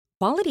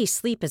Quality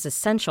sleep is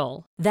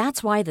essential.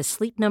 That's why the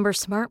Sleep Number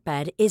Smart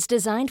Bed is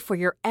designed for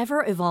your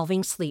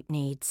ever-evolving sleep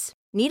needs.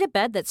 Need a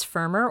bed that's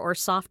firmer or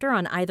softer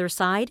on either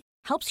side?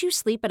 Helps you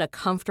sleep at a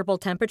comfortable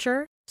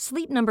temperature?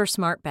 Sleep Number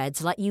Smart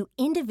Beds let you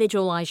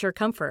individualize your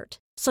comfort,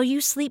 so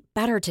you sleep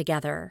better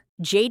together.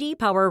 JD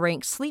Power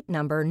ranks Sleep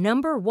Number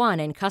number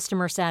 1 in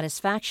customer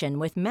satisfaction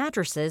with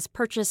mattresses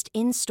purchased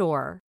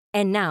in-store.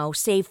 And now,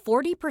 save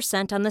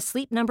 40% on the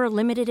Sleep Number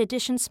Limited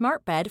Edition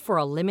Smart Bed for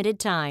a limited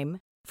time.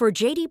 For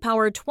JD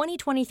Power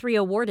 2023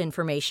 award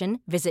information,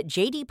 visit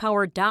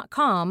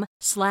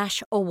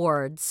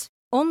jdpower.com/awards.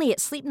 Only at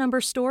Sleep Number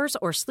stores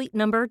or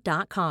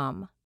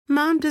sleepnumber.com.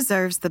 Mom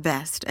deserves the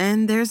best,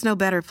 and there's no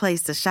better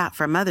place to shop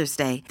for Mother's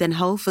Day than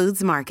Whole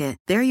Foods Market.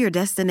 They're your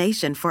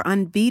destination for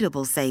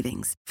unbeatable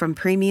savings, from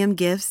premium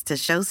gifts to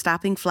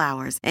show-stopping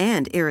flowers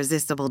and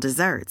irresistible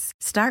desserts.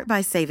 Start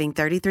by saving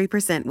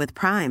 33% with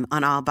Prime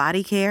on all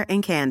body care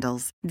and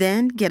candles.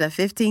 Then get a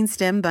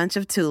 15-stem bunch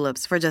of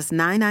tulips for just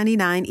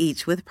 $9.99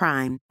 each with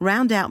Prime.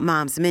 Round out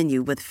Mom's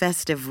menu with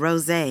festive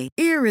rosé,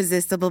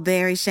 irresistible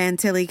berry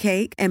chantilly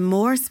cake, and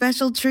more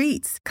special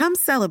treats. Come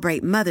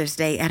celebrate Mother's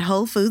Day at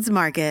Whole Foods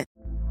Market.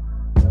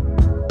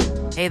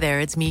 Hey there,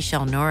 it's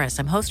Michelle Norris.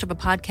 I'm host of a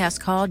podcast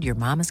called Your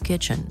Mama's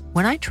Kitchen.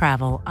 When I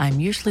travel, I'm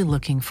usually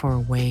looking for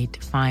a way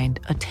to find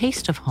a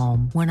taste of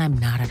home when I'm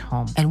not at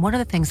home. And one of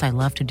the things I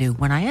love to do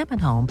when I am at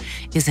home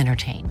is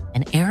entertain.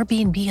 And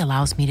Airbnb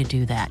allows me to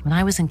do that. When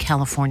I was in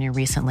California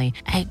recently,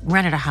 I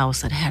rented a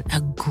house that had a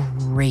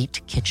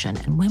great kitchen.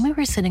 And when we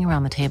were sitting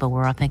around the table, we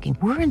were all thinking,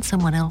 we're in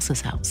someone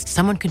else's house.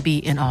 Someone could be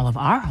in all of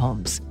our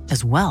homes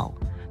as well.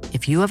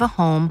 If you have a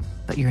home,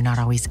 but you're not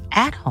always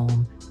at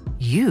home,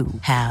 you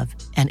have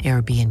an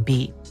Airbnb.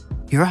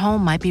 Your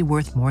home might be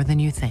worth more than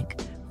you think.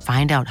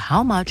 Find out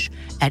how much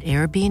at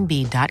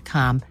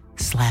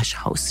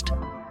airbnb.com/host.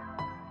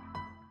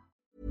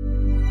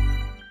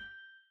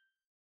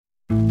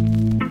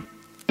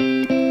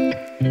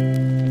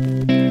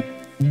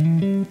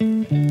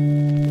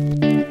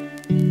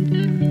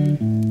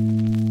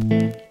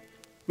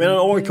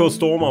 Medan AIK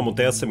stormar mot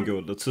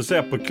SM-guldet så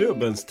släpper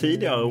klubbens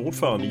tidigare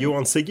ordförande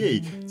Johan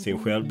Segui sin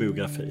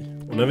självbiografi.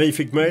 Och när vi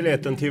fick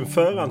möjligheten till en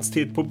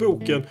förhandstitt på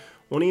boken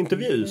och en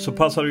intervju så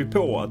passade vi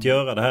på att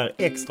göra det här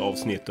extra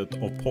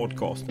avsnittet av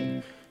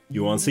podcasten.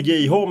 Johan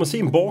Segui har med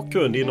sin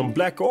bakgrund inom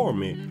Black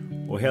Army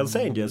och Hells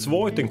Angels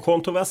varit en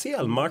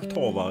kontroversiell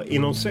makthavare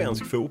inom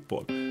svensk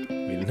fotboll.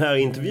 I den här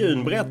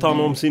intervjun berättar han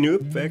om sin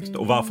uppväxt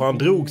och varför han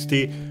drogs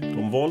till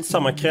de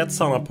våldsamma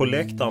kretsarna på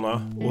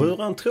läktarna och hur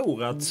han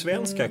tror att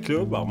svenska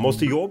klubbar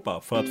måste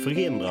jobba för att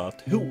förhindra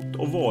att hot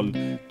och våld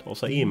tar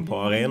sig in på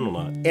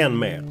arenorna än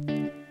mer.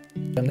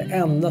 Det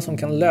enda som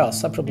kan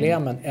lösa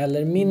problemen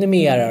eller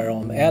minimera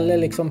dem eller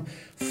liksom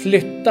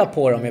flytta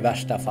på dem i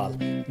värsta fall,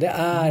 det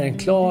är en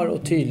klar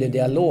och tydlig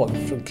dialog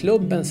från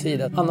klubbens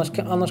sida.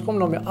 Annars kommer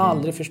de ju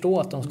aldrig förstå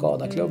att de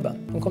skadar klubben.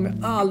 De kommer ju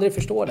aldrig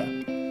förstå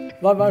det.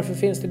 Varför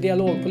finns det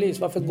dialogpolis?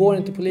 Varför går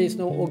inte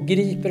polisen och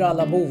griper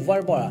alla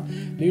bovar bara?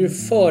 Det är ju det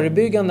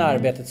förebyggande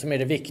arbetet som är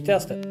det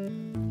viktigaste.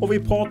 Och vi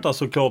pratar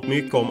såklart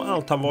mycket om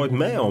allt han varit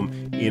med om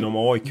inom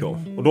AIK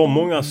och de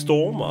många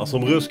stormar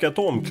som ruskat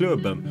om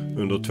klubben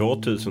under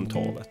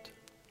 2000-talet.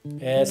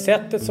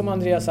 Sättet som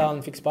Andreas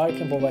Alm fick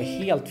sparken på var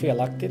helt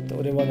felaktigt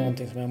och det var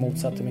någonting som jag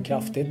motsatte mig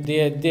kraftigt.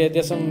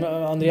 Det som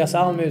Andreas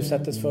Alm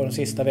utsattes för de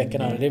sista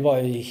veckorna, det var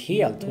ju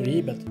helt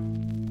horribelt.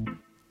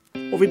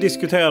 Och vi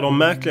diskuterar de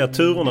märkliga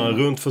turerna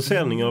runt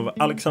försäljningen av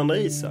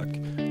Alexander Isak.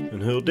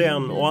 Men hur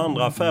den och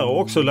andra affärer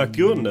också lagt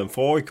grunden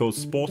för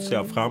AIKs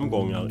sportsliga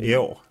framgångar i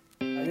år.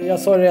 Jag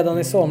sa redan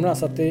i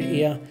somras att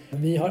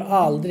vi har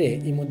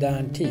aldrig i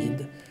modern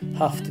tid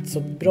haft ett så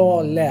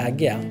bra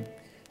läge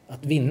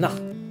att vinna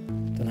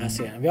den här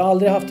serien. Vi har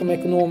aldrig haft de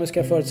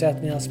ekonomiska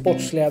förutsättningarna,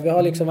 sportsliga. Vi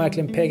har liksom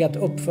verkligen peggat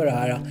upp för det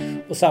här.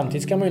 Och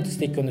samtidigt ska man ju inte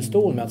sticka under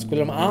stol med att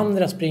skulle de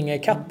andra springa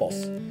ikapp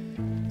oss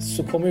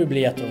så kommer det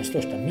bli ett av de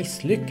största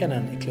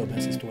misslyckanden i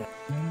klubbens historia.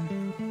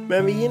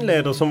 Men vi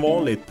inleder som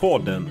vanligt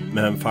podden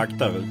med en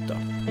faktaruta.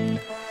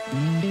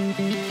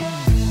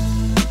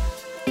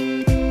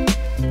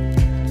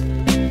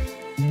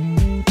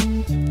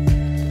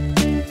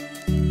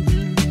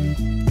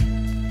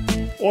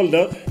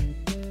 Ålder?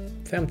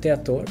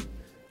 51 år.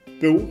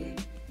 Bor?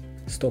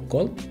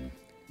 Stockholm.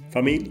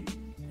 Familj?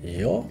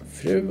 Ja,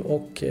 fru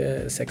och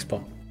 6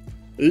 barn.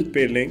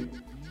 Utbildning?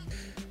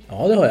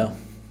 Ja, det har jag.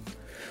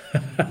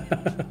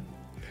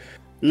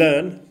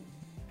 Lön?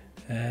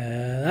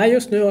 Nej,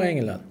 just nu har jag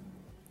ingen lön.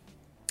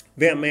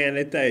 Vem är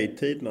enligt dig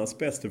tidernas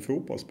bästa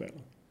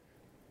fotbollsspelare?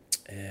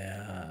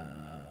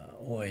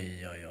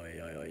 Oj.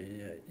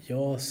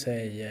 Jag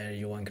säger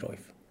Johan Cruyff.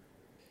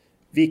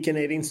 Vilken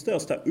är din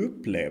största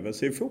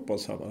upplevelse i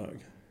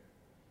fotbollssammanhang?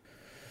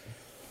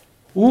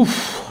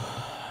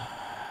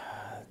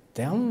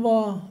 Den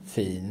var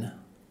fin.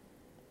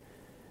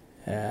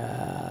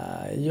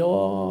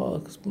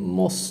 Jag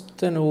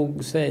måste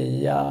nog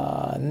säga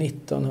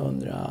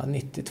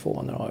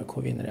 1992 när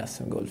AIK vinner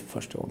SM-guld för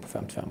första gången på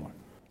 55 år.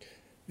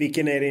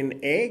 Vilken är din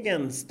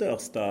egen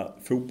största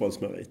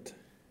fotbollsmerit?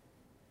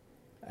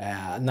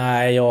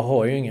 Nej, jag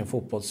har ju ingen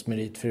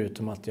fotbollsmerit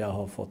förutom att jag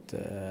har fått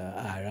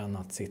äran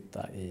att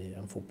sitta i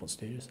en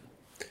fotbollsstyrelse.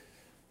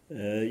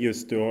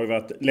 Just, du har ju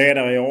varit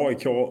ledare i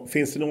AIK.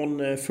 Finns det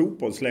någon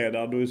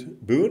fotbollsledare du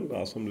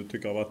beundrar som du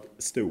tycker har varit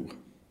stor?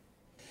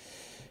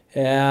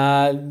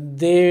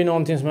 Det är ju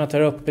någonting som jag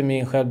tar upp i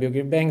min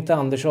självbiografi. Bengt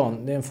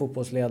Andersson, det är en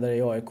fotbollsledare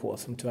i AIK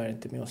som tyvärr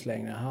inte är med oss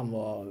längre. Han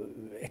var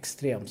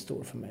extremt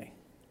stor för mig.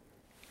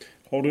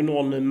 Har du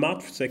någon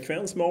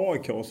matchsekvens med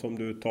AIK som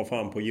du tar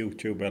fram på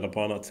YouTube eller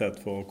på annat sätt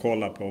för att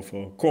kolla på,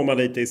 för att komma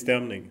lite i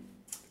stämning?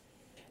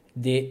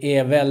 Det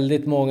är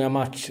väldigt många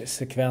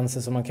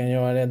matchsekvenser som man kan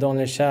göra. Det är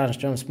Daniel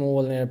Tjärnströms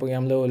mål nere på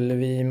Gamla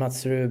Ullevi,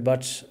 Mats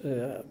Rubarts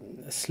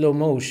slow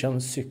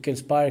motion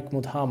cykelspark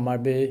mot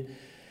Hammarby,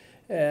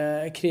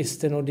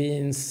 Christer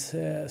Nordins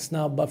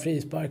snabba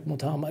frispark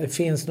mot Hammarby. Det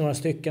finns några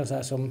stycken så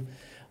här som,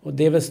 och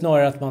det är väl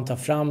snarare att man tar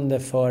fram det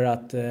för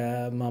att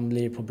man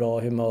blir på bra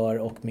humör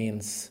och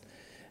minns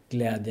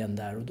glädjen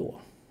där och då.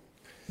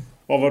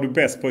 Vad var du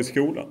bäst på i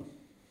skolan?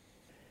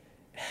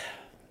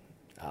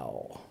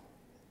 Ja,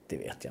 det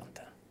vet jag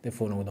inte. Det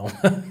får nog de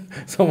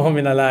som var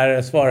mina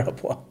lärare svara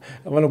på.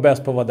 Jag var nog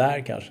bäst på att vara där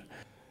kanske.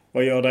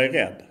 Vad gör dig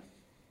rädd?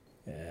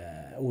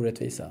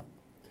 Orättvisa.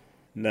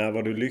 När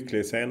var du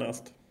lycklig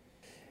senast?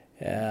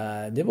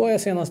 Det var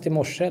jag senast i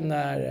morse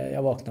när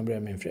jag vaknade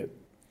bredvid min fru.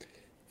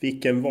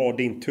 Vilken var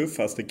din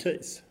tuffaste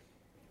kris?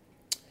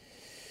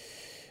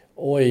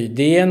 Oj,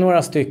 det är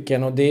några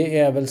stycken och det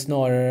är väl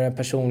snarare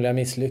personliga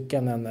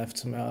misslyckanden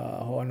eftersom jag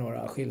har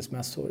några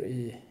skilsmässor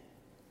i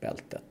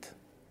bältet.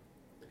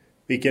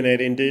 Vilken är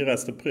din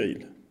dyraste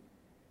pryl?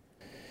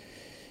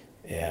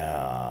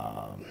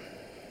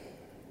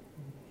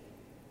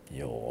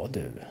 Ja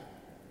du.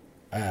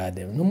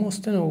 Det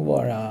måste nog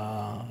vara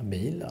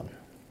bilen.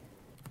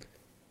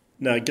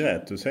 När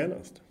grät du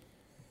senast?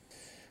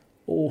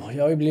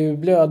 Jag har ju blivit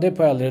blödig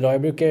på äldre idag.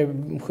 Jag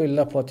brukar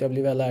skylla på att jag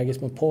blev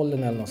allergisk mot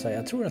pollen eller något så.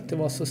 Jag tror att det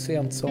var så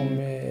sent som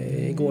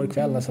igår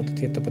kväll när jag satt och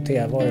tittade på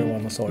tv och det var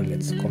något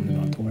sorgligt så kom det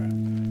några tårar.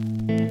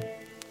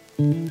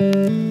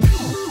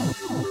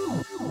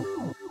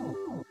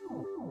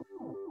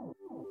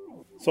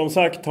 Som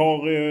sagt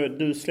har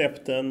du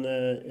släppt en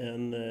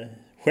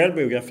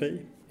självbiografi.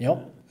 Ja.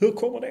 Hur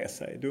kommer det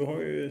sig? Du har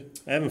ju,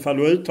 även om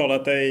du har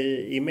uttalat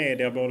dig i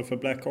media både för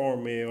Black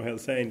Army och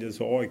Hells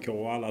Angels och AIK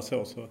och alla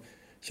så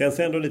känns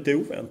det ändå lite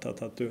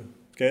oväntat att du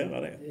ska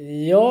göra det.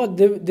 Ja,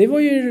 det var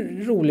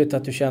ju roligt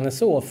att du känner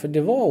så, för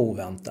det var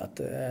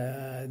oväntat.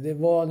 Det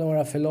var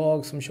några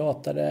förlag som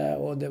tjatade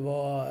och det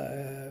var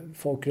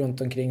folk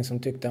runt omkring som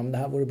tyckte att det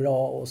här vore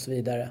bra och så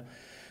vidare.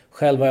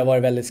 Själv har jag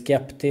varit väldigt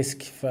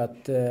skeptisk för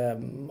att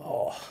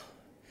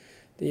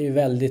det är ju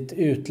väldigt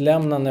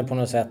utlämnande på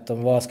något sätt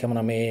om vad ska man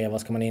ha med,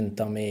 vad ska man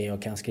inte ha med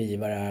och kan jag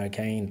skriva det här,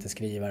 kan jag inte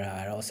skriva det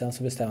här. Och sen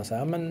så bestämmer jag så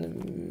här, men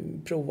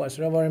prova.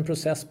 Så det har varit en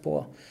process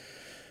på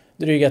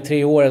dryga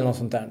 3 år eller något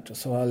sånt där.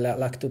 Så har jag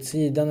lagt åt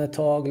sidan ett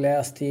tag,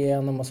 läst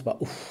igenom och så bara,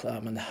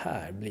 men det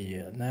här blir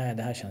ju, nej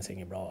det här känns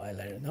inget bra.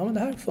 Eller, ja men det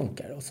här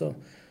funkar. Och så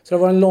det har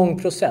varit en lång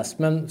process.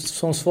 Men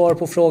som svar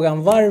på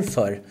frågan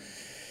varför,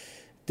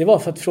 det var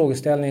för att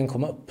frågeställningen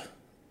kom upp.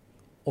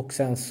 Och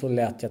sen så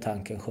lät jag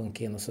tanken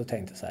sjunka in och så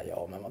tänkte jag så här,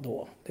 ja men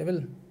vadå? Det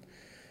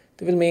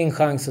är väl min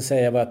chans att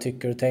säga vad jag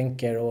tycker och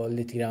tänker och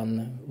lite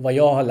grann vad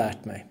jag har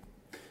lärt mig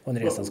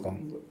under resans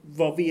gång.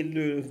 Vad vill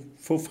du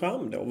få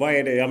fram då? Vad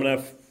är det? Jag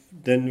menar,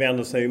 den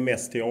vänder sig ju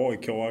mest till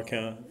AIK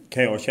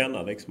kan jag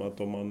känna liksom,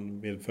 att om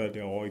man vill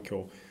följa AIK.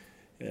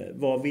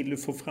 Vad vill du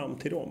få fram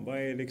till dem? Vad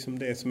är liksom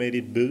det som är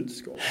ditt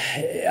budskap?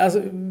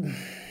 Alltså,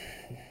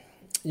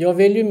 jag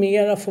vill ju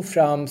mera få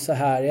fram så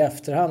här i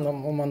efterhand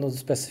om man då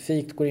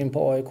specifikt går in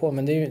på AIK.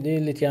 Men det är ju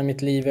lite grann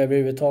mitt liv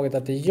överhuvudtaget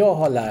att det jag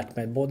har lärt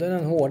mig, både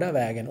den hårda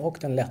vägen och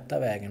den lätta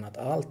vägen, att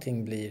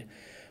allting blir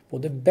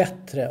både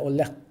bättre och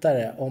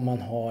lättare om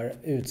man har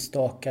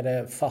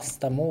utstakade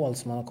fasta mål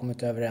som man har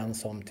kommit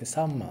överens om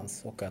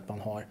tillsammans. Och att man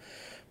har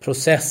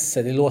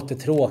processer. Det låter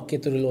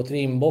tråkigt och det låter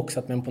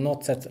inboxat, men på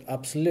något sätt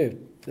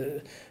absolut.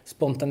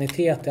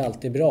 Spontanitet är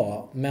alltid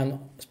bra, men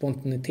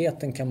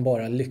spontaniteten kan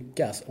bara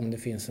lyckas om det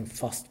finns en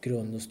fast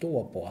grund att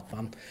stå på. Att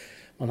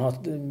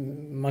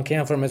man kan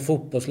jämföra med ett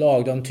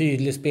fotbollslag, du har en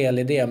tydlig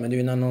spelidé, men det är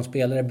ju när någon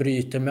spelare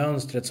bryter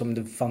mönstret som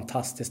det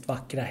fantastiskt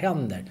vackra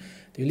händer.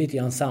 Det är ju lite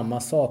grann samma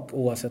sak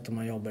oavsett om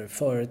man jobbar i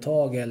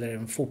företag eller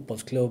en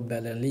fotbollsklubb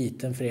eller en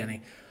liten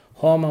förening.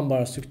 Har man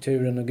bara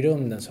strukturen och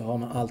grunden så har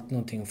man alltid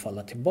någonting att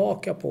falla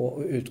tillbaka på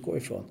och utgå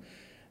ifrån.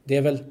 Det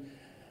är väl,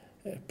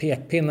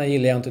 pekpinnar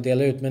gillar jag inte att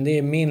dela ut, men det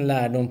är min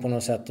lärdom på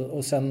något sätt.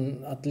 Och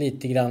sen att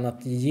lite grann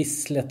att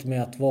gisslet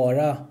med att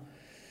vara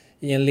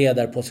i en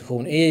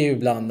ledarposition är ju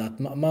ibland att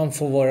man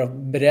får vara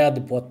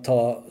beredd på att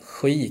ta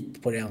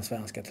skit på ren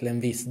svenska till en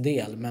viss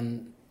del.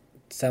 Men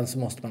sen så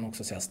måste man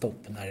också säga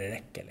stopp när det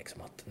räcker,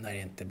 liksom, att när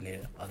det inte blir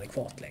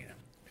adekvat längre.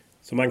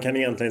 Så man kan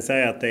egentligen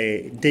säga att det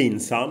är din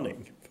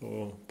sanning,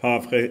 för att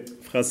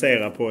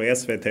parafrasera på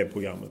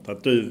SVT-programmet.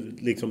 Att du,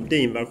 liksom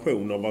din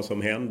version av vad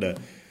som hände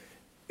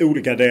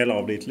olika delar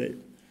av ditt liv.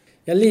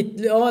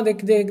 Ja,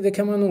 det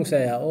kan man nog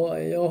säga.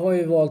 Och jag har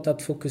ju valt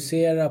att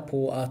fokusera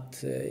på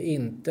att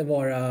inte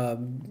vara...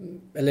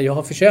 Eller jag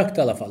har försökt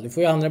i alla fall. Det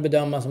får ju andra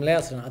bedöma som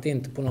läser den. Att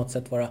inte på något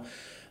sätt vara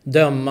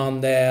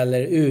dömande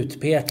eller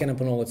utpekande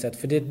på något sätt.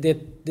 För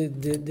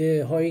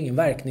det har ju ingen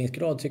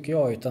verkningsgrad tycker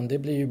jag. Utan det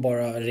blir ju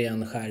bara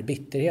ren skär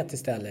bitterhet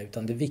istället.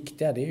 Utan det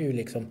viktiga det är ju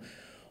liksom...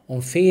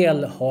 Om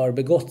fel har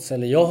begåtts,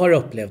 eller jag har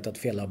upplevt att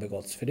fel har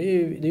begåtts. För det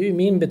är ju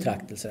min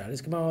betraktelse där. Det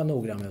ska man vara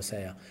noggrann med att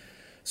säga.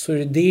 Så är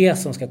det det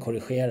som ska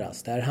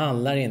korrigeras. Det här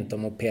handlar inte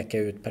om att peka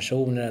ut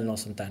personer eller något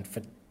sånt där.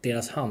 För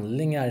deras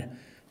handlingar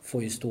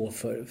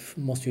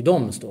måste ju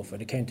de stå för.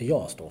 Det kan ju inte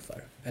jag stå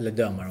för. Eller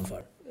döma dem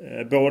för.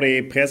 Både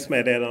i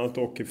pressmeddelandet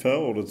och i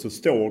förordet så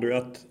står det ju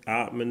att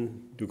men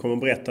du kommer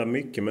berätta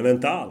mycket men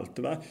inte allt.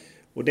 Va?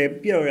 Och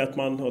det gör ju att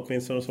man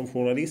åtminstone som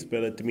journalist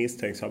blir lite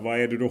misstänksam.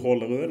 Vad är det du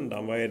håller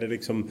undan? Vad är det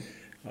liksom...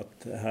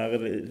 Att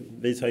här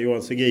visar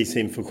Johan Segui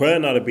sin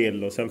förskönade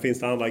bild och sen finns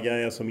det andra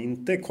grejer som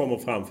inte kommer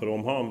fram för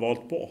de har han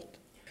valt bort.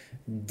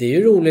 Det är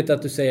ju roligt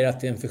att du säger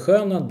att det är en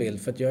förskönad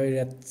bild för att jag är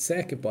rätt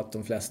säker på att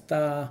de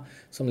flesta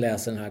som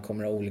läser den här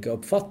kommer att ha olika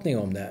uppfattning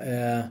om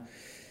det.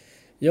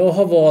 Jag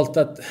har valt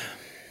att...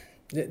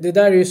 Det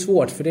där är ju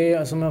svårt för det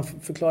är som jag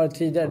förklarade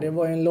tidigare, det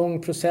var ju en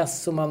lång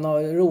process som man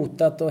har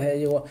rotat och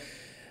hej och...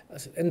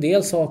 Alltså, en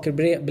del saker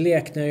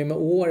bleknar ju med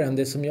åren.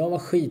 Det som jag var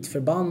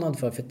skitförbannad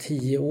för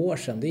 10 år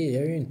sedan, det är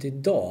jag ju inte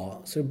idag.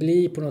 Så det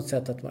blir på något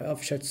sätt att jag har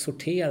försökt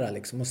sortera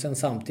liksom. Och sen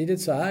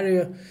samtidigt så är det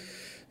ju...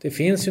 Det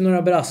finns ju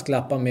några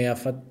brasklappar med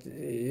för att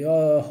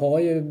jag har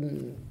ju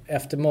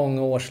efter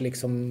många års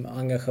liksom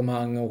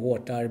engagemang och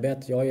hårt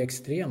arbete, jag har ju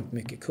extremt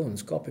mycket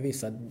kunskap i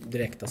vissa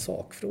direkta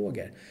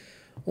sakfrågor.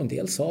 Och en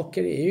del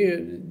saker är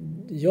ju...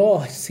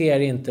 Jag ser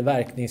inte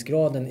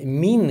verkningsgraden i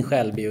min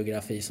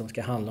självbiografi som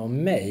ska handla om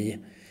mig.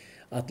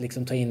 Att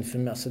liksom ta in för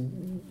mig. Alltså,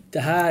 det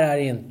här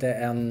är inte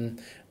en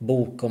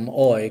bok om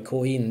AIK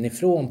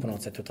inifrån på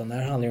något sätt. Utan det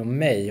här handlar om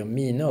mig och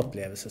mina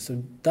upplevelser.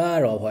 Så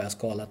därav har jag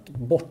skalat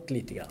bort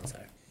lite grann så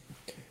här.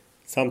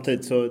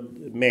 Samtidigt så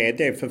med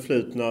det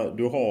förflutna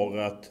du har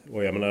att...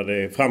 Och jag menar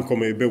det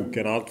framkommer i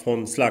boken allt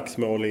från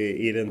slagsmål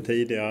i den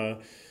tidiga...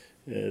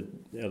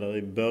 Eller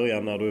i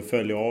början när du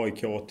följer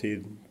AIK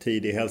till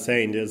tid i Hells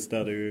Angels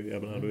där du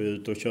är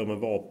ute och kör med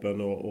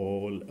vapen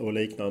och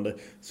liknande,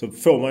 så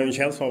får man ju en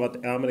känsla av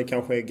att men det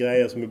kanske är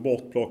grejer som är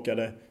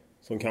bortplockade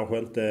som kanske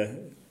inte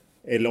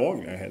är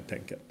lagliga helt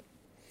enkelt.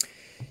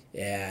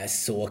 Ja,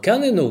 så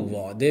kan det nog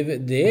vara.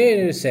 Det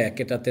är ju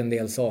säkert att en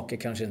del saker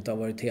kanske inte har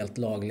varit helt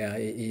lagliga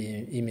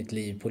i mitt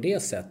liv på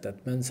det sättet.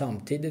 Men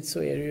samtidigt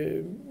så är det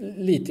ju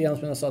lite grann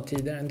som jag sa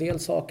tidigare. En del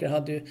saker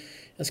hade ju,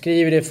 jag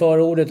skriver det i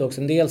förordet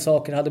också, en del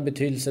saker hade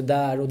betydelse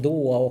där och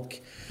då. Och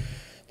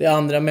det är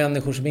andra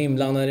människor som är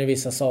inblandade i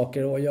vissa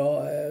saker. Och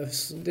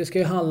det ska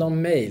ju handla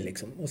om mig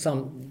liksom. Och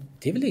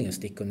det är väl ingen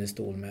stick under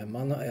stol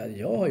med.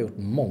 Jag har gjort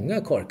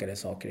många korkade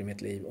saker i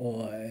mitt liv.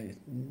 Och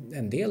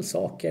en del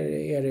saker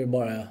är det ju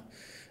bara...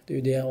 Det är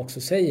ju det jag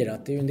också säger.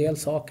 Att det är en del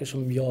saker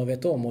som jag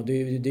vet om. Och det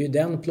är ju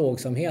den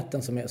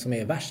plågsamheten som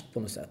är värst på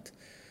något sätt.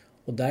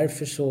 Och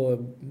därför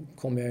så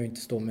kommer jag ju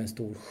inte stå med en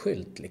stor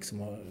skylt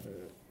liksom. Och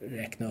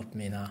räkna upp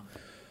mina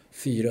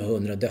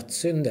 400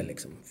 dödssynder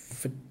liksom.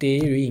 För det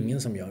är ju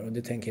ingen som gör. Och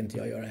det tänker inte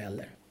jag göra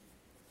heller.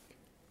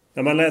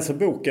 När man läser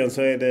boken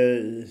så är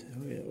det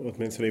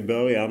åtminstone i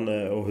början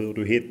och hur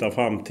du hittar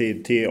fram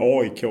till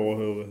AIK,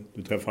 hur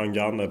du träffar en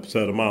granne på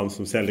Södermalm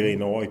som säljer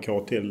in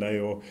AIK till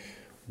dig och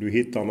du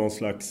hittar någon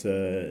slags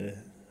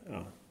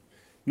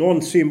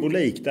någon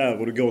symbolik där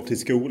och du går till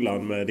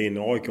skolan med din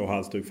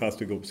AIK-halsduk fast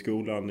du går på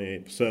skolan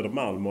på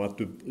Södermalm och att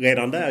du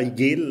redan där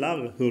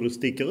gillar hur du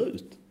sticker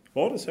ut.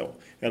 Var det så?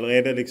 Eller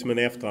är det liksom en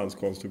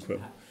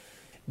efterhandskonstruktion?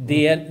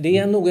 Det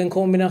är nog en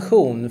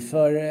kombination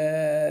för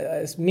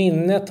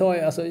minnet har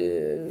alltså,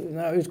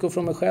 när jag utgår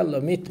från mig själv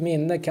då, mitt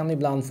minne kan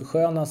ibland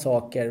försköna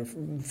saker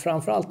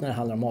framförallt när det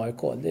handlar om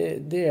AIK,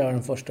 det är jag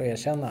den första att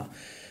erkänna.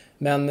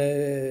 Men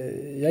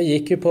jag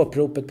gick ju på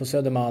uppropet på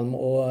Södermalm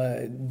och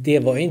det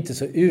var ju inte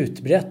så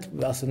utbrett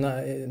alltså,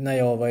 när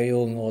jag var i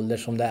ung ålder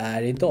som det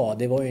är idag,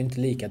 det var ju inte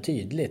lika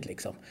tydligt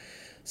liksom.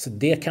 Så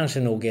det kanske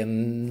nog är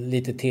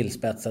lite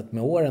tillspetsat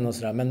med åren och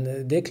sådär,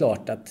 men det är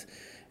klart att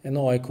en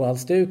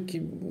AIK-halsduk,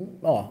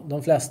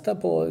 de flesta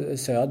på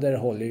Söder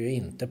håller ju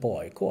inte på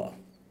AIK.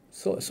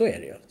 Så är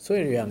det ju. Så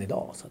är det ju än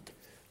idag. Så att.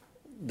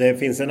 Det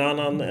finns en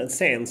annan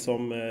scen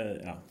som,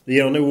 det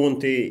gör nog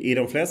ont i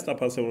de flesta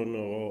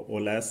personer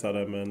att läsa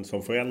det, men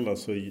som förälder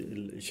så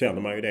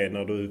känner man ju det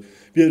när du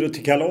bjuder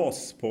till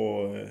kalas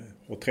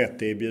och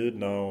 30 är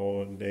bjudna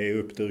och det är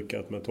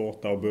uppdukat med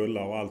tårta och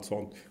bullar och allt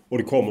sånt. Och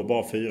det kommer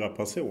bara 4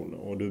 personer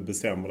och du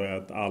bestämmer dig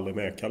att aldrig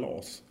mer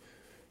kalas.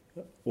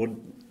 Och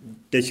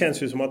det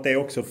känns ju som att det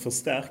också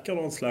förstärker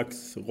någon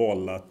slags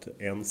roll att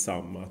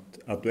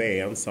du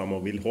är ensam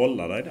och vill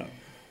hålla dig där.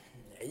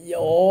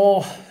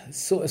 Ja,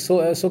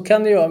 så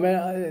kan det göra.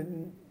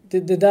 Men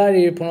det där är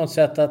ju på något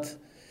sätt att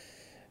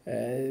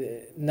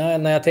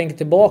när jag tänker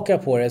tillbaka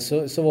på det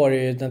så var det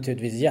ju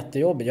naturligtvis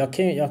jättejobbigt.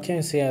 Jag kan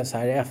ju se så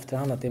här i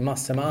efterhand att det är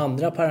massor med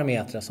andra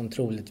parametrar som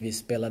troligtvis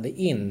spelade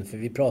in. För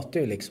vi pratar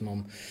ju liksom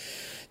om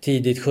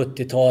tidigt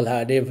 70-tal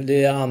här.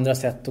 Det är andra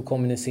sätt att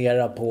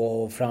kommunicera på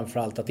och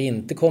framförallt att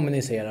inte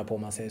kommunicera på,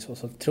 om man säger så.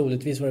 Så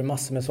troligtvis var det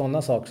massor med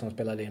sådana saker som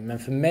spelade in. Men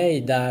för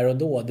mig där och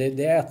då,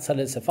 det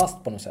etsade sig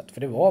fast på något sätt.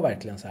 För det var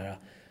verkligen så här,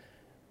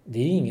 det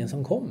är ingen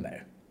som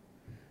kommer.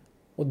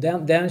 Och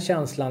den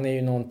känslan är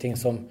ju någonting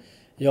som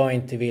jag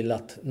inte vill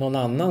att någon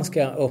annan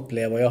ska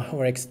uppleva. Jag har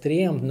varit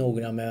extremt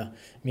noggrann med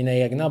mina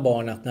egna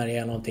barn att när det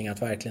är någonting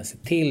att verkligen se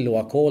till och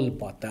ha koll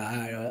på att det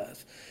är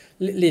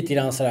lite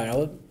grann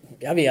sådär. Och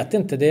jag vet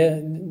inte,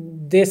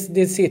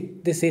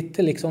 det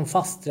sitter liksom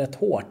fast rätt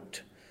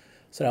hårt.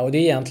 Sådär. Och det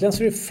är egentligen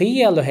så är det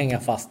fel att hänga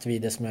fast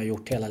vid det som jag har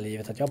gjort hela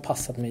livet. Att jag har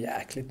passat mig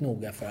jäkligt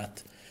noga för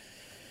att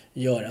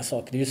göra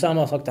saker. Det är ju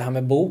samma sak, det här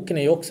med boken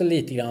är ju också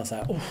lite grann så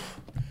här.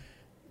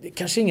 Det är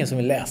kanske ingen som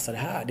vill läsa det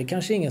här. Det är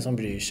kanske ingen som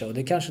bryr sig. Och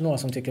det är kanske några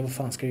som tycker, vad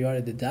fan ska du göra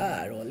det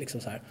där? Och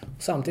liksom så här.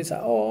 Och samtidigt så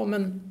här, ja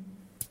men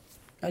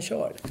jag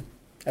kör.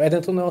 Jag vet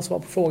inte om det var svar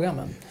på frågan,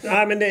 men...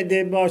 Nej, men det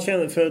är bara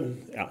känns för...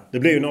 Ja, det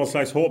blir ju någon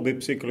slags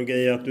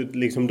hobbypsykologi att du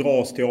liksom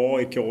dras till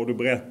AIK och du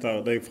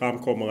berättar. Det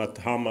framkommer att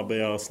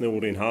Hammarby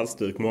snor din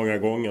halsduk många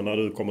gånger när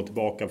du kommer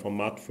tillbaka från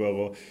matcher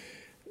och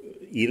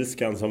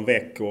ilskan som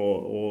väck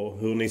och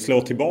hur ni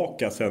slår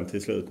tillbaka sen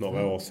till slut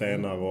några år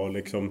senare och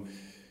liksom...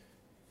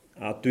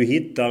 Att du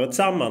hittar ett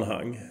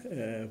sammanhang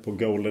på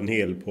Golden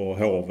Hill på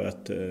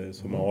Hovet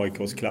som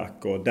AIKs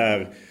klack och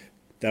där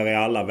är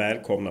alla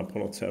välkomna på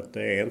något sätt.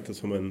 Det är inte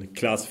som en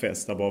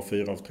klassfest där bara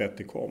 4 av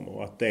 30 kommer.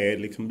 Och att det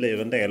liksom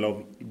blir en del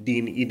av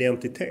din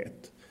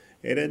identitet.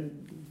 Är det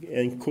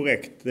en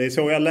korrekt... Det är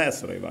så jag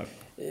läser det, va?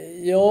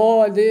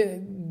 Ja,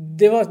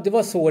 det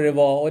var så det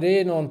var. Och det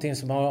är någonting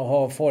som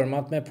har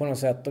format mig på något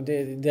sätt. Och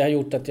det har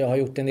gjort att jag har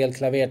gjort en del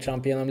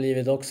klavertramp genom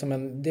livet också.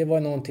 Men det var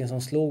någonting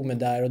som slog mig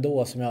där och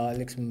då som jag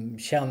liksom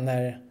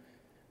känner...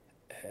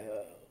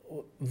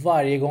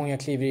 varje gång jag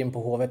kliver in på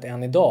Hovet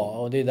än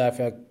idag. Och det är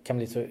därför jag kan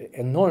bli så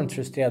enormt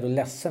frustrerad och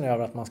ledsen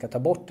över att man ska ta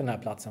bort den här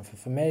platsen.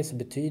 För mig så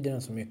betyder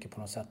den så mycket på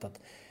något sätt att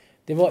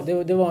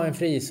det var en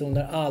frizon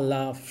där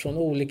alla från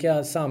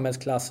olika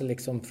samhällsklasser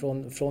liksom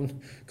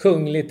från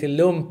kunglig till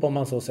lump, om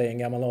man så säger, en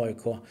gammal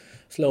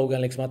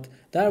AIK-slogan liksom, att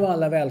där var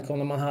alla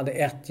välkomna. Man hade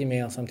ett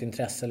gemensamt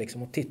intresse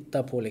liksom, att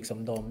titta på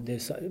liksom dem.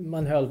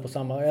 Man höll på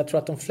samma. Jag tror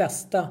att de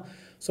flesta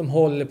som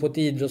håller på ett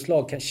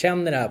idrottslag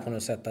känner det här på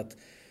något sätt att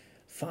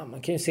fan,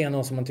 man kan ju se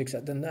någon som man tycker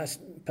att den där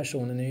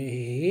personen är ju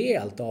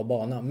helt av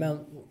banan, men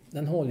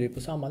den håller ju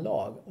på samma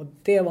lag. Och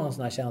det var en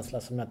sån här känsla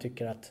som jag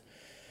tycker att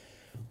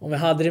om vi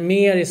hade det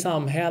mer i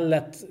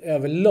samhället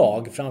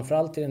överlag,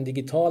 framförallt i den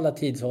digitala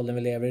tidsåldern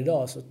vi lever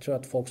idag, så tror jag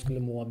att folk skulle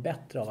må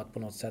bättre av att på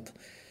något sätt.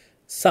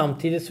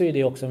 Samtidigt så är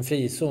det också en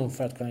frizon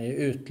för att kunna ge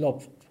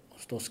utlopp,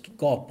 stå och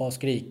gapa och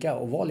skrika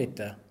och vara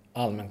lite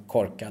allmän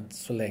korkad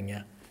så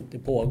länge det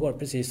pågår,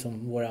 precis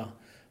som våra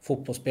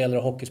fotbollsspelare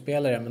och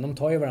hockeyspelare, men de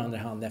tar ju varandra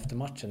i hand efter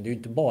matchen. Det är ju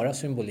inte bara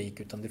symbolik,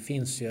 utan det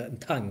finns ju en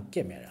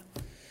tanke med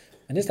det.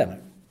 Men det stämmer.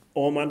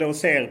 Om man då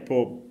ser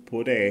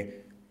på det,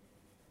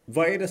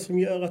 vad är det som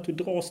gör att du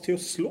dras till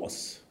att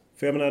slåss?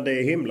 För jag menar,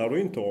 det himlar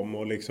du inte om.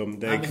 Och liksom,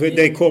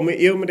 det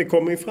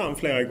kommer ju fram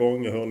flera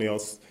gånger hur ni har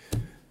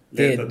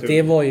letat upp.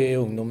 Det var ju i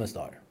ungdomens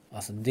dagar.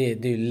 Alltså det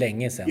är ju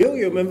länge sedan.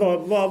 Jo, men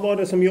vad var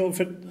det som gjorde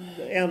för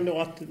ändå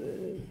att...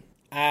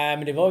 Nej,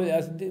 men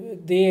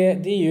det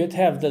är ju ett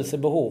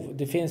hävdelsebehov.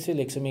 Det finns ju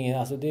liksom ingen...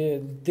 Alltså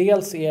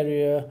dels är det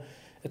ju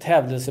ett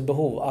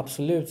hävdelsebehov.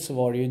 Absolut så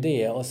var det ju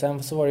det. Och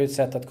sen så var det ju ett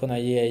sätt att kunna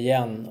ge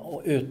igen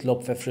och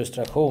utlopp för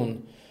frustration.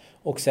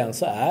 Och sen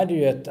så är det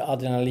ju ett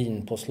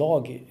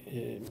adrenalinpåslag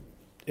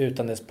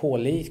utan dess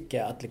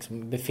pålika att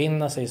liksom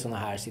befinna sig i såna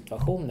här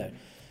situationer.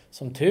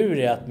 Som tur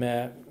är att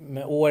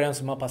med åren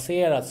som har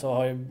passerat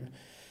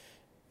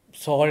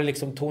så har det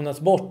liksom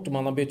tonats bort och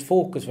man har bytt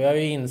fokus. För jag har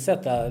ju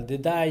insett att det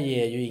där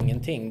ger ju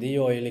ingenting. Det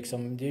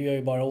gör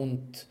ju bara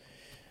ont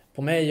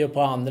på mig och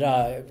på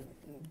andra.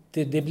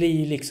 Det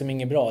blir liksom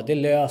inget bra. Det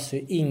löser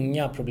ju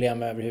inga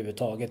problem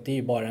överhuvudtaget. Det är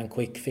ju bara en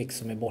quick fix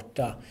som är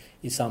borta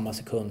i samma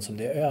sekund som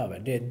det är över.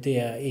 Det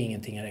är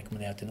ingenting jag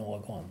rekommenderar till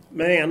någon.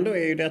 Men ändå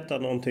är ju detta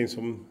någonting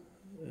som...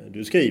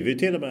 Du skriver ju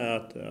till och med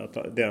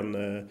att den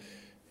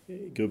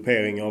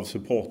gruppering av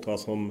supportrar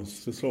som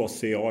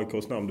slåss i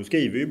AIKs namn. Du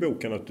skriver ju i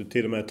boken att du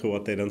till och med tror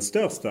att det är den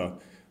största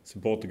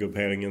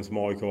supportergrupperingen som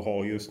AIK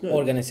har just nu.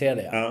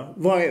 Organiserade, ja.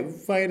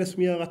 Vad är det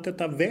som gör att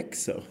detta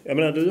växer? Jag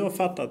menar, du har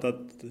fattat att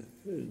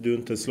du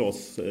inte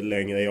slåss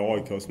längre i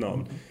AIKs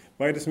namn.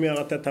 Vad är det som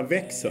gör att detta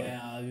växer?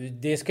 Ja,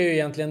 det ska ju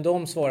egentligen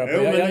de svara på.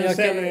 Jo, men nu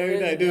säger jag ju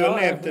dig. Du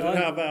har levt i den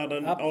här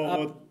världen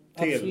av och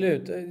till.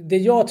 Absolut. Det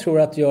jag tror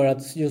att gör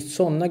att just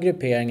sådana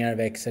grupperingar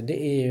växer,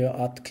 det är ju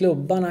att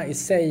klubbarna i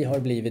sig har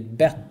blivit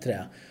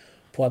bättre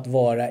på att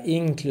vara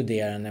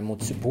inkluderande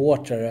mot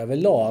supportrar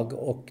överlag.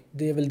 Och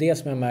det är väl det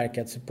som jag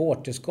märker, att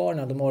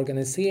supporterskarna, de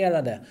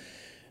organiserade,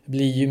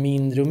 blir ju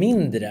mindre och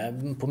mindre.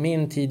 På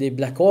min tid i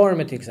Black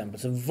Army till exempel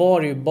så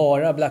var det ju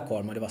bara Black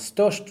Army. Det var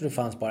störst och det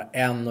fanns bara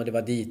en och det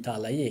var dit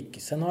alla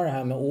gick. Sen har det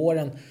här med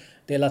åren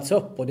delats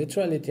upp och det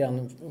tror jag lite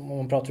grann, om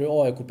man pratar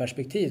ur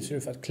AIK-perspektiv, så är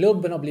det för att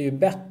klubben har blivit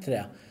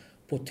bättre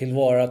och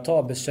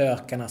tillvarata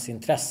besökarnas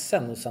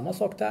intressen. Och samma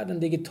sak där, den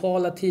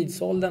digitala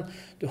tidsåldern.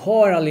 Du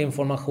har all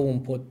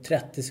information på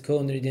 30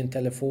 sekunder i din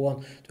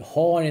telefon. Du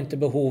har inte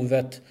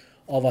behovet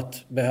av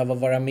att behöva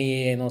vara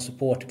med i någon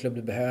supportklubb.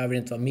 Du behöver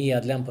inte vara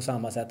medlem på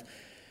samma sätt.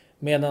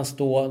 Medan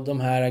då de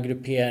här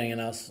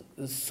grupperingarna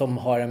som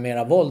har en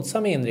mera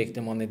våldsam inriktning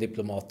om man är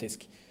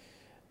diplomatisk.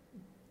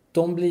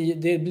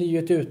 Det blir ju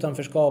ett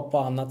utanförskap på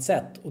annat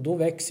sätt. Och då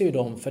växer ju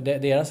de. För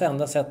deras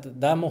enda sätt,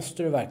 där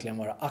måste du verkligen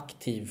vara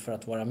aktiv för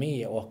att vara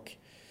med. Och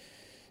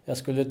jag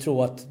skulle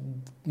tro att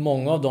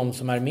många av de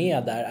som är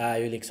med där är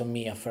ju liksom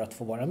med för att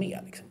få vara med.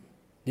 Liksom.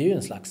 Det är ju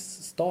en slags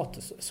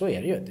status. Så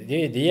är det ju.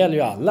 Det gäller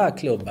ju alla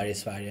klubbar i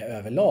Sverige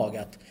överlag.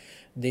 Att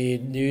det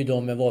är ju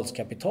de med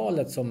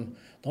våldskapitalet som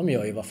de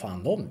gör ju vad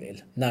fan de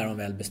vill. När de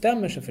väl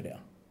bestämmer sig för det.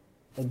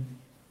 Och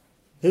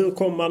hur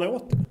kommer man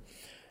åt det?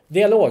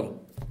 Dialog.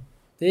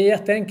 Det är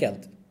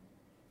jätteenkelt.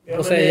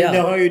 Ja,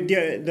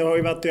 det har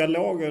ju varit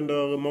dialog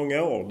under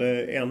många år.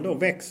 Ändå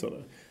växer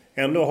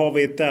det. Ändå har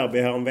vi ett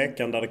derby här en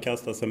veckan där det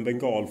kastas en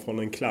bengal från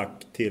en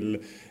klack till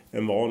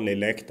en vanlig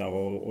läktare.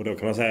 Och då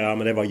kan man säga, ja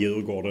men det var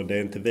Djurgården, det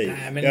är inte vi.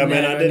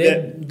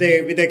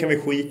 Det kan vi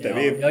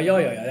skita i.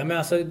 Ja. Men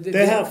alltså,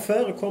 det här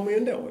förekommer ju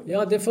ändå.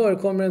 Ja, det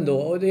förekommer ändå.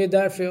 Och det är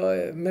därför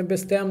jag med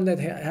bestämdhet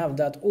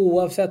hävdar att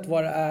oavsett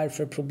vad det är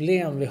för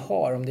problem vi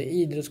har, om det är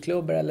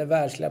idrottsklubbar eller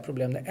världsliga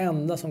problem, det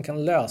enda som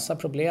kan lösa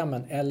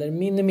problemen eller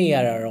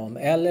minimera dem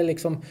eller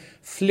liksom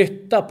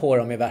flytta på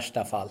dem i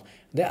värsta fall,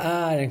 det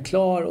är en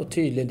klar och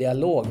tydlig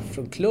dialog.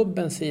 Från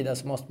klubbens sida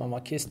så måste man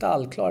vara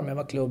kristallklar med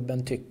vad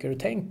klubben tycker och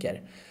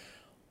tänker.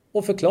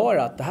 Och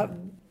förklara att det här...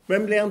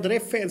 Men blir inte det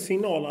fel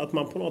signal att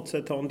man på något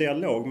sätt har en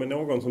dialog med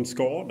någon som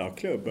skadar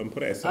klubben på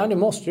det sättet? Ja, det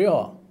måste du ju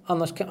ha.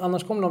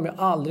 Annars kommer de ju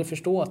aldrig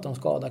förstå att de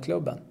skadar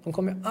klubben. De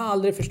kommer ju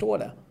aldrig förstå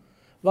det.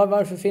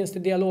 Varför finns det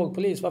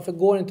dialogpolis? Varför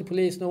går inte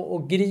polisen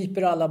och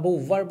griper alla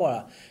bovar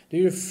bara? Det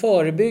är ju det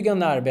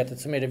förebyggande arbetet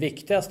som är det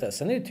viktigaste.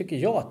 Sen tycker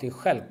jag att det är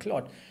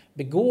självklart.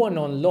 Begår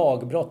någon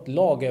lagbrott,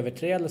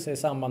 lagöverträdelse i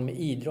samband med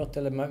idrott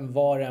eller med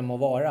vad det må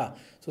vara,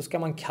 så ska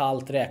man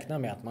kallt räkna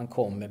med att man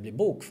kommer bli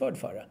bokförd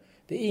för det.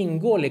 Det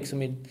ingår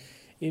liksom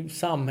i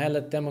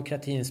samhället,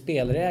 demokratins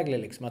spelregler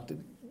liksom, att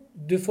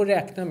du får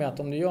räkna med att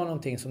om du gör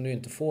någonting som du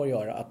inte får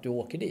göra, att du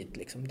åker dit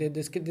liksom.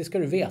 Det ska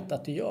du veta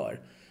att du gör.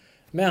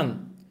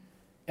 Men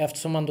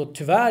eftersom man då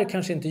tyvärr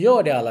kanske inte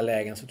gör det i alla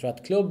lägen, så tror jag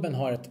att klubben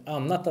har ett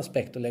annat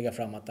aspekt att lägga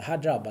fram, att det här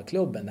drabbar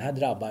klubben, det här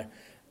drabbar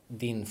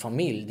din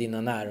familj,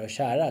 dina nära och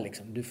kära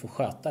liksom. Du får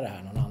sköta det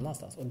här någon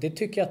annanstans. Och det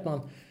tycker jag att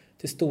man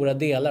till stora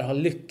delar har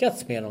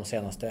lyckats med de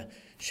senaste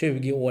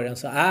 20 åren.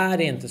 Så är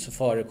det inte så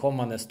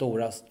förekommande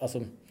stora,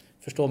 alltså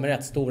förstå mig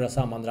rätt, stora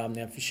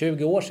sammandrabbningar. För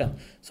 20 år sedan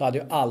så hade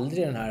ju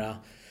aldrig den här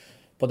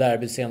på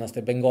derbyt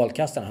senaste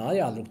bengalkastaren, han hade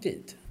ju aldrig åkt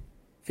dit.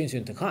 Det finns ju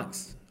inte en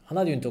chans. Han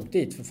hade ju inte åkt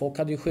dit, för folk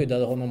hade ju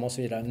skyddat honom och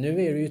så vidare.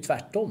 Nu är det ju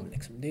tvärtom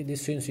liksom. Det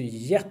syns ju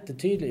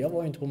jättetydligt. Jag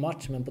var ju inte på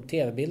matchen, men på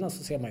tv-bilden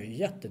så ser man ju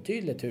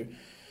jättetydligt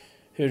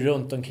hur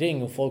runt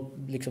omkring och folk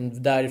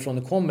liksom därifrån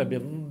det kommer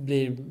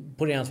blir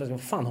på ren svenska,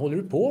 vad fan håller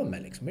du på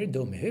med liksom? Är du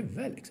dum i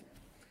huvudet liksom?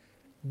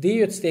 Det är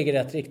ju ett steg i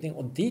rätt riktning,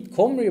 och dit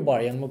kommer du ju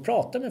bara genom att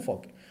prata med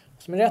folk.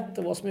 Vad som är rätt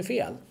och vad som är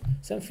fel.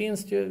 Sen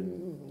finns det ju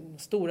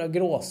stora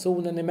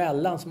gråzonen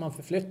emellan som man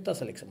förflyttar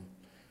sig liksom.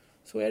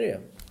 Så är det ju.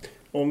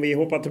 Om vi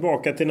hoppar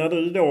tillbaka till när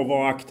du då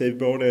var aktiv,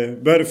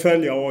 började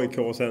följa AIK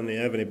och sen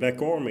även i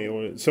Black Army,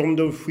 och som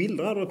du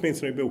skildrade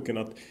åtminstone i boken,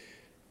 att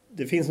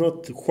det finns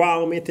något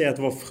charmigt i att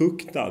vara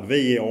fruktad.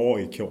 Vi är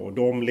AIK.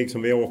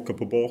 Vi åker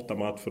på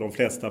bortamatch, för de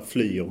flesta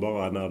flyr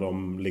bara när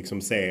de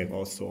liksom ser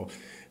oss,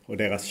 och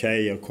deras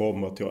tjejer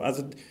kommer till.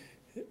 Alltså,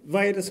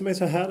 vad är det som är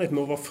så härligt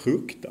med att vara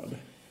fruktad?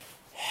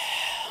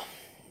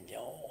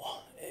 Ja,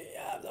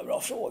 jävla bra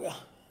fråga.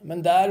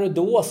 Men där och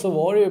då så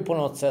var det ju på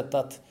något sätt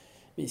att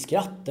vi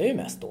skrattade ju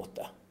mest åt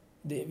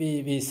det.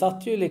 Vi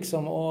satt ju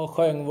liksom och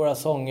sjöng våra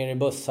sånger i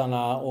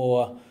bussarna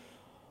och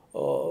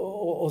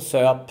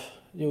söp.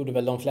 Gjorde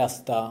väl de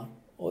flesta.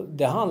 Och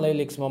det handlar ju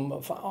liksom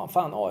om,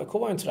 fan AIK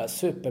var ju inte sådär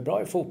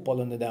superbra i fotboll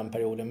under den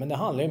perioden. Men det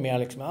handlar ju mer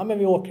liksom, ja men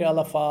vi åker i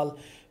alla fall.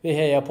 Vi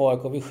hejar på AIK,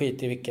 vi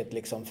skiter i vilket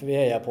liksom. För vi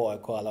hejar på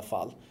AIK i alla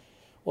fall.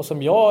 Och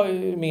som jag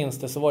minns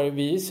det så var det,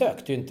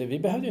 vi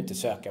behövde ju inte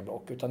söka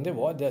block. Utan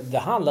det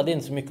handlade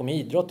inte så mycket om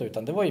idrott,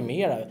 utan det var ju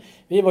mera.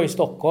 Vi var ju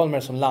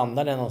stockholmare som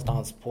landade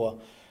någonstans på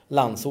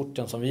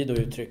landsorten som vi då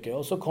uttrycker.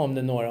 Och så kom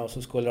det några och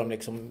så skulle de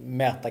liksom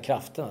mäta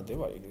krafterna. Det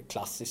var ju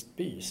klassiskt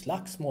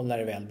byslagsmål när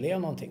det väl blev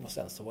någonting. Och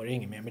sen så var det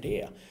inget mer med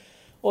det.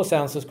 Och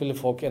sen så skulle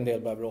folk en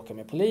del börja bråka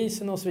med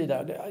polisen och så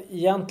vidare.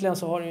 Egentligen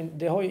så har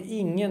det har ju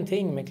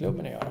ingenting med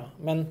klubben att göra.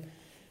 Men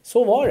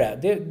så var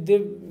det.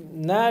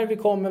 När vi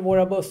kom med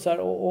våra bussar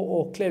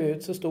och klev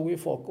ut så stod ju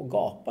folk och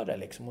gapade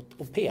liksom,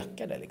 och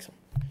pekade liksom.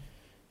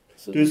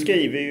 Du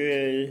skriver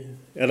ju,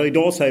 eller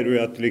idag säger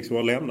du att du liksom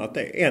har lämnat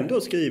det.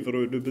 Ändå skriver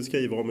du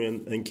beskriver om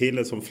en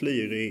kille som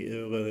flyr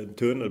i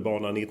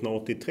tunnelbanan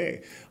 1983.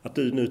 Att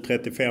du nu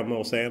 35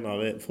 år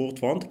senare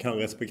fortfarande inte kan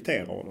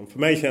respektera honom. För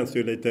mig känns det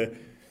ju lite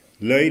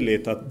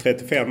löjligt att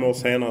 35 år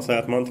senare säga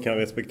att man inte kan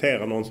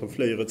respektera någon som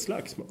flyr ett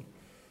slagsmål.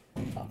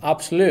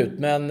 Absolut,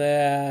 men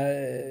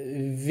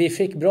vi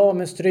fick bra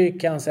med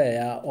stryk kan jag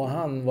säga. Och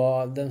han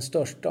var den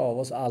största av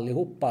oss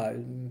allihopa.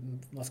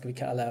 Vad ska vi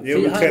kalla det? Jo,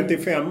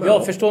 35 år.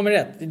 Ja, förstår mig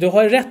rätt. Du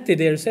har rätt i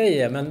det du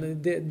säger,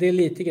 men det är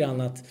lite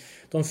grann att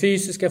de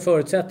fysiska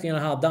förutsättningarna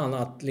hade han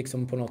att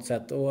liksom på något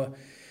sätt. Och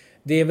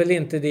det är väl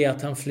inte det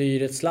att han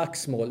flyr ett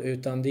slagsmål,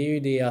 utan det är ju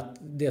det att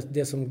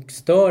det som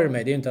stör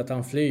mig, det är inte att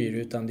han flyr,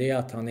 utan det är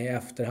att han i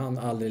efterhand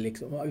aldrig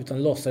liksom,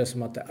 utan låtsas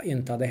som att det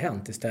inte hade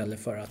hänt istället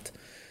för att.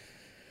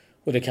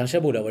 Och det kanske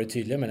jag borde ha varit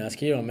tydlig med när jag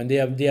skriver om, men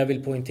det jag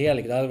vill poängtera,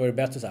 liksom, det hade varit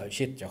bättre så här: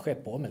 shit, jag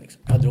skett på mig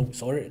liksom. Jag drog,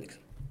 sorry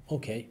liksom.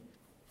 Okej.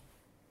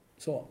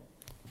 Så.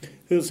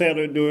 Hur ser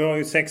du har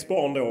ju 6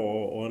 barn då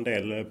och en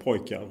del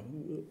pojkar.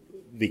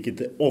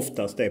 Vilket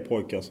oftast är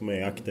pojkar som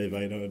är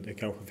aktiva i det. Det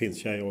kanske finns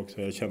tjejer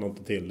också, jag känner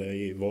inte till det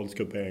i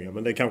våldsgrupperingar,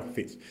 men det kanske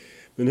finns.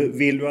 Men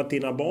vill du att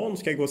dina barn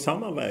ska gå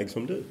samma väg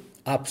som du?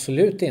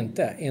 Absolut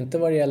inte. Inte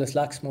vad det gäller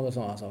slagsmål och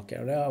sådana saker.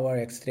 Och det har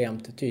varit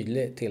extremt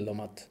tydligt till dem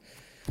att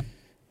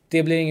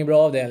det blir inget bra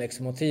av det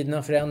liksom. Och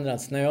tiderna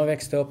förändrats. När jag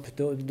växte upp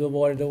då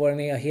var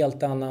det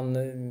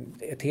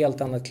ett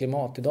helt annat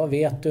klimat. Idag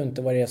vet du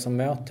inte vad det är som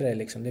möter dig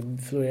liksom.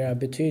 Det florerar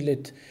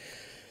betydligt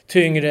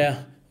tyngre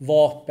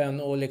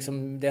vapen och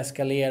liksom det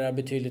eskalerar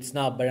betydligt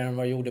snabbare än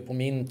vad det gjorde på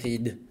min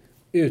tid.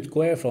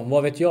 Utgår jag ifrån.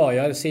 Vad vet jag?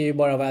 Jag ser ju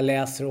bara vad jag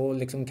läser och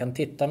liksom kan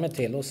titta mig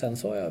till. Och sen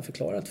så har jag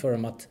förklarat för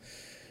dem att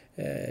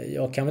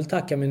jag kan väl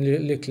tacka min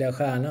lyckliga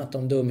stjärna att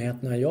de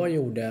dumheterna jag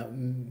gjorde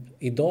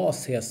idag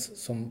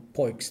ses som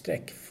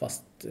pojksträck.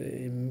 Fast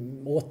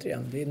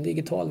återigen, det är en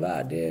digital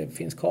värld. Det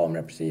finns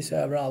kameror precis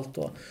överallt.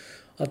 Och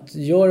att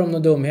gör de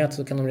någon dumhet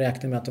så kan de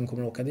räkna med att de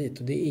kommer att åka dit.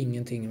 Och det är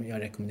ingenting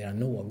jag rekommenderar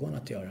någon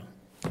att göra.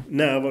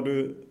 När var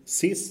du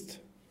sist,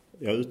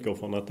 jag utgår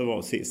från att det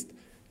var sist,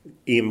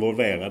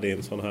 involverad i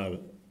en sån här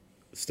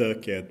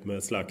stökighet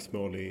med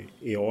slagsmål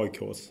i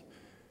AIKs?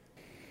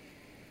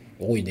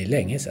 Oj, det är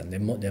länge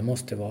sedan. Det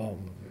måste vara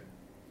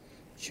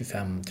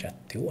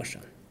 25-30 år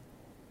sedan.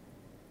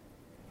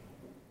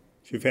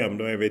 25,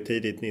 då är vi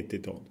tidigt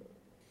 90-tal.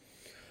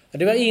 Ja,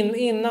 det var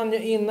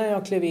innan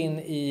jag klev in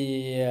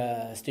i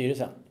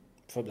styrelsen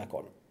för Black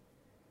Army.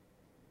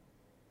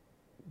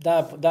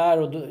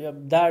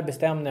 Där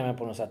bestämde jag mig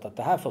på något sätt att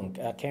det här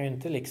funkar. Jag kan ju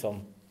inte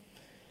liksom.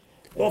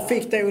 Vad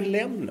fick dig att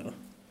lämna?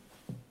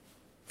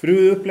 För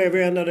du upplever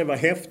ju ändå att det var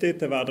häftigt,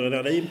 det var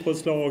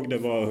adrenalinpåslag,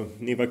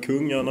 ni var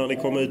kungar när ni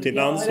kom ut i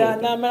landsorten.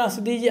 Nej, men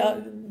alltså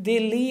det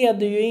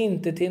leder ju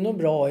inte till något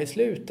bra i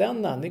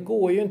slutändan. Det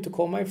går ju inte att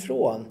komma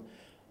ifrån.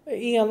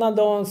 Ena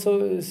dagen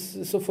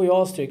så får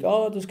jag stryk.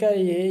 Ja, då ska jag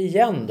ge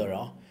igen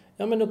då.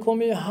 Ja, men då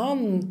kommer ju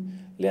han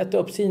leta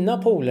upp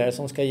sina polare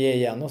som ska ge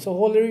igen. Och så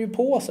håller du ju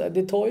på så.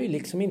 Det tar ju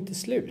liksom inte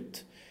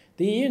slut.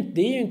 Det är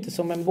ju inte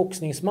som en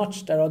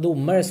boxningsmatch där du har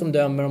domare som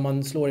dömer om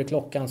man slår i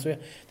klockan. Så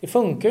det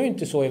funkar ju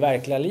inte så i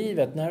verkliga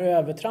livet. När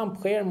övertramp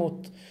sker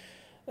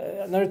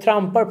när du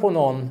trampar på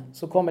någon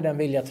så kommer den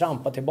vilja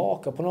trampa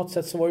tillbaka. På något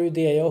sätt så var det ju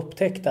det jag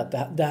upptäckte.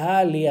 Att det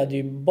här leder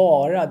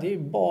ju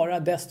bara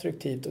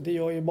destruktivt. Och det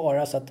gör ju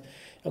bara så att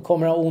jag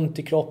kommer ha ont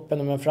i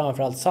kroppen. Men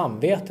framförallt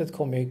samvetet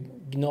kommer ju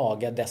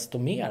gnaga desto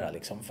mera.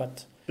 Liksom, för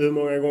att, hur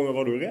många gånger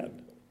var du rädd?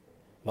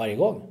 Varje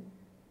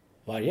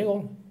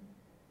gång.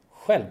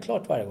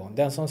 Självklart varje gång.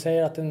 Den som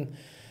säger att den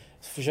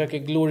försöker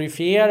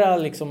glorifiera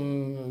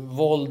liksom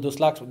våld och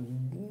slags,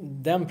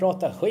 den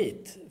pratar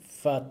skit.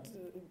 För att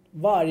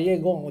varje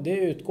gång, och det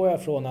utgår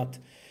jag från att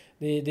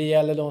det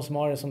gäller de som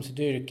har det som sitt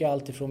yrke,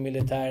 allt ifrån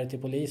militärer till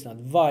polisen,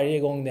 att varje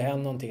gång det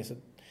händer någonting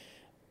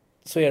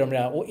så är de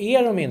rädda. Och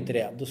är de inte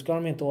det, då ska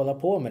de inte hålla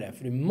på med det.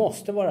 För du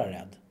måste vara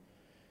rädd.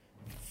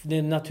 Det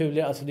är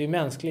naturligt, alltså det är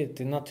mänskligt,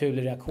 det är en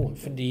naturlig reaktion.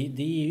 För det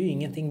är ju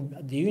ingenting,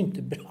 det är ju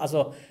inte bra.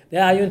 Alltså, det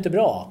är ju inte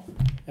bra.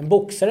 En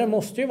boxare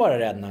måste ju vara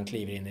rädd när han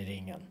kliver in i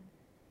ringen.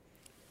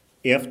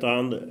 I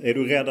efterhand, är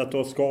du rädd att du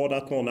har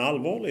skadat någon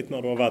allvarligt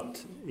när du har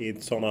varit i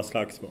sådana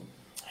slagsmål?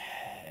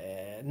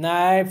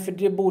 Nej, för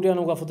det borde jag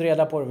nog ha fått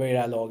reda på vid det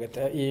här laget.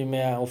 I och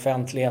med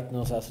offentligheten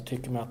och så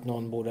tycker man att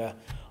någon borde,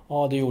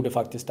 ja, du gjorde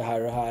faktiskt det här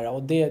och det här.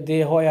 Och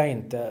det har jag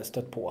inte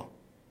stött på.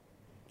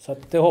 Så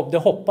att det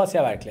hoppas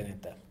jag verkligen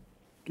inte.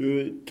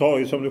 Du tar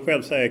ju, som du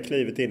själv säger,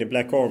 klivet in i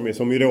Black Army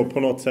som ju då på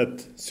något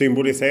sätt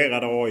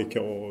symboliserade AIK.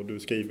 Och du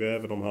skriver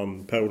även om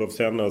han Per-Olof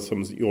Senner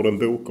som gjorde en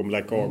bok om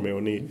Black Army.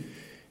 Och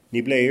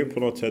ni blev ju på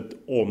något sätt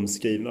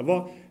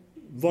omskrivna.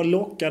 Vad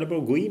lockade på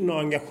att gå in och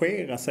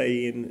engagera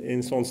sig i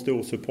en sån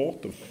stor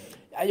supporter?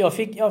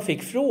 Jag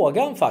fick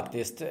frågan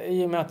faktiskt.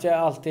 I och med att jag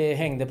alltid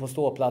hängde på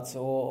ståplats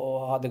och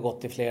hade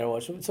gått i flera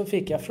år. Så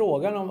fick jag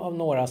frågan av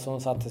några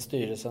som satt i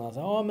styrelsen. Alltså,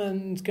 ja,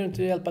 men ska du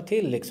inte hjälpa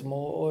till liksom,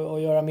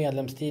 och göra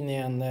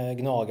medlemstidningen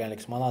Gnagaren?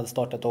 Liksom. Han hade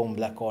startat om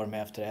Black Army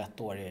efter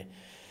 1 år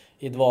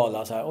i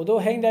dvala. Så här. Och då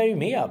hängde jag ju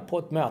med på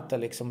ett möte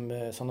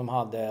liksom, som de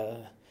hade,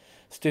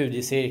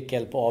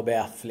 studiecirkel på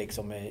ABF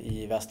liksom,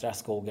 i Västra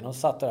skogen. Och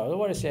satt där. Och då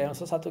var det tjejen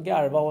som satt och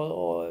garvade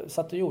och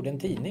satt och gjorde en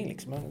tidning.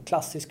 Liksom, en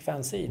klassisk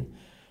fanzine.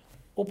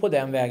 Och på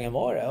den vägen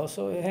var det. Och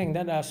så hängde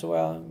jag där,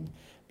 så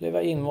blev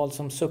jag invald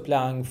som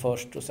suppleant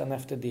först. Och sen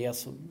efter det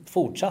så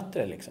fortsatte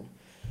det liksom.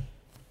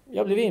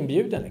 Jag blev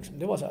inbjuden liksom.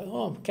 Det var så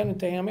här, kan du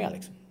inte hänga med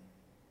liksom?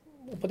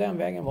 Och på den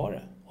vägen var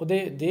det. Och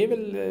det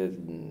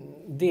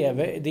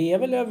är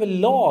väl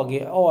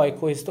överlag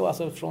AIK-historia,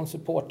 alltså från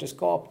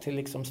supporterskap till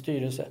liksom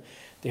styrelse.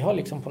 Det har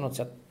liksom på något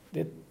sätt, det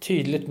är ett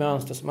tydligt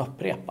mönster som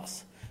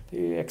upprepas. Det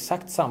är ju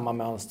exakt samma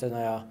mönster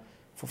när jag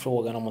får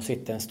frågan om att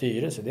sitta i en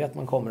styrelse. Det är att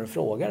man kommer och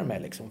frågar mig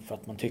liksom för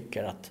att man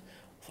tycker att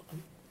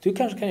du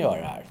kanske kan göra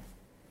det här.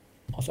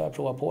 Och så har jag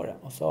provat på det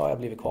och så har jag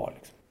blivit kvar.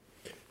 Liksom.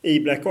 I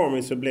Black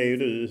Army så blev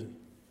ju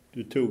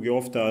du tog ju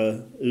ofta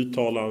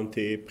uttalanden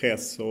till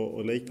press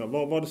och liknande.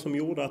 Vad var det som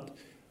gjorde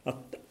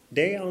att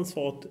det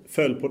ansvaret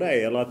föll på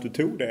dig eller att du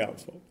tog det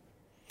ansvaret?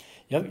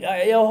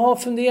 Jag har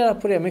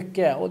funderat på det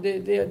mycket och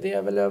det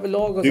är väl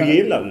överlag. Du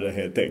gillade det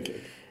helt enkelt?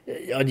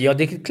 Ja,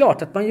 det är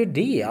klart att man gör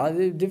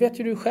det. Det vet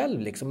ju du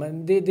själv liksom.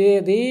 Men det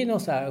är någon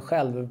så här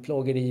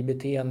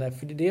självplågeribeteende.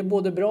 För det är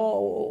både bra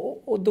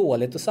och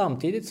dåligt. Och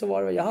samtidigt så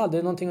var det, jag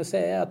hade någonting att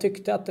säga. Jag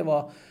tyckte att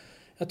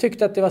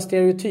det var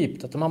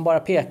stereotypt. Att man bara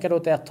pekade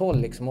åt ett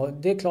håll liksom. Och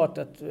det är klart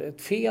att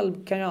ett fel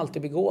kan ju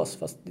alltid begås.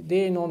 Fast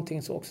det är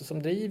någonting också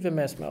som driver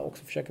mig, som jag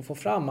också försöker få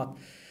fram. Att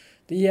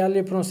det gäller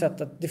ju på något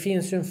sätt att det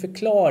finns ju en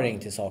förklaring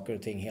till saker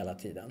och ting hela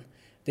tiden.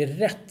 Det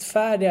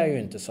rättfärdigar ju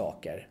inte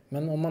saker.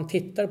 Men om man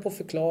tittar på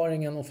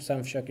förklaringen och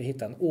sen försöker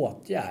hitta en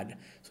åtgärd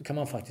så kan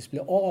man faktiskt bli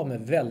av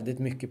med väldigt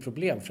mycket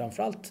problem.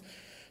 Framförallt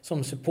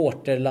som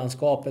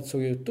supporterlandskapet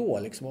såg ut då.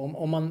 Liksom.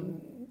 Om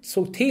man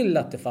såg till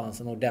att det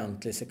fanns en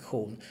ordentlig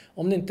sektion.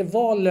 Om det inte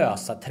var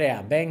lösa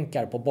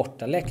träbänkar på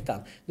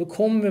bortaläktaren, då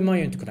kommer man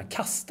ju inte kunna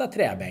kasta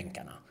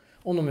träbänkarna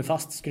om de är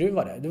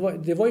fastskruvade.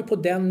 Det var ju på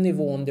den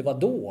nivån det var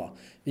då.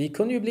 Vi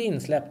kunde ju bli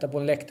insläppta på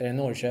en läktare i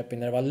Norrköping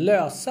där det var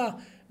lösa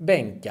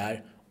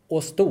bänkar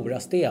och stora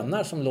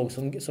stenar som låg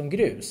som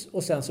grus.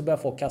 Och sen så börjar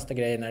folk kasta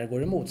grejer när det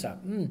går emot. Så här,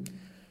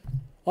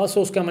 Ja,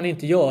 så ska man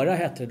inte göra,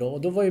 hette det då.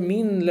 Och då var ju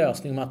min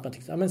lösning med att man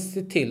tänkte,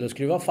 se till att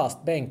skruva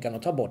fast bänkarna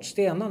och ta bort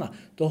stenarna.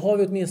 Då har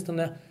vi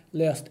åtminstone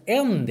löst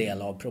en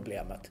del av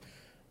problemet.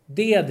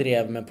 Det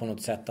drev mig på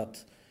något sätt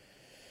att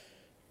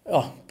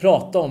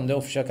prata om det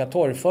och försöka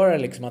torgföra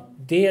liksom att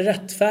det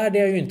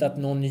rättfärdigar ju inte att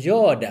någon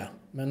gör det.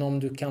 Men om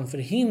du kan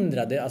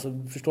förhindra det,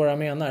 alltså förstår vad jag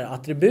menar,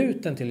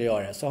 attributen till att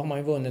göra det, så har man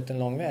ju vunnit en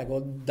lång väg.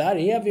 Och där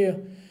är vi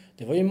ju,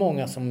 det var ju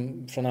många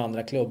som från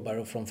andra klubbar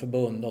och från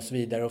förbund och så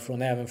vidare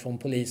och även från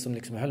polis som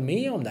liksom höll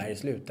med om det här i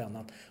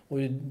slutändan. Och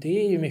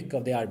det är ju mycket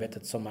av det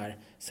arbetet som är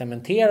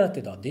cementerat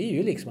idag. Det är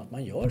ju liksom att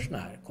man gör såna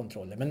här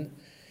kontroller. Men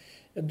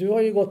du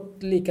har ju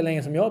gått lika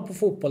länge som jag på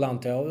fotboll,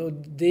 antar jag. Och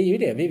det är ju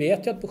det. Vi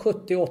vet ju att på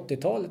 70- och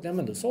 80-talet,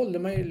 men då sålde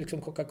man ju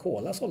liksom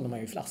Coca-Cola, sålde man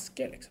ju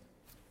flaskor liksom.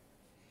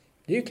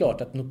 Det är ju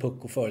klart att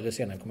Pucko förr eller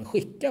senare kommer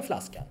skicka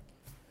flaskan.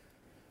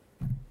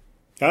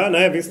 Ja,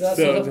 nej visst.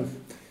 Alltså,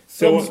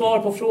 som svar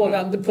på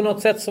frågan, på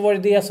något sätt så var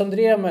det som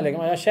drev mig.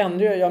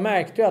 Jag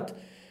märkte ju att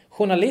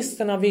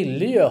journalisterna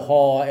ville ju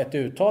ha ett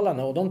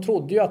uttalande. Och de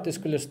trodde ju att det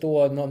skulle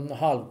stå någon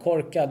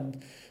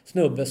halvkorkad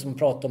snubbe som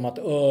pratade om att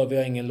vi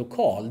har ingen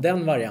lokal.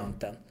 Den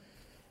varianten.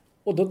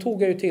 Och då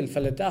tog jag ju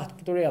tillfället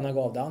att det ena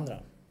gav det andra.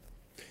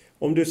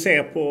 Om du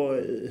ser på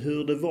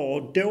hur det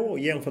var då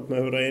jämfört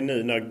med hur det är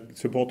nu när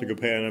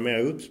supportergrupperingen är mer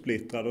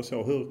uppsplittrad och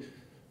så.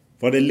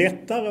 Var det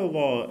lättare att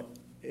vara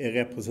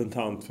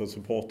representant för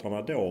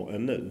supportrarna då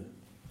än nu?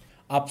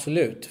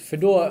 Absolut. För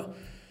då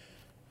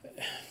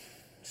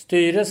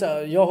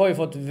styrelse, jag har ju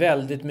fått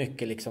väldigt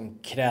mycket liksom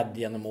cred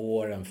genom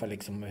åren för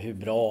liksom hur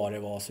bra det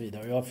var och så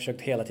vidare. Och jag har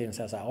försökt hela tiden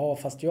säga så här,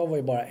 fast jag var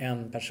ju bara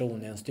en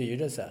person i en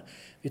styrelse.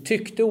 Vi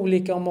tyckte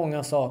olika om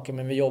många saker,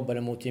 men vi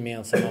jobbade mot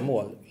gemensamma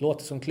mål.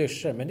 Låter som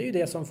klyschor, men det är ju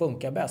det som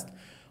funkar bäst.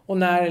 Och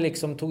när det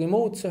liksom tog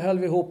emot så höll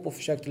vi ihop och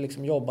försökte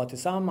liksom jobba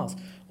tillsammans.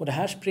 Och det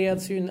här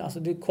spreds ju, alltså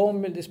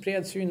det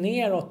spreds ju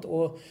neråt,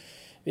 och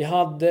vi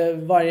hade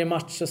varje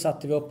match så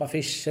satte vi upp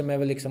affischer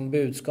med liksom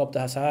budskap,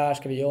 så här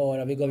ska vi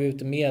göra. Vi gav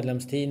ut en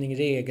medlemstidning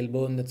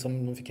regelbundet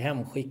som de fick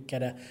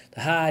hemskickade. Det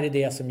här är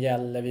det som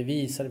gäller.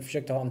 Vi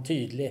försökte ha en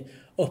tydlig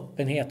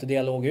öppenhet och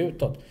dialog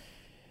utåt.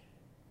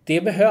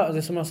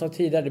 Det som jag sa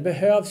tidigare, det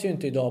behövs ju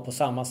inte idag på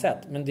samma sätt.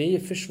 Men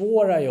det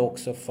försvårar ju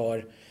också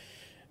för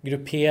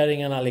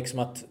grupperingarna liksom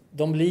att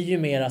de blir ju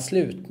mera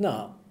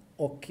slutna.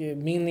 Och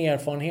min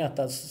erfarenhet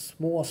av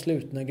små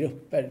slutna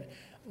grupper,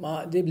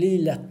 det blir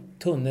lätt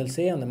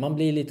tunnelseende. Man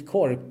blir lite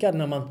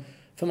korkad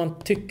för man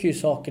tycker ju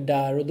saker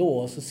där och då,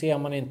 och så ser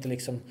man inte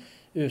liksom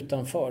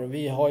utanför.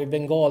 Vi har ju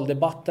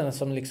bengaldebatten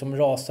som liksom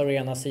rasar å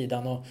ena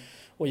sidan,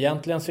 och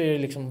egentligen så är det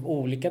liksom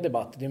olika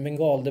debatter. Det är en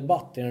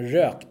bengaldebatt, det är en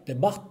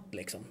rökdebatt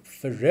liksom.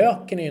 För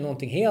röken är ju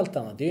någonting helt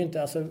annat. Det är ju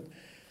inte, alltså,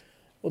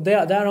 och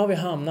där har vi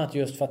hamnat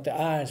just för att det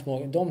är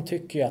små. De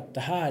tycker ju att det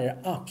här är det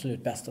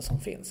absolut bästa som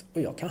finns.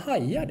 Och jag kan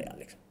haja det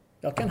liksom.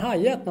 Jag kan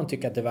haja att man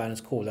tycker att det är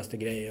världens coolaste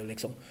grej och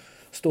liksom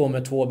stå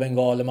med 2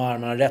 bengaler med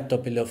armarna rätt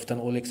upp i luften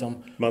och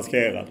liksom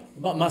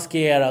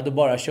maskerad och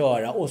bara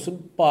köra. Och så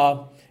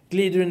bara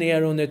glider du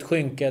ner under ett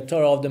skynke,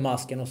 tar av dig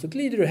masken och så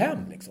glider du hem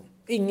liksom.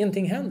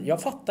 Ingenting händer.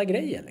 Jag fattar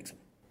grejen liksom.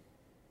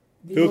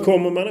 Hur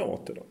kommer man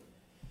åt det då?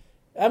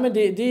 Ja, men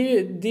det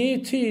är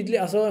ju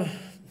tydligt. Alltså,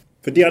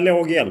 för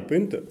dialog hjälper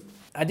inte.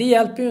 Ja, det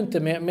hjälper ju inte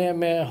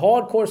med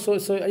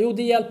hardcore jo,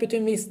 det hjälper till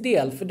en viss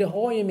del, för det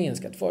har ju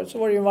minskat. Förut så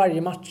var det ju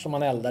varje match som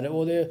man eldade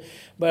och det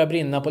började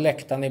brinna på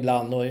läktaren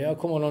ibland. Och jag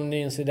kommer ihåg någon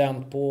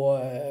incident på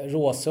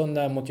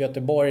Råsunda mot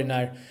Göteborg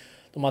när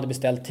de hade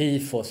beställt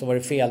tifo, så var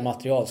det fel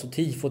material. Så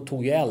tifo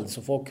tog ju eld,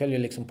 så folk höll ju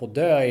liksom på att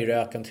dö i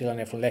röken, trillade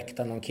ner från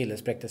läktaren, någon kille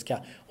spräckte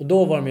Och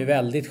då var de ju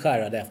väldigt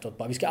skärrade efteråt.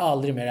 Bara, vi ska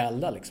aldrig mer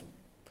elda liksom.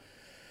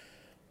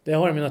 Det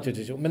har de ju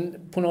naturligtvis gjort. Men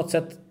på något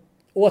sätt,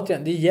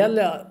 återigen, det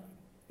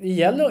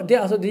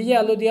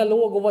gäller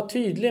dialog och vara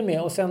tydlig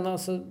med. Och sen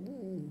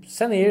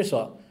är det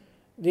så.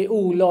 Det är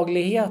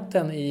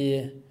olagligheten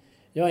i...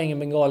 Jag är ingen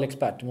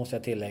bengalexpert, det måste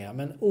jag tillägga.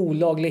 Men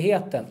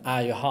olagligheten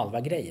är ju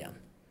halva grejen.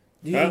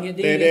 Det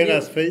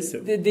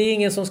är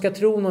ingen som ska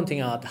tro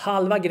någonting annat.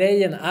 Halva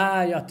grejen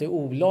är ju att det är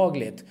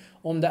olagligt.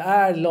 Om det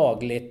är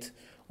lagligt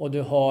och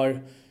du har...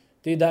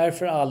 Det är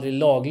därför aldrig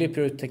laglig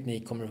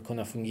pyroteknik kommer att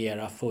kunna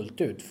fungera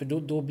fullt ut. För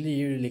då blir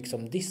ju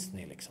liksom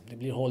Disney liksom. Det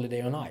blir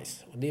Holiday on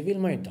Ice. Och det vill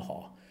man ju inte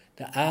ha.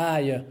 Det är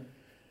ju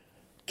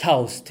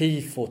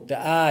kaostifot. Det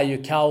är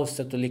ju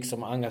kaoset och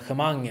liksom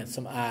engagemanget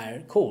som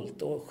är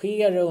coolt. Och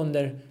sker det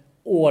under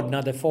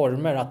ordnade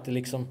former att det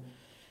liksom...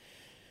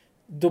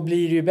 Då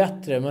blir det ju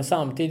bättre. Men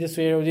samtidigt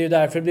så är det ju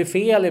därför det blir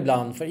fel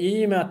ibland. För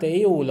i och med att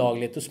det är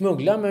olagligt, då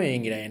smugglar man ju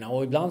in grejerna.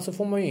 Och ibland så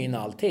får man ju in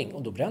allting.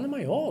 Och då bränner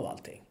man ju av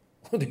allting.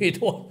 Och det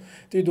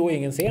är ju då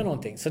ingen ser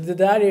någonting. Så det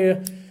där är ju...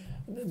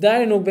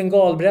 Där är nog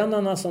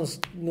bengalbrännarna som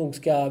nog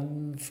ska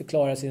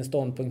förklara sin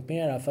ståndpunkt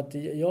mera. För att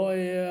jag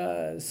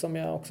är, som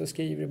jag också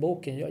skriver i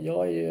boken,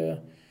 jag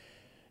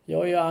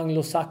är ju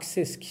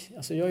anglosaxisk.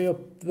 Alltså jag är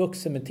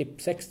uppvuxen med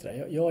Tips Extra.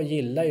 Jag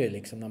gillar ju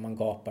liksom när man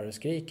gapar och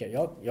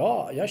skriker.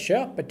 Jag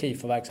köper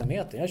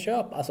tifo-verksamheten.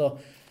 Alltså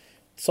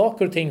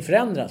saker och ting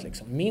förändras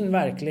liksom. Min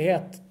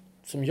verklighet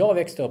som jag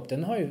växte upp,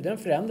 den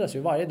förändras ju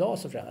varje dag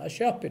så förändras. Jag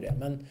köper ju det,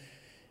 men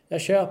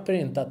jag köper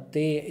inte att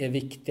det är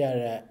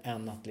viktigare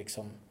än att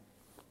liksom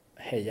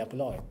heja på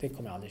laget. Det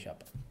kommer jag aldrig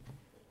köpa.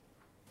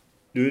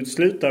 Du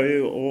slutar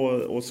ju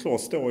och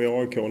slåss då i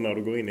AIK när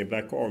du går in i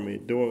Black Army.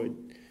 Då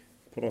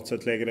på något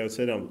sätt lägger det åt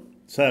sidan.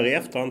 Så här i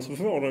efterhand så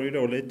förvånar du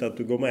då lite att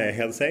du går med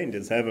Hells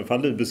Angels. Även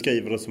fall du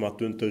beskriver det som att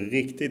du inte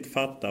riktigt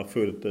fattar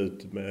fullt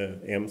ut med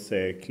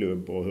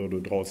MC-klubb och hur du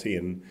dras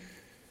in.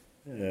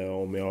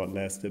 Om jag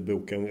läste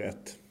boken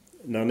rätt.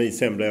 När ni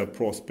sen blev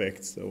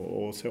prospects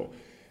och så.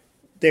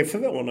 Det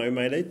förvånar ju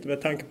mig lite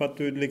med tanke på att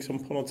du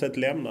liksom på något sätt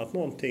lämnat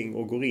någonting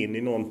och går in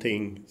i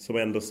någonting som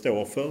ändå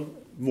står för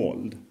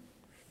våld.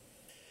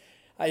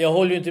 Jag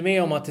håller ju inte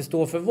med om att det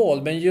står för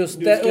våld, men just...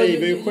 Du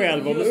skriver ju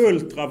själv om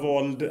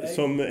ultravåld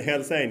som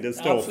Hells Angels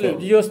står absolut.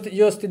 för.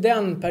 Just i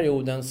den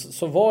perioden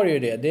så var det ju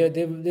det.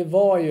 Det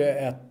var ju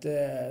ett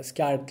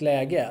skarpt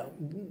läge.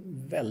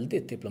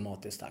 Väldigt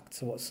diplomatiskt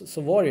sagt.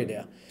 Så var det ju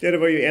det. Ja, det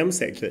var ju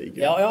MC-krig.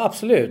 Ja,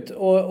 absolut.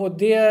 Och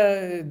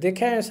det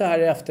kan jag så här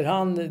i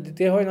efterhand...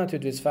 Det har ju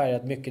naturligtvis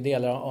färgat mycket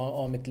delar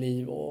av mitt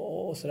liv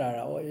och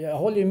sådär. Och jag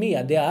håller ju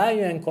med. Det är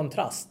ju en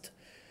kontrast.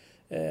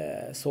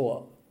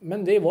 Så...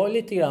 Men det var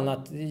lite grann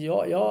att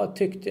jag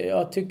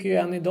tycker ju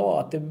än idag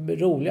att det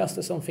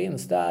roligaste som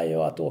finns det är ju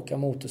att åka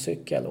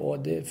motorcykel. Och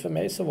för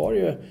mig så var det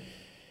ju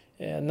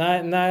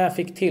när jag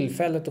fick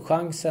tillfället och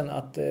chansen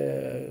att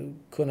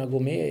kunna gå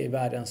med i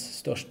världens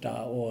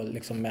största och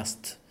liksom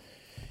mest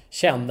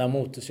kända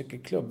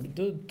motorcykelklubb,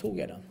 då tog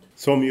jag den.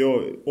 Som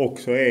ju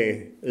också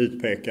är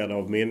utpekad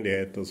av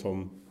myndigheter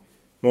som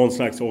någon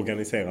slags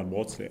organiserad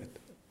brottslighet,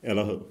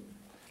 eller hur?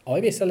 Ja,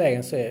 i vissa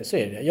lägen så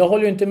är det. Jag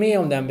håller ju inte med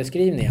om den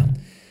beskrivningen.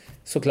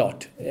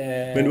 Såklart.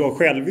 Men du har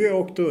själv ju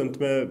åkt runt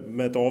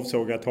med ett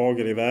avsågat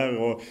hagelgevär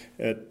och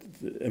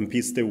en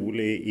pistol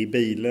i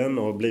bilen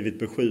och blivit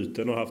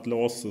beskjuten och haft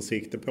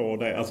lasersikte på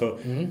dig. Alltså,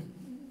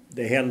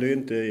 det händer ju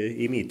inte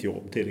i mitt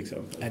jobb till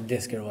exempel. Nej,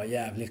 det ska du vara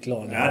jävligt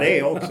glad. Ja, det är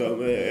jag också.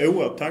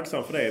 Oerhört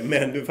tacksam för det.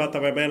 Men du fattar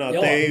vad jag menar.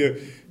 Ja,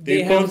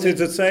 det är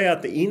konstigt att säga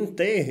att det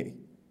inte är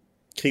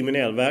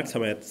kriminell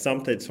verksamhet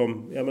samtidigt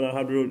som, jag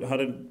menar,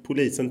 hade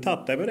polisen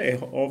tagit dig med det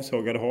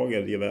avsågade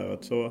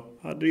hagelgeväret så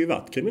hade det ju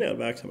varit kriminell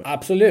verksamhet.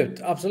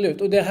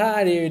 Absolut. Och det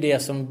här är ju det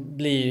som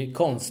blir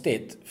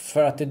konstigt.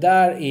 För att det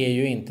där är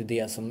ju inte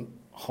det som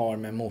har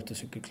med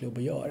motorcykelklubb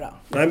att göra.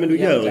 Nej, men du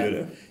gör ju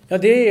det. Ja,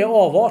 det är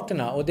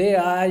avarterna. Och det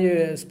är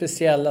ju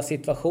speciella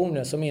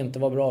situationer som inte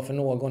var bra för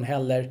någon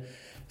heller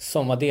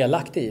som var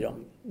delaktig i dem.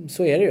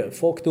 Så är det ju.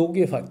 Folk dog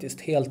ju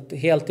faktiskt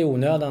helt i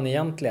onödan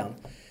egentligen.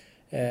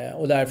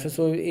 Och därför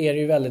så är det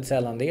ju väldigt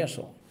sällan det är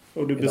så.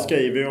 Och du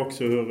beskriver ju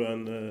också hur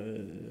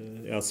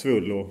en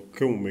Svullo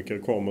komiker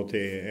kommer till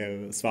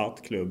er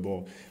svartklubb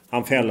och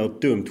han fäller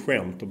ett dumt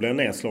skämt och blir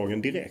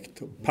nedslagen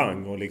direkt.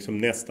 Pang, och liksom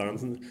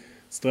nästan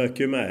strök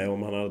ju med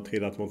om han hade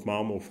trillat mot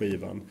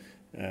marmorskivan.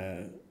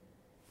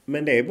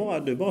 Men det är bara,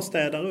 du bara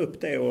städar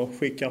upp det och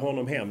skickar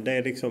honom hem. Det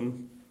är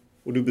liksom,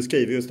 och du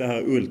beskriver just det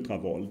här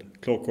ultravåld,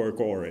 Clockwork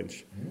Orange.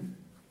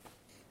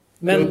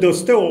 Men då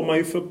står man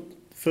ju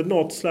för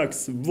något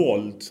slags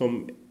våld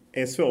som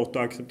är svårt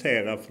att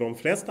acceptera för de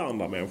flesta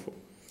andra människor.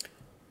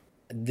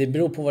 Det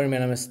beror på vad du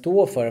menar med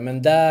stå för.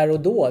 Men där och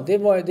då, det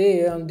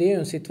är ju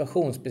en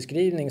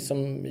situationsbeskrivning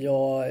som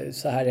jag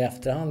så här i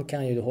efterhand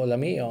kan ju hålla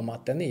med om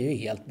att den är ju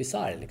helt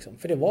bizarr. Liksom.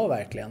 För det var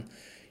verkligen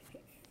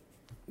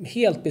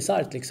helt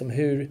bizarrt liksom,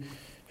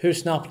 hur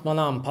snabbt man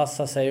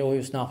anpassar sig och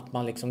hur snabbt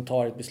man liksom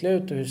tar ett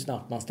beslut och hur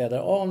snabbt man städar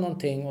av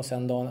någonting. Och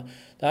sen då,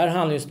 det här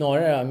handlar ju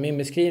snarare, min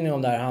beskrivning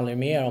om det här handlar ju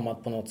mer om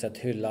att på något sätt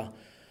hylla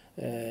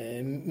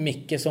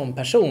Micke som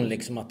person.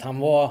 Liksom, att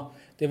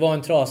det var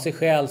en trasig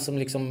själ som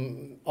liksom,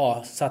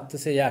 satte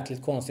sig i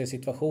jäkligt konstiga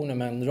situationer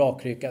men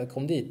rakryckad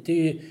kom dit.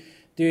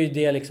 Det är ju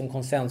det liksom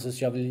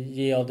konsensus jag vill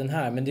ge av den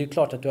här. Men det är ju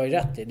klart att du har ju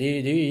rätt i. Det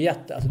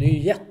är ju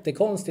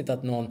jättekonstigt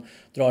att någon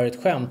drar ett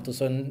skämt och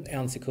så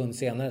en sekund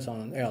senare så har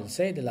en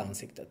ölsejdel i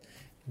ansiktet.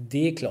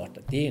 Det är klart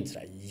att det är inte så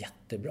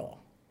jättebra.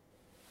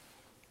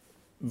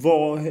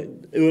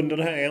 Under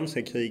det här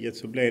MC-kriget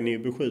så blev ni ju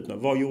beskjutna.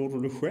 Vad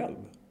gjorde du själv?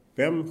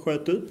 Vem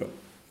sköt du på?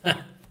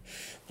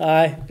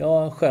 Nej,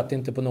 jag sköt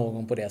inte på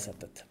någon på det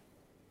sättet.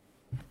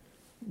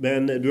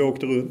 Men du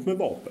åkte runt med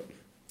vapen?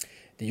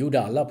 Det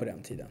gjorde alla på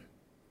den tiden.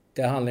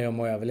 Det handlar ju om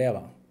att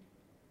överleva.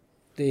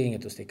 Det är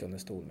inget att sticka under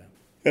stol med.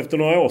 Efter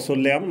några år så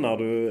lämnar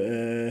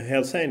du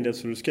Hells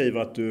Angels och du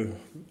skriver att du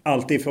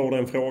alltid får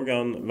den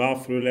frågan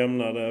varför du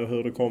lämnade och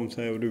hur det kom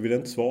sig och du vill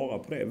inte svara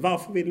på det.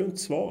 Varför vill du inte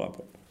svara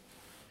på det?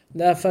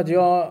 Därför att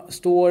jag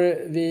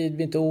står vid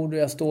mitt ord och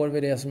jag står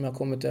vid det som jag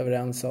kommit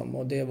överens om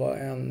och det var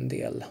en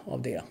del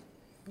av det.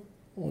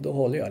 Och då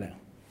håller jag det.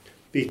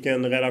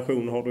 Vilken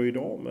relation har du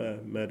idag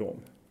med dem?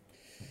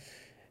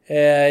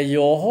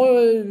 Jag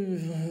har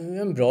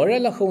en bra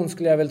relation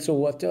skulle jag väl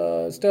tro. Att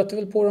jag stöter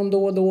väl på dem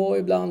då och då.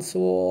 Ibland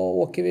så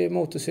åker vi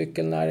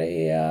motorcykel när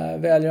det är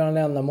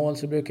välgörande ändamål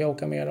så brukar jag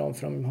åka med dem.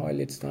 För de har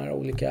lite sådana här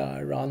olika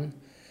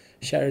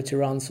charity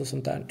runs och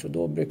sånt där. Så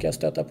då brukar jag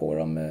stöta på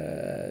dem.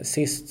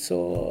 Sist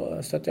så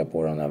stötte jag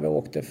på dem när vi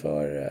åkte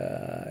för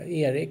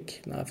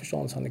Erik, den här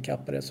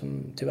förståndshandikappade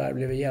som tyvärr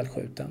blev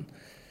ihjälskjuten.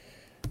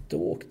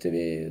 Då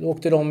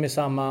åkte de i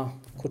samma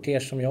kortege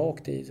som jag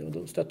åkte i och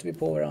då stötte vi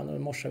på varandra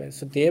och morsade vi.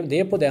 Så det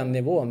är på den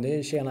nivån, det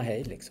är tjena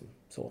hej liksom.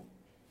 Så.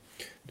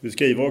 Du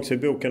skriver också i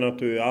boken att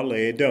du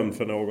aldrig är dömd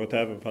för något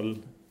även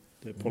om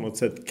det på något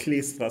sätt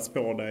klistras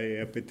på dig i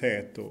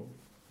epitet.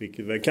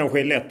 Vilket väl kanske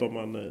är lätt om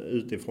man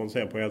utifrån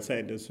ser på Hells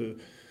Angels.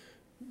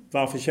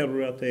 Varför känner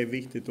du att det är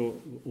viktigt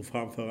att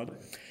framföra det?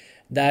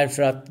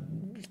 Därför att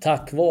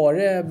tack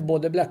vare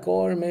både Black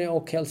Army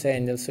och Hells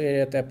Angels så är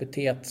det ett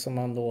epitet som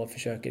man då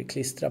försöker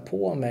klistra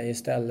på mig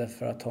istället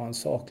för att ha en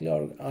saklig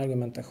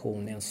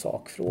argumentation i en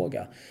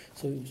sakfråga.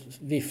 Så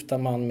viftar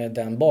man med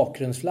den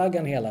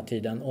bakgrundsflaggan hela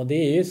tiden. Och det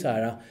är ju så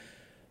här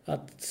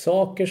att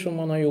saker som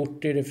man har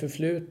gjort i det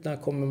förflutna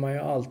kommer man ju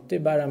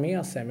alltid bära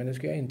med sig. Men det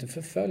ska jag inte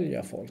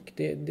förfölja folk.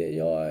 Det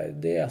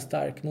är jag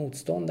stark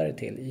motståndare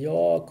till.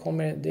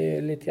 Det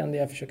är lite grann det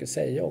jag försöker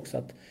säga också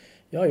att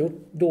jag har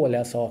gjort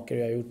dåliga saker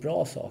och jag har gjort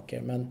bra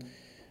saker. Men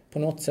på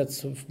något sätt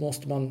så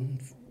måste man...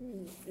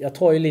 Jag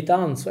tar ju lite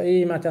ansvar.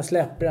 I och med att jag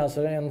släpper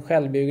alltså en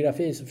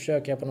självbiografi så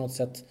försöker jag på något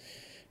sätt,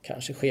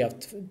 kanske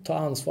skevt, ta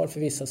ansvar för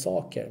vissa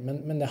saker.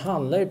 Men det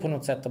handlar ju på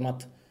något sätt om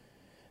att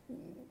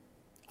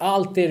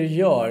allt det du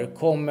gör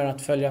kommer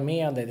att följa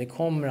med dig. Det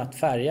kommer att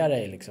färga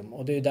dig liksom.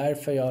 Och det är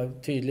därför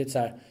jag tydligt så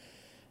här...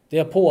 Det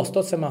har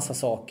påståtts en massa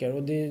saker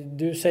och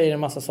du säger en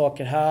massa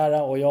saker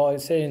här och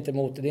jag säger inte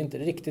emot det. Det är inte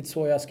riktigt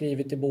så jag har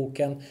skrivit i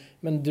boken.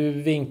 Men du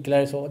vinklar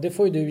det så. Det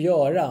får ju du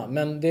göra.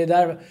 Men det är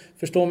där,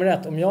 förstå mig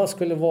rätt, om jag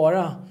skulle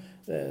vara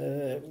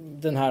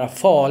den här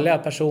farliga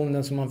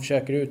personen som man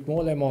försöker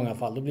utmåla i många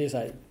fall. Då blir det så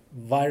här,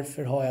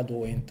 varför har jag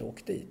då inte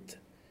åkt dit?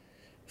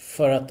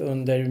 För att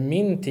under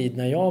min tid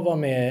när jag var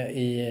med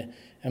i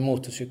en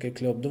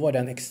motorcykelklubb, då var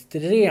den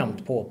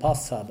extremt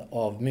påpassad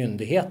av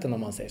myndigheten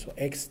om man säger så.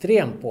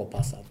 Extremt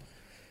påpassad.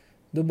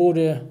 Då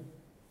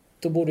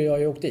borde jag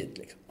ju åkt dit.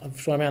 Liksom.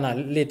 Förstår jag menar?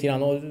 Lite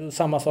grann. Och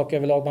samma sak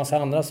överlag, massa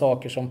andra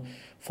saker som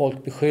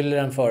folk beskyller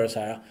en för. Så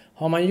här.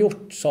 Har man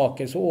gjort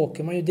saker så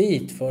åker man ju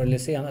dit förr eller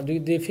senare.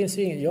 Det finns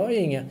ju jag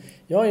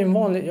är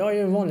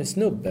ju en vanlig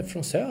snubbe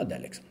från söder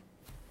liksom.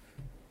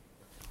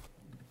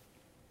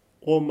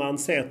 Om man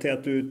ser till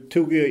att du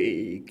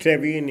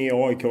klev in i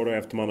AIK då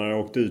efter man hade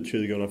åkt ut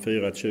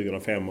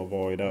 2004-2005 och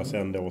var ju där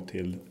sen då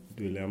till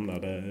du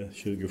lämnade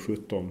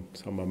 2017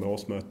 samband med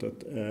årsmötet.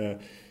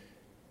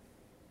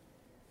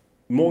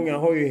 Många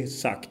har ju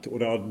sagt, och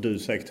det har du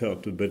säkert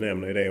hört, du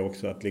benämner ju det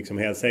också, att liksom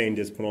Hells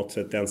Angels på något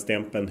sätt, den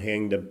stämpeln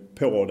hängde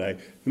på dig.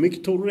 Hur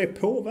mycket tror du det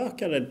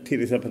påverkade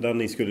till exempel när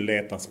ni skulle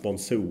leta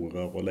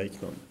sponsorer och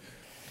liknande?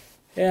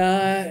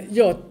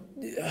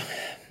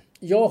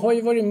 Jag har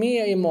ju varit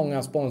med i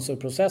många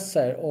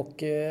sponsorprocesser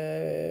och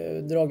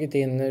dragit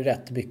in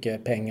rätt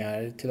mycket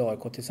pengar till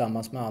AIK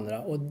tillsammans med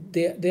andra. Och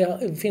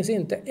det finns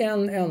inte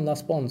en enda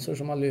sponsor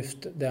som har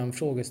lyft den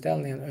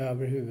frågeställningen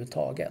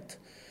överhuvudtaget.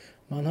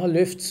 Man har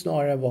lyft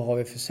snarare vad har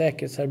vi för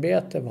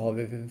säkerhetsarbete, vad har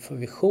vi för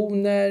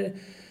visioner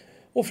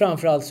och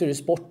framförallt så är det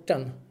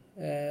sporten.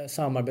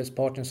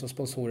 Samarbetspartnern som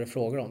sponsorer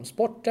frågar om.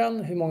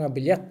 Sporten, hur många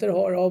biljetter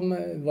har de,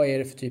 vad är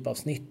det för typ av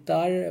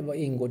snittar, vad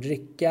ingår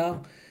dricka?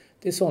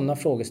 Det är sådana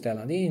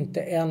frågeställningar. Det är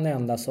inte en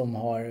enda som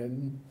har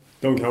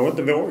De kanske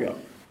inte vågar.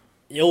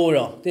 Jo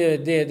då,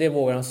 det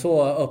vågar de.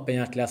 Så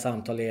öppenhjärtliga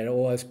samtal är det.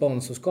 Och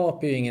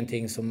sponsorskap är ju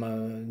ingenting som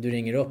du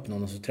ringer upp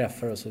någon och så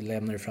träffar och så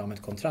lämnar du fram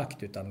ett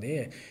kontrakt. Utan det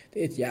är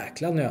ett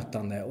jäkla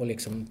nötande och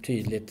liksom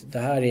tydligt. Det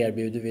här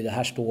erbjuder vi, det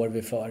här står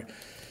vi för.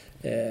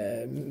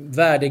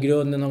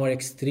 Värdegrunden har varit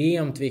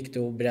extremt viktig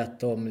att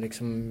berätta om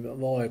liksom,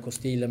 vad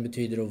AIK-stilen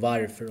betyder och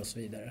varför och så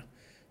vidare.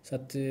 Så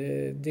att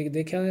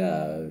det kan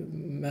jag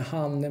med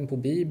handen på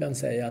Bibeln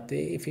säga att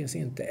det finns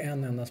inte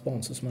en enda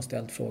sponsor som har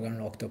ställt frågan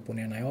rakt upp och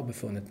ner när jag har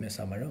befunnit mig i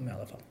samma rum i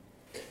alla fall.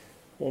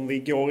 Om vi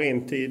går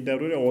in till där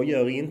du då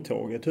gör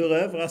intåget. Hur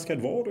överraskad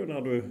var du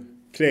när du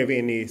klev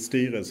in i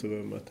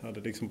styrelserummet? Hade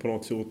liksom på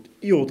något sätt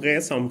gjort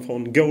resan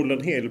från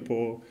Golden Hill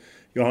på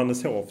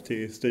Johanneshov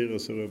till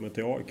styrelserummet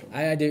i AIK?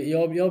 Nej,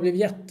 jag blev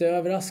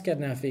jätteöverraskad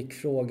när jag fick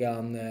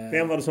frågan.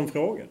 Vem var det som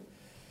frågade?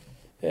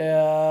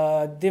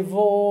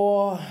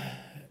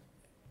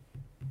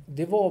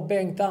 Det var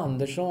Bengt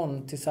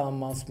Andersson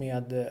tillsammans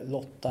med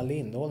Lotta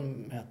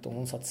Lindholm hette hon.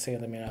 Hon satt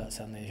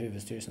sen i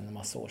huvudstyrelsen en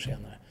massa år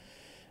senare.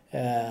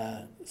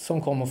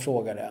 Som kom och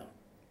frågade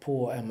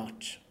på en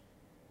match.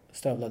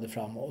 Stövlade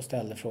fram och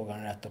ställde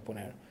frågan rätt upp och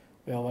ner.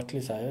 Och jag har varit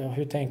lite så här,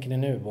 hur tänker ni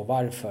nu och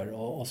varför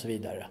och så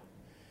vidare.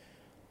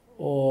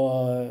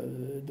 Och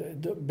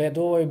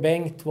då var ju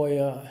Bengt det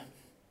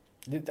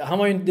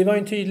var ju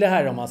en tydlig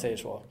herre om man säger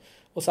så.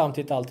 Och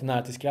samtidigt alltid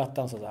nära till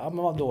skrattan så men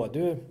vadå,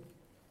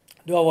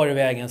 du har varit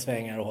vägens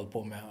svängar och hållit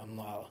på med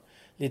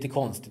lite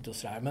konstigt och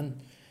sådär.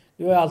 Men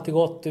du har alltid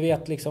gått, du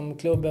vet liksom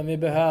klubben vi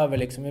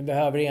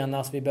behöver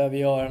enas, vi behöver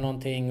göra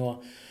någonting och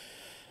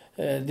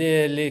det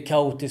är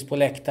kaotiskt på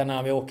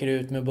läktarna, vi åker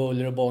ut med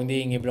buller och bång, det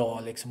är inget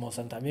bra liksom och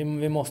sånt där.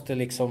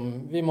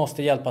 Vi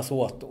måste hjälpas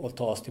åt och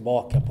ta oss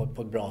tillbaka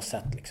på ett bra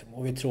sätt liksom.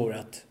 Och vi tror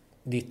att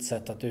ditt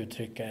sätt att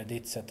uttrycka det,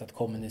 ditt sätt att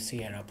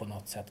kommunicera på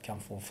något sätt kan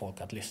få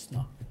folk att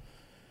lyssna.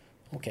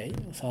 Okej,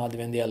 så hade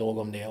vi en dialog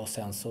om det och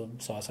sen så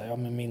sa jag så här,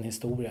 men min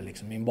historia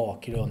liksom, min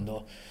bakgrund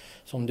och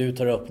som du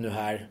tar upp nu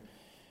här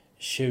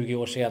 20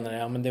 år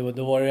senare, men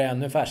då var det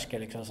ännu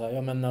färskare liksom.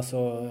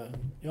 Så,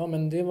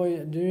 men det var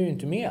ju, du är ju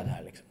inte med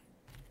här liksom.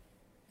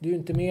 Du är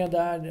inte med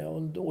där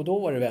och då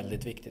var det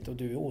väldigt viktigt och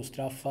du är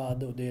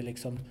ostraffad och det är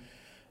liksom,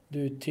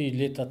 du är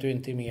tydligt att du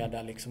inte är med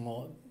där liksom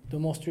och då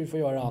måste du få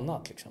göra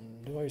annat liksom.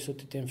 Du har ju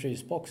suttit i en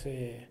frysbox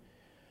i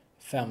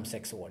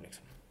 5-6 år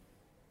liksom.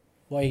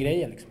 Vad är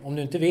grejen liksom? Om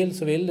du inte vill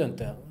så vill du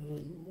inte.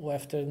 Och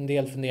efter en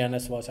del funderande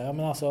så var det så här,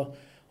 men alltså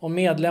om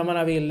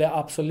medlemmarna ville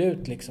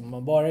absolut liksom,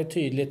 och bara är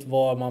tydligt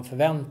vad man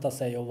förväntar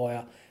sig och vad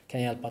jag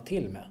kan hjälpa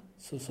till med,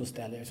 så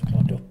ställer jag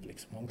såklart upp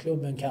liksom. Om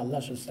klubben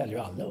kallar så ställer ju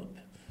alla upp.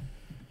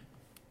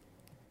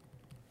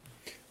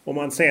 Om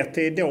man ser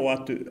till då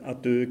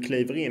att du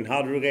kliver in,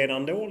 hade du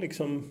redan då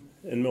liksom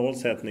en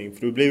målsättning?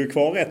 För du blev ju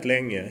kvar rätt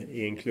länge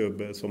i en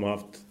klubb som har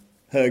haft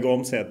hög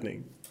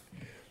omsättning.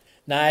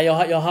 Nej,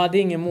 jag hade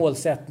ingen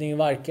målsättning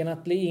varken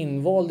att bli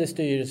invald i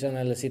styrelsen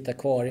eller sitta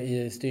kvar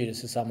i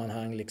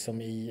styrelsesammanhang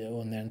liksom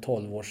under en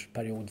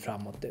 12-årsperiod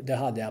framåt. Det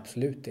hade jag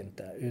absolut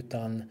inte.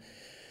 Utan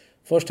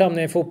först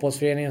hamnade jag i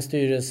fotbollsföreningens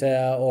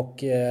styrelse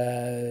och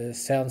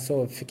sen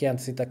så fick jag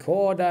inte sitta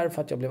kvar där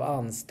för att jag blev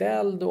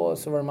anställd och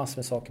så var det massor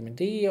med saker med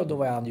det och då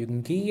var jag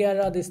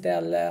adjungerad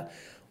istället.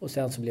 Och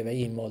sen så blev jag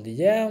invald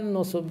igen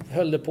och så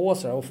höll det på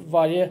så där. Och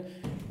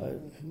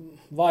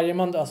varje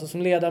man, alltså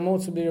som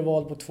ledamot så blir det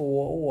vald på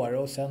 2 år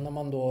och sen när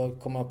man då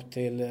kommer upp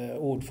till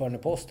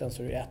ordförandeposten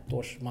så är det 1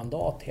 års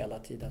mandat hela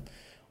tiden.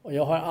 Och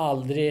jag har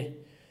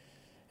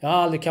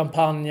aldrig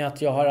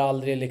kampanjat, jag har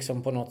aldrig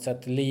liksom på något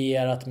sätt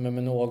lierat mig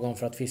med någon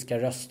för att fiska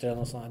röster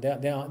och sånt.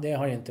 Det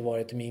har inte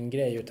varit min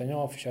grej utan jag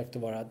har försökt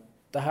att vara,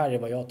 det här är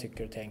vad jag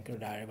tycker och tänker och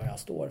det här är vad jag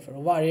står för.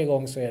 Och varje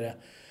gång så är det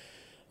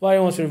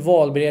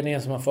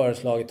valberedningen som har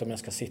föreslagit om jag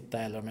ska sitta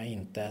eller om jag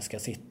inte ska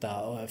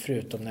sitta.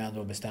 Förutom när jag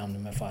då bestämde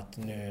mig för att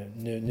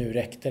nu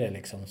räckte det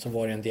liksom. Så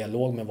var det en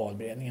dialog med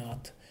valberedningen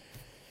att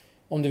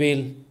om du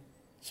vill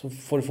så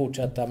får du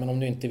fortsätta men om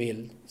du inte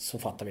vill så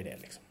fattar vi det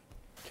liksom.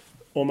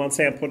 Om man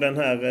ser på den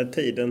här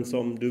tiden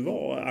som du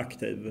var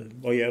aktiv,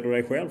 vad ger du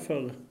dig själv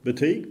för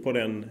betyg på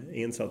den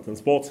insatsen?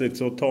 Sportsligt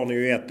så tar ni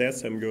ju ett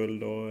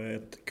SM-guld och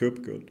ett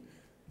cupguld.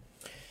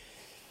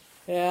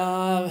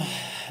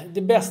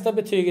 Det bästa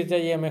betyget jag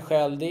ger mig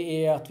själv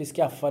det är att vi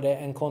skaffade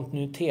en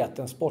kontinuitet,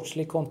 en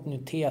sportslig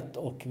kontinuitet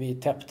och vi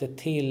täppte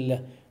till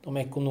de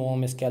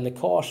ekonomiska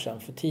läckagen.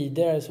 För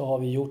tidigare så har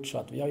vi gjort så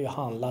att vi har ju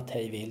handlat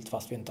hejvilt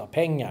fast vi inte har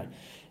pengar.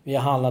 Vi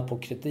har handlat på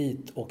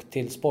kredit och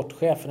till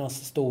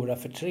sportchefernas stora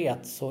förtret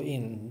så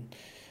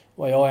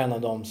var jag en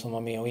av dem som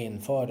var med och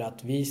införde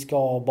att vi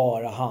ska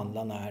bara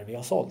handla när vi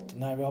har sålt.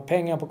 När vi har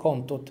pengar på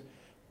kontot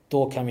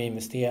då kan vi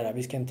investera.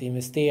 Vi ska inte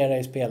investera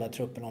i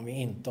spelartruppen om vi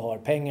inte har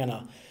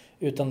pengarna.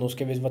 Utan då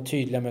ska vi vara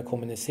tydliga med att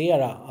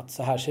kommunicera att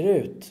så här ser det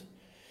ut.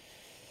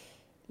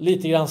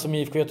 Lite grann som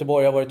IFK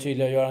Göteborg har varit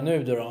tydliga att göra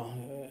nu då.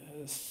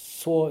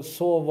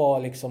 Så var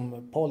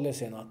liksom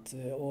policyn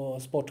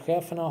och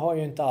sportcheferna har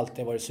ju inte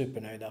alltid varit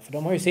supernöjda. För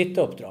de har ju sitt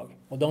uppdrag.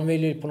 Och de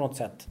vill ju på något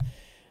sätt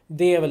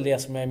det är väl det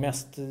som jag är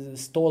mest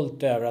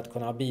stolt över att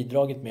kunna ha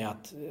bidragit med.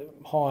 Att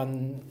ha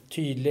en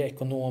tydlig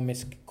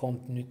ekonomisk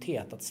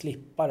kontinuitet. Att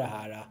slippa det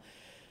här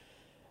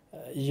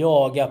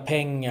jaga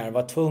pengar,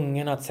 vara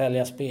tvungen att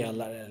sälja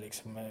spelare,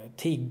 liksom,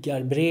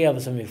 tiggarbrev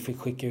som vi fick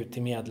skicka ut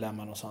till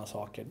medlemmarna och sådana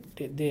saker.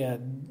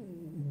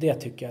 Det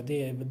tycker jag,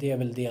 det är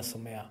väl det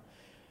som är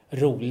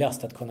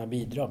roligast att kunna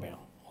bidra med.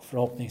 Och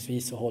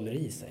förhoppningsvis så håller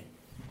i sig.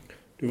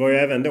 Du var ju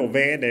även då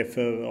vd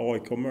för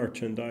AIK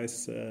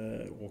Merchandise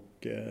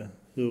och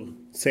hur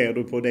ser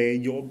du på det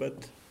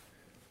jobbet?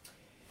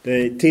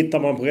 Tittar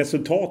man på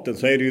resultaten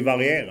så är det ju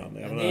varierande.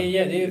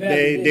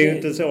 Det är ju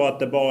inte så att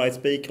det bara är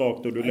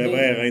spikrakt och du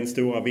levererar in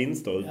stora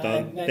vinster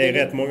utan det är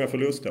rätt många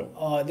förluster.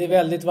 Ja, det är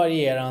väldigt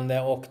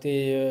varierande och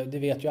det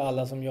vet ju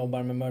alla som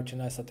jobbar med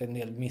merchandise att det är en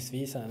del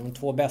missvisande. De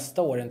 2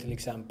 bästa åren till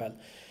exempel,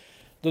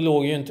 då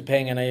låg ju inte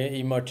pengarna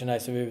i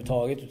merchandise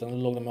överhuvudtaget utan då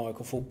låg de i AIK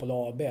Fotboll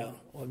AB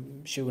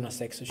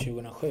 2006 och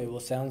 2007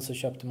 och sen så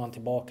köpte man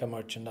tillbaka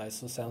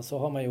merchandise och sen så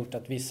har man gjort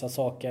att vissa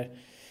saker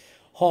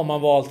har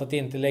man valt att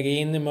inte lägga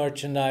in i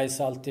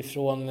merchandise, allt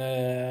ifrån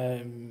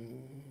det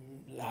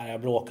här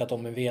jag bråkat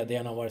om med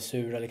vd:arna har varit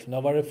sura. Liksom. Det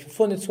har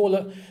funnits hål.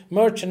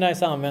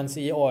 Merchandise används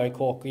i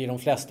AIK och i de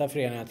flesta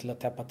föreningar till att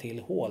täppa till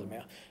hål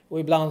med. Och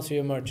ibland så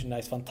gör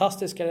merchandise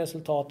fantastiska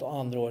resultat och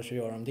andra år så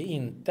gör de det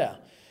inte.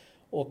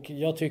 Och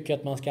jag tycker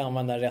att man ska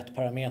använda rätt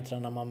parametrar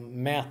när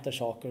man mäter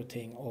saker och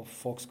ting och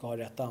folk ska ha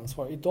rätt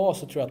ansvar. Idag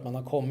så tror jag att man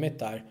har kommit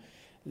där.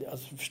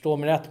 Alltså, förstår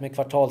mig rätt med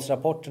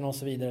kvartalsrapporten och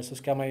så vidare så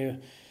ska man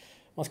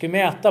ska ju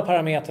mäta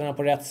parametrarna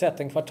på rätt sätt.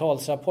 En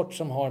kvartalsrapport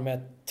som har med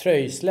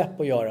tröjsläpp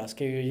att göra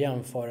ska ju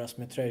jämföras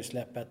med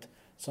tröjsläppet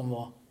som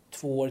var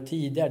 2 år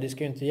tidigare. Det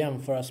ska ju inte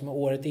jämföras med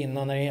året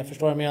innan.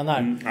 Förstår du vad jag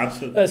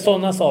menar?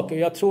 Sådana saker.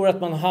 Jag tror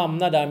att man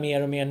hamnar där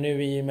mer och mer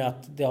nu i och med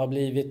att det har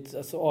blivit...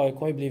 Alltså AIK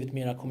har ju blivit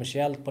mer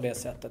kommersiellt på det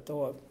sättet.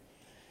 Och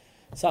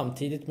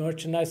samtidigt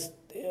merchandise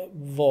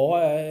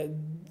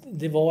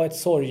det var ett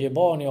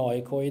sorgebarn i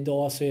AIK.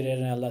 Idag så är det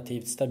en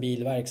relativt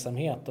stabil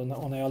verksamhet. Och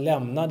när jag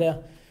lämnade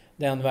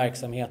den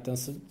verksamheten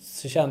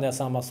så kände jag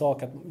samma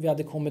sak. Att vi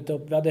hade kommit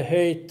upp, vi hade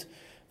höjt.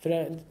 För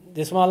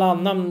det är som alla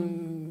annan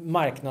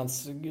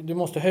du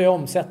måste höja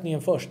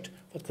omsättningen först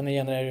för att kunna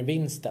generera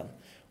vinsten.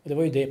 Och det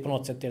var ju det på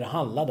något sätt det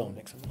handlade om.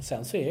 Liksom. Och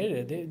sen så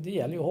är det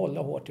gäller ju att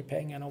hålla hårt i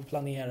pengarna och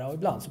planera. Och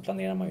ibland så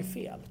planerar man ju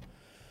fel.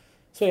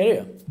 Så är det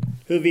ju.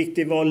 Hur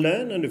viktig var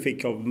lönen du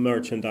fick av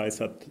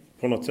merchandise? Att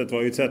på något sätt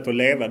var ju ett sätt att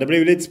leva. Det blev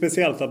ju lite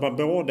speciellt att man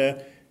både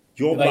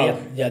jobbar...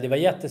 Det var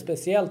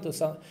jättespeciellt. Och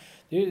sen,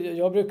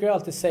 jag brukar ju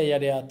alltid säga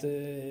det att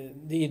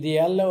det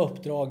ideella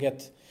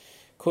uppdraget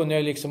kunde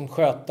jag liksom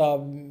sköta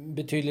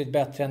betydligt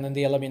bättre än en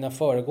del av mina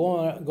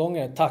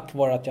föregångare tack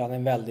vare att jag hade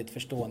en väldigt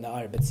förstående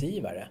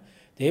arbetsgivare.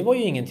 Det var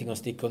ju ingenting att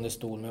sticka under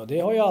stol med och det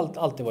har jag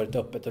alltid varit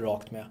öppet och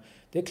rakt med.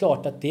 Det är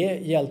klart att det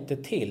hjälpte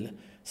till.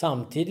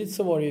 Samtidigt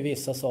så var det ju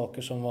vissa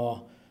saker som var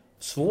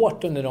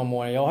svårt under de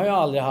åren. Jag har ju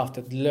aldrig haft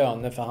ett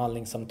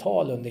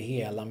löneförhandlingssamtal under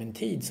hela min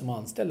tid som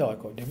anställd i AIK.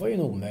 Det var ju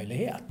en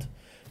omöjlighet.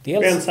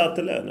 Vem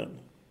satte lönen?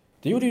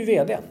 Det gjorde ju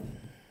vdn.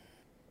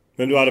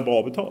 Men du hade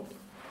bra betalt?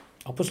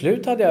 Ja, på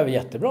slut hade jag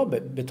jättebra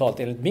betalt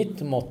enligt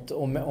mitt mått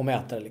och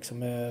mätare.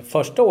 Liksom.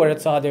 Första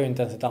året så hade jag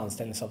inte ens ett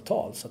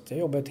anställningsavtal. Så att jag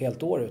jobbade ett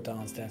helt år utan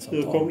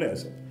anställningsavtal. Hur kom det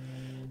så?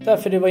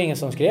 Därför det var ingen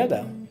som skrev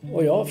det.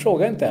 Och jag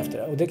frågade inte efter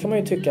det. Och det kan man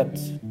ju tycka att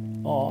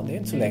ja, det är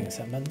inte så länge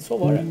sedan. Men så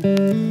var det.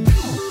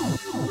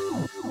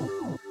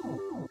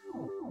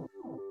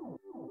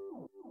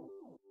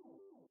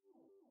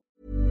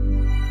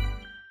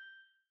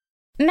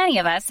 Many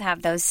of us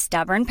have those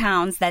stubborn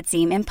pounds that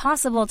seem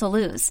impossible to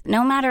lose,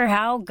 no matter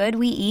how good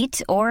we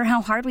eat or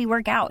how hard we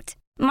work out.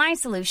 My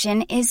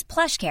solution is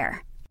PlushCare.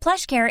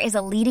 PlushCare is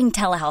a leading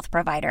telehealth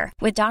provider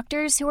with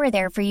doctors who are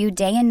there for you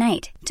day and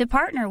night to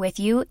partner with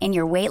you in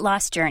your weight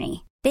loss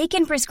journey. They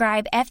can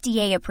prescribe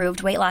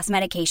FDA-approved weight loss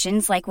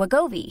medications like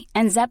Wegovy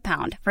and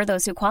Zepbound for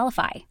those who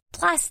qualify.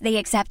 Plus, they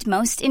accept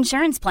most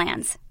insurance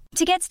plans.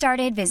 To get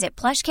started,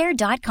 visit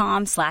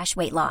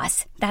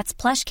plushcare.com/weightloss.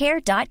 That's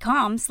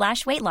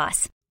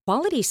plushcare.com/weightloss.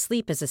 Quality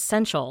sleep is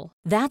essential.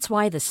 That's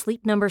why the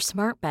Sleep Number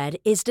Smart Bed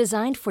is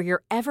designed for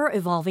your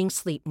ever-evolving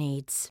sleep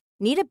needs.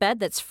 Need a bed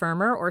that's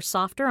firmer or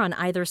softer on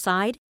either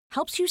side?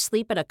 Helps you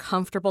sleep at a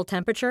comfortable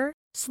temperature?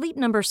 Sleep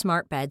Number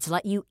Smart Beds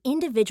let you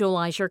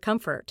individualize your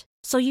comfort,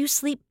 so you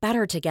sleep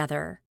better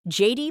together.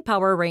 JD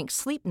Power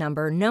ranks Sleep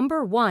Number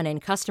 #1 in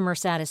customer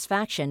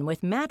satisfaction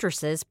with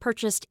mattresses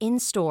purchased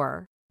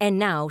in-store. And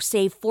now,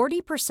 save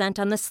 40%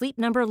 on the Sleep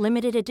Number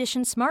Limited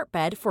Edition Smart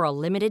Bed for a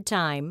limited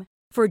time.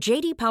 For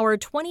JD Power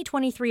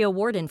 2023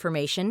 award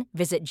information,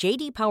 visit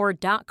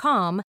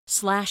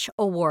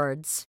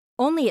jdpower.com/awards.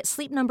 Only at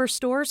Sleep Number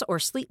stores or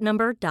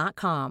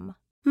sleepnumber.com.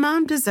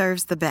 Mom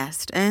deserves the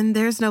best, and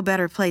there's no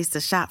better place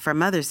to shop for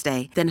Mother's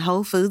Day than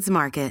Whole Foods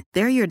Market.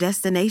 They're your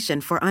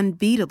destination for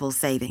unbeatable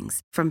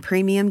savings, from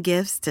premium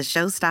gifts to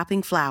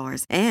show-stopping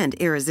flowers and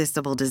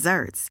irresistible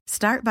desserts.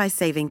 Start by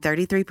saving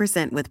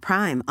 33% with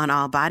Prime on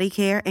all body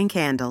care and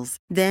candles.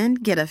 Then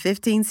get a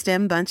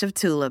 15-stem bunch of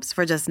tulips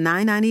for just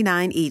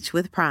 $9.99 each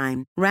with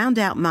Prime. Round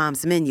out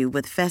Mom's menu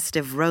with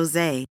festive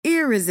rosé,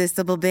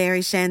 irresistible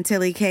berry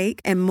chantilly cake,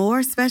 and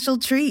more special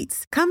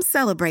treats. Come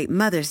celebrate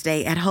Mother's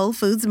Day at Whole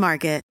Foods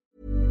Market.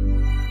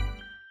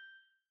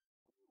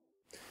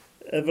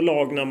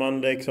 Överlag när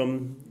man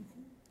liksom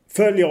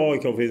följer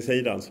AIK vid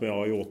sidan, som jag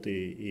har gjort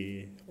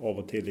i av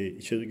och till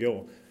i 20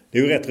 år. Det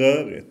är ju rätt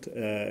rörigt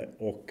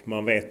och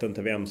man vet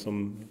inte vem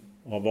som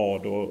har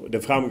vad. Och det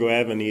framgår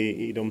även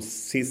i de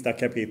sista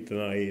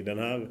kapitlerna i den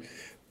här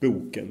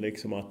boken.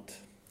 Liksom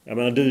att, jag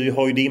menar, du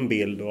har ju din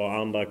bild och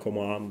andra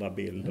kommer ha andra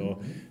bild.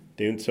 Och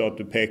det är ju inte så att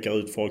du pekar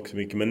ut folk så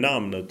mycket med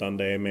namn, utan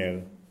det är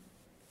mer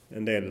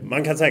en del.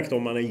 Man kan säkert,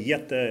 om man är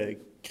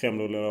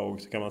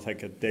jättekremlolog, så kan man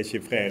säkert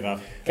dechiffrera.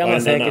 Kan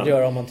man säkert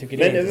göra om man tycker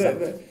det är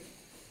intressant.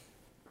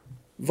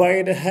 Vad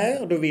är det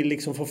här du vill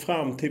liksom få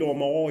fram till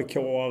de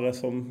AIK-are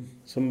som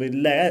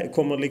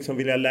kommer liksom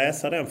vilja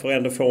läsa den, för att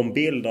ändå få en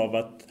bild av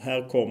att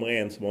här kommer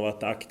en som har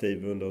varit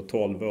aktiv under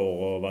 12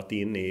 år och varit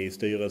inne i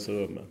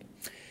styrelserummen?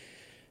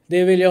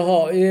 Det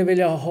vill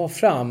jag ha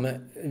fram.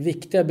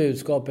 Viktiga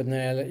budskapet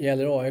när det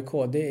gäller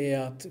AIK, det är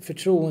att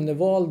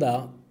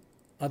förtroendevalda,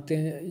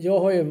 jag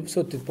har ju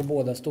suttit på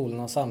båda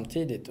stolarna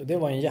samtidigt, och det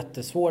var en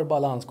jättesvår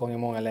balansgång i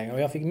många lägen.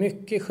 Och jag fick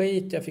mycket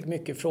skit, jag fick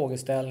mycket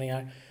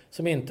frågeställningar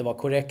som inte var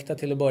korrekta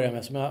till att börja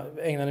med, som jag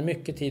ägnade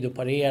mycket tid att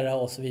parera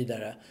och så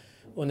vidare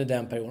under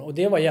den perioden. Och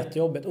det var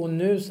jättejobbigt. Och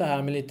nu så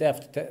här med lite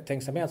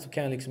eftertänksamhet så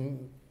kan jag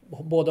liksom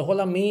både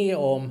hålla med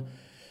om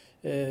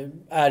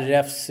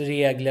RFs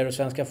regler och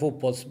Svenska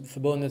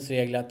fotbollsförbundets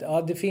regler,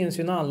 att det finns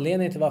ju en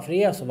anledning till varför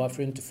det är så, varför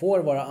du inte får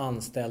vara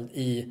anställd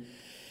i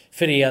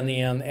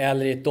föreningen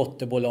eller i ett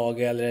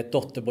dotterbolag eller ett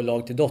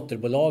dotterbolag till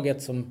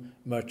dotterbolaget som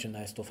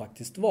Merchandise då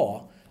faktiskt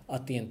var.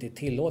 Att det inte är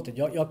tillåtet.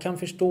 Jag kan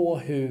förstå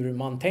hur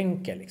man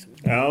tänker. Liksom.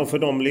 Ja, och för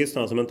de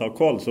lyssnare som inte har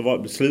koll,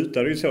 så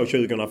slutade det ju så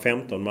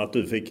 2015 med att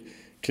du fick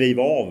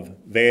kliva av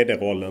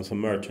vd-rollen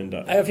som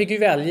Merchandise. Jag fick ju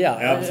välja.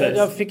 Ja,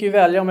 jag fick ju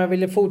välja om jag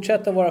ville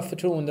fortsätta vara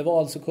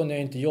förtroendevald, så kunde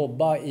jag inte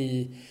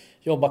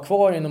jobba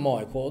kvar inom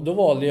AIK. Och då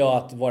valde jag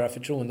att vara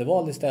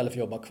förtroendevald istället för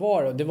att jobba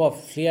kvar. Och det var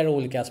flera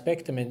olika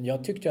aspekter, men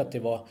jag tyckte att det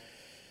var...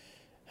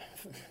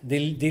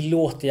 Det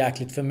låter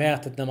jäkligt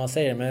förmätet när man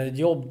säger det, men ett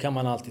jobb kan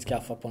man alltid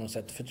skaffa på något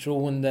sätt.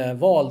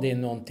 Förtroendeval, det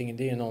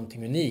är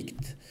någonting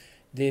unikt.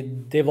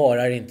 Det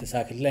varar inte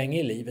särskilt länge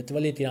i livet. Det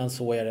var lite grann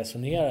så jag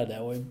resonerade,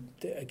 och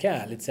det kan jag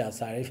ärligt säga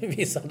så här, i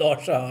vissa dagar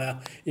så har jag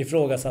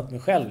ifrågasatt mig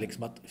själv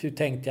liksom, att hur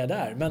tänkte jag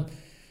där? Men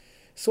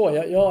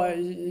så,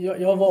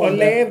 jag var... Vad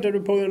levde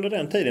du på under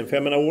den tiden? För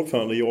jag menar,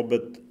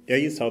 ordförandejobbet, jag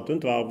gissar att du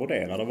inte var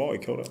arvoderad av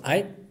AIK då?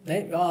 Nej,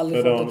 jag har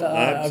aldrig fått ett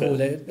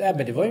arvode. Nej,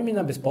 men det var ju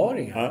mina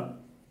besparingar. Ja.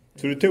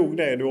 Så du tog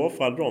det, du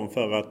offrade dem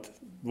för att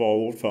vara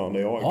ordförande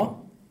i AIK?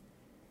 Ja,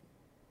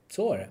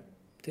 så var det.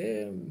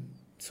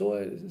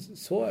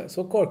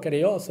 Så korkade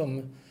jag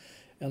som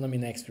en av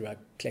mina exfruar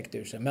kläckte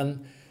ur sig.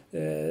 Men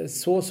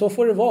så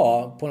får det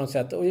vara på något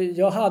sätt. Och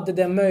jag hade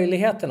den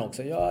möjligheten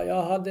också.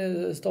 Jag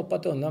hade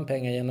stoppat undan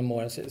pengar genom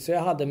åren. Så jag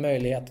hade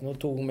möjligheten och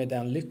tog med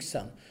den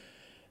lyxen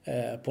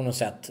på något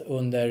sätt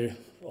under...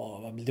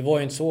 Ja, det var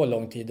ju inte så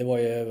lång tid. Det var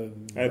ju...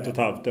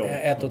 1,5 år.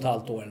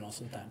 1,5 år eller något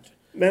sånt där.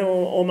 Men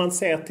om man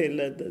ser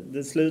till,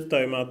 det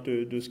slutar ju med att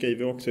du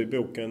skriver också i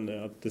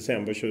boken att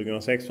december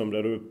 2016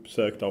 blev du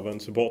uppsökt av en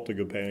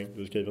supportergruppering,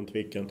 du skriver inte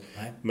vilken,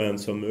 men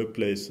som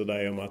upplyser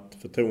dig om att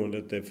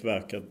förtroendet är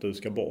förverkat, du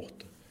ska bort.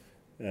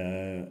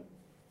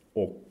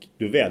 Och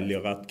du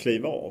väljer att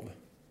kliva av.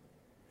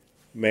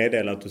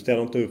 Meddela att du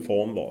ställer inte upp för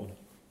omval.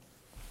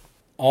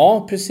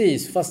 Ja,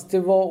 precis. Fast det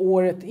var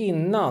året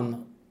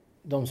innan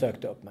de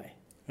sökte upp mig.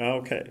 Ja,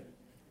 okej.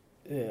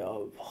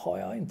 Har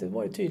jag inte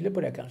varit tydlig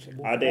på det kanske?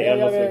 Ja, det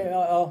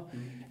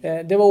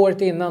är det var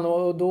året innan,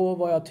 och då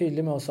var jag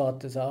tydlig med och sa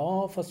att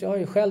fast jag har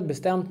ju själv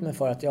bestämt mig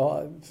för att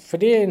för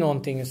det är ju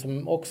någonting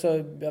som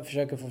också jag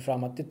försöker få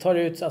fram, att det tar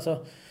ut,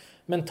 alltså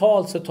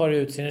mentalt så tar det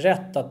ut sin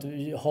rätt att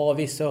ha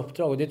vissa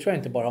uppdrag, och det tror jag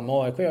inte bara har med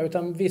AIK att göra,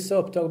 utan vissa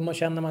uppdrag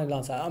känner man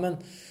ibland så här, men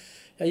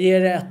jag ger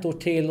det 1 år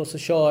till och så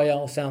kör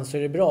jag och sen så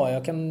är det bra.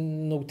 Jag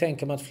kan nog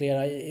tänka mig att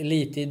flera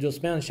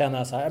elitidrottsmän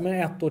känner så här, men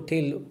 1 år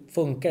till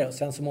funkar och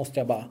sen så måste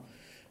jag bara,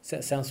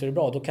 sen så är det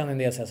bra. Då kan en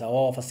del säga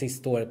så här, fast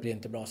sista året blir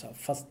inte bra. Så här,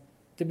 fast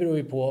det beror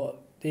ju på,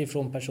 det är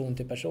från person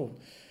till person.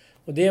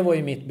 Och det var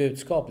ju mitt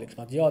budskap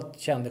liksom, att jag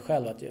kände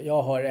själv att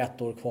jag har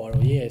 1 år kvar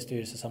att ge i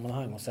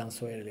styrelsesammanhang, och sen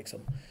så är det liksom...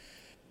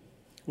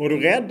 Var du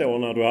rädd då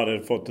när du hade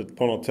fått det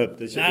på något sätt?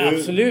 Nej,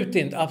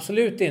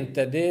 absolut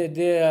inte.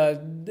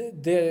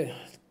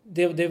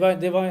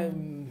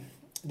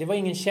 Det var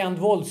ingen känd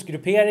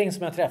våldsgruppering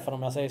som jag träffade,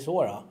 om jag säger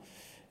så då,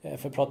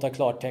 för att prata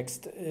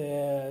klartext.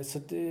 Så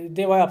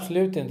det var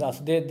absolut inte.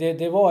 Alltså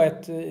det var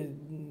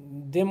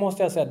det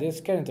måste jag säga, det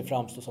ska det inte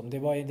framstå som. Det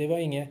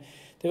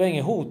var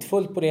inget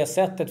hotfullt på det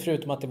sättet,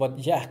 förutom att det var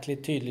ett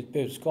jäkligt tydligt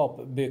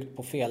budskap byggt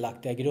på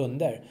felaktiga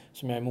grunder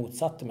som jag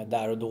motsatte mig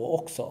där och då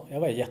också. Jag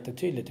var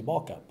jättetydlig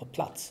tillbaka på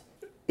plats.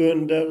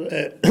 Under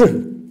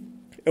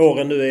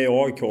åren nu i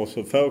AIK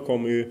så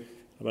förekommer ju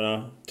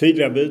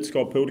tydliga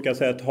budskap på olika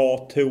sätt,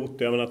 hat, hot,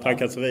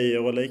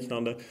 trakasserier och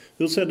liknande.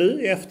 Hur ser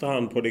du i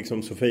efterhand på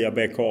liksom Sofia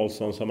B.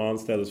 Karlsson som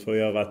anställdes för att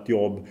göra ett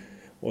jobb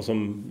och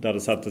som där det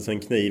sattes en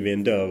kniv i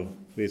en dörr,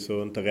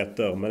 så inte rätt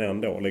dörr men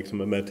ändå liksom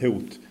med ett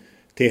hot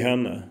till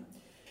henne?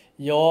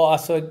 Ja,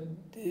 alltså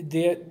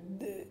det,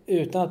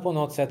 utan att på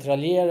något sätt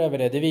raljera över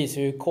det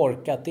visar ju hur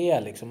korkat det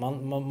är liksom.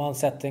 Man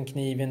sätter en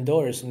kniv i en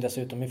dörr som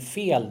dessutom är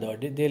fel dörr.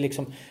 Det är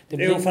liksom...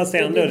 Fast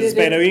ändå, det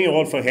spelar ju ingen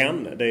roll för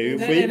henne. Det är ju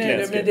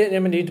skitläskigt. Nej,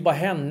 men det är ju inte bara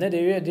henne. Det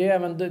är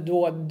även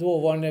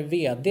dåvarande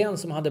vdn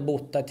som hade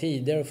bott där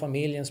tidigare och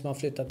familjen som har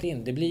flyttat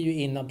in. Det blir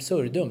ju in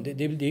absurdum.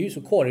 Det är ju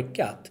så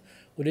korkat.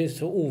 Och det är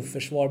så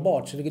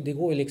oförsvarbart så det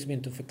går ju liksom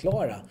inte att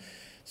förklara.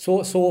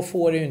 Så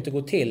får det ju inte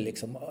gå till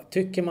liksom.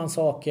 Tycker man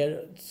saker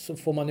så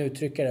får man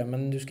uttrycka det.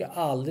 Men du ska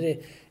aldrig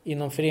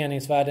inom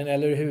föreningsvärlden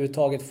eller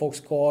överhuvudtaget, folk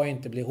ska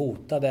inte bli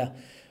hotade.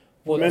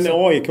 Men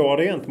AIK har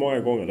det hänt många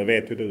gånger, det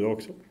vet ju du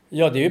också.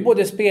 Ja, det är ju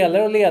både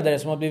spelare och ledare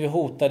som har blivit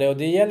hotade och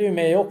det gäller ju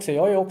mig också.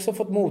 Jag har ju också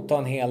fått motta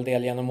en hel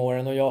del genom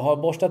åren och jag har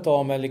borstat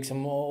av mig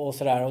liksom och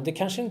sådär. Och det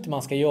kanske inte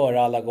man ska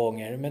göra alla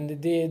gånger.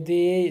 Men det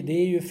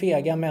är ju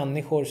fega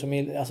människor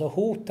som... Alltså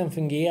hoten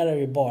fungerar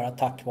ju bara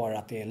tack vare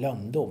att det är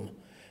löndom.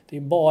 Det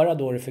är bara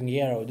då det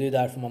fungerar och det är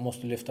därför man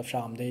måste lyfta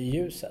fram det i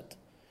ljuset.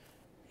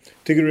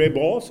 Tycker du det är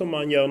bra som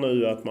man gör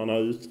nu att man har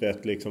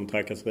utrett liksom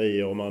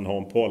trakasserier och man har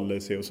en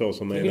policy och så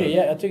som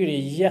jag tycker det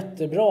är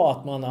jättebra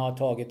att man har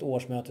tagit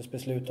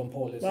årsmötesbeslut om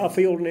policy.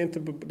 Varför gjorde ni inte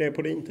det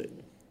på din tid?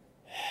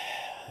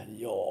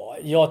 Ja,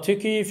 jag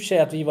tycker ju för sig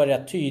att vi var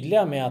rätt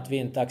tydliga med att vi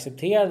inte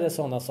accepterade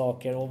sådana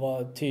saker och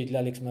var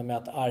tydliga liksom med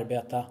att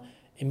arbeta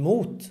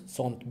emot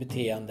sådant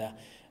beteende.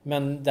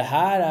 Men det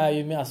här är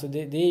ju, alltså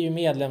det är ju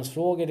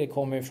medlemsfrågor, det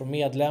kommer ju från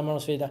medlemmar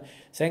och så vidare.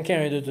 Sen kan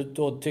jag ju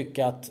då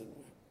tycka att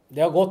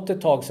det har gått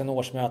ett tag sedan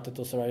årsmötet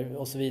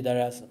och så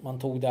vidare. Man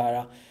tog det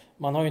här.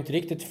 Man har ju inte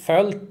riktigt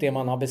följt det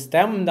man har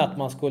bestämt att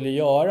man skulle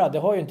göra. Det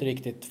har ju inte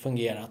riktigt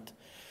fungerat.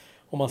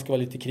 Om man ska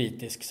vara lite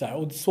kritisk. Så här.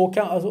 Och, så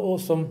kan, alltså,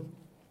 och som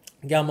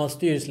gammal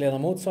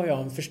styrelseledamot så har jag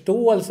en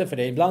förståelse för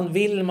det. Ibland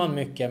vill man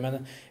mycket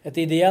men ett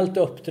ideellt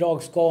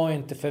uppdrag ska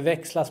inte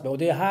förväxlas med. Och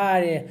det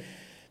här är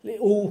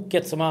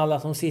oket som alla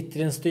som sitter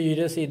i en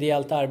styrelse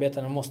ideellt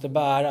arbetande måste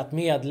bära. Att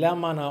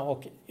medlemmarna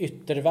och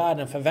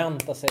yttervärlden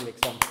förväntar sig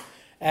liksom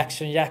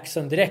Action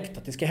Jackson direkt,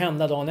 att det ska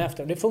hända dagen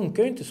efter. Det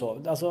funkar ju inte så.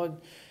 Alltså,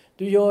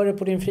 du gör det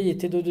på din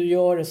fritid och du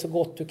gör det så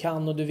gott du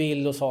kan och du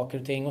vill och saker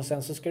och ting. Och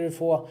sen så ska du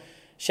få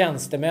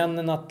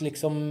tjänstemännen att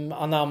liksom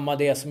anamma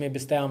det som är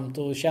bestämt.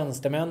 Och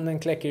tjänstemännen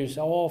kläcker ut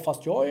sig. Ja,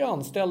 fast jag är ju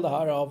anställd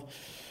här av,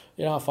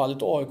 i det här fallet,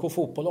 AIK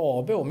Fotboll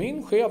AB. Och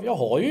min chef, jag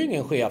har ju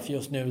ingen chef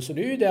just nu. Så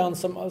det är ju den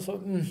som... Alltså,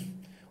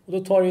 och då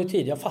tar det ju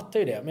tid, jag fattar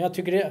ju det. Men jag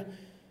tycker det är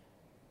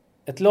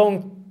ett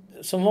långt...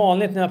 Som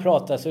vanligt när jag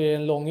pratar så är det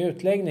en lång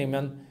utläggning,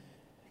 men...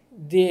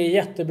 Det är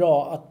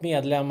jättebra att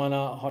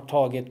medlemmarna har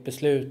tagit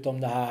beslut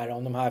om det här,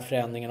 om de här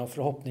förändringarna och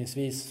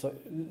förhoppningsvis så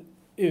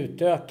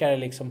utökar det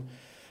liksom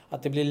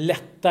att det blir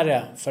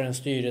lättare för en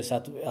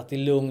styrelse att i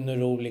lugn och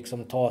ro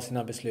liksom ta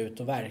sina beslut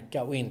och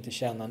verka och inte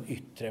känna en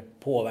yttre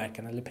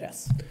påverkan eller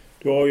press.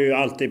 Du har ju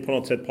alltid på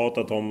något sätt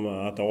pratat om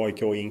att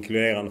AIK är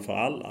inkluderande för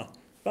alla.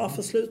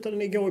 Varför slutade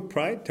ni gå i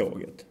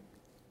Pride-tåget?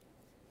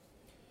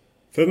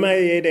 För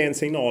mig är det en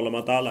signal om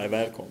att alla är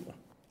välkomna.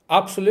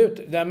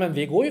 Absolut, nej, men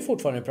vi går ju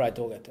fortfarande i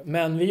Pride-tåget.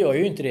 Men vi gör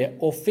ju inte det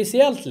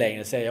officiellt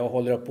längre, säger jag och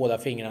håller upp båda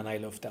fingrarna i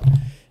luften.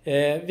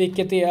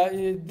 Vilket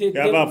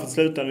är... varför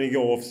slutade ni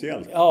gå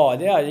officiellt? Ja,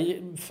 det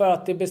är för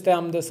att det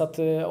bestämdes att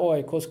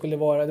AIK skulle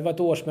vara... Det var ett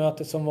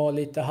årsmöte som var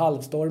lite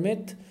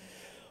halvstormigt.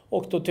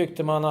 Och då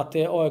tyckte man att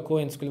AIK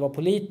inte skulle vara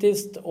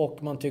politiskt.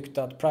 Och man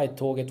tyckte att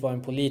Pride-tåget var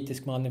en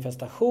politisk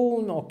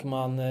manifestation. Och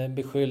man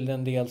beskyllde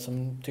en del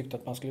som tyckte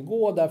att man skulle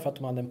gå därför att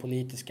de hade en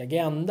politisk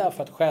agenda.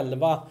 För att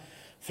själva...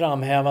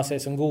 framhäva sig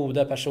som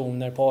goda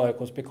personer på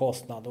AIKs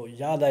bekostnad och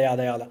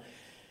jada.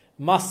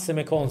 Massor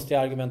med konstig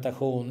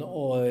argumentation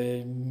och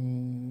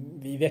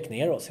vi väck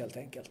ner oss helt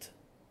enkelt.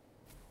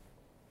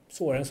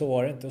 Svårare än så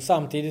var det inte. Och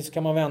samtidigt så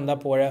kan man vända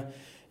på det.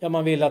 Ja,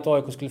 man ville att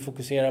AIK skulle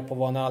fokusera på att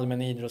vara en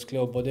allmän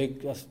idrottsklubb och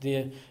det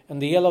är en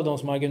del av de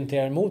som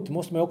argumenterar emot, det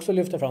måste man också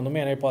lyfta fram. De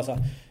menar ju på alltså,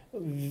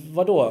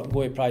 vadå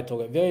gå i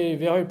Pride-tåget?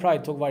 Vi har ju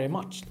Pride-tåg varje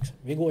match. Liksom.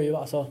 Vi går ju,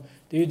 alltså,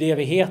 det är ju det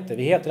vi heter.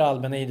 Vi heter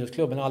allmänna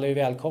idrottsklubben. Alla är ju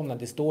välkomna.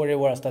 Det står i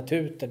våra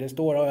statuter. Det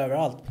står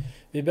överallt.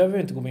 Vi behöver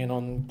ju inte gå med i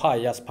någon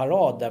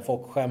pajasparad där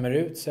folk skämmer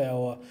ut sig.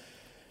 Och,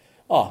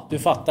 ja, du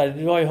fattar.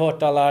 Du har ju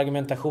hört alla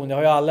argumentationer. Det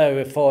har ju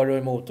alla för och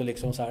emot. Och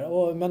liksom så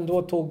här. Men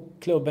då tog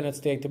klubben ett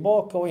steg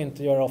tillbaka och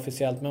inte göra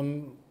officiellt.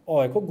 Men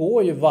AIK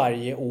går ju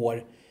varje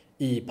år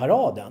i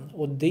paraden.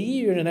 Och det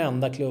är ju den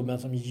enda klubben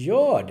som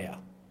gör det.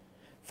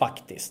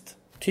 Faktiskt.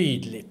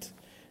 Tydligt.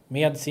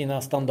 Med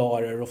sina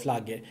standarder och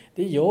flaggor.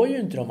 Det gör ju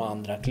inte de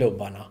andra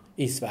klubbarna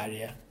i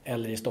Sverige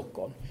eller i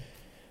Stockholm.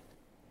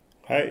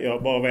 Nej,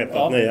 jag bara vet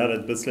att ni hade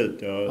ett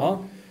beslut.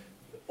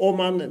 Om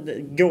man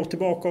går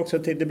tillbaka också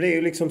till, det blev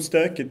ju liksom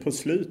stökigt på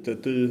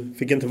slutet. Du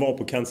fick inte vara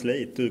på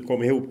kansliet. Du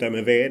kom ihop där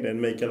med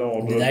vdn Mikael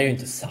Adler. Det där är ju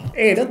inte sant.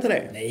 Är det inte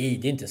det? Nej,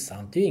 det är inte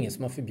sant. Det är ju ingen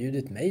som har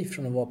förbjudit mig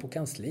från att vara på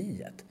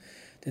kansliet.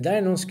 Det där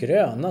är någon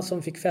skröna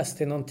som fick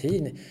fäste i någon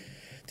tid.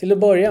 Till att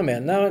börja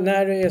med,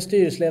 när du är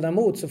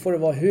styrelseledamot så får det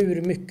vara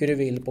hur mycket du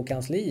vill på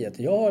kansliet.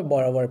 Jag har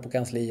bara varit på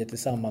kansliet i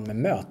samband med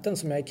möten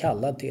som jag är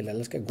kallad till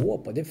eller ska gå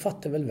på. Det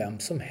fattar väl vem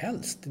som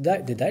helst.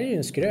 Det där är ju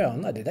en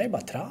skröna, det där är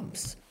bara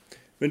trams.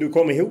 Men du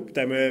kom ihop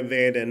där med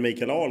vdn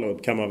Mikael Adler,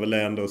 kan man väl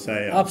ändå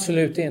säga?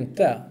 Absolut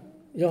inte.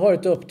 Jag har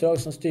ett uppdrag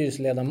som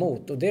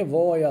styrelseledamot och det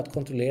var ju att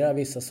kontrollera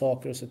vissa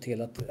saker och se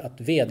till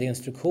att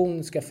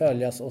vd-instruktion ska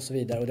följas och så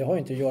vidare. Och det har ju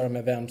inte att göra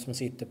med vem som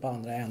sitter på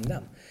andra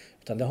änden.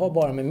 Utan det har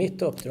bara med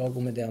mitt uppdrag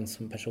och med den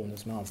som personen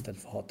som är anställd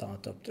för att ha ett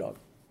annat uppdrag.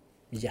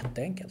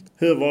 Jätteenkelt.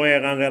 Hur var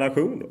er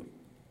relation då?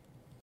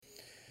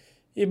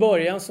 I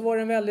början så var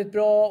den väldigt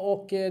bra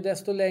och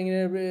desto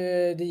längre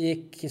det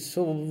gick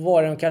så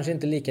var den kanske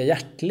inte lika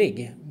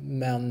hjärtlig.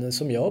 Men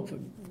som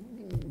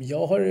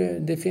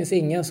det finns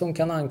ingen som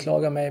kan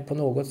anklaga mig på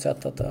något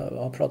sätt att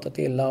ha pratat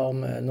illa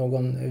om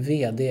någon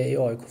vd i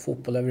AIK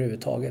fotboll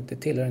överhuvudtaget. Det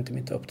tillhör inte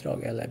mitt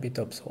uppdrag eller mitt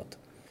uppsåt.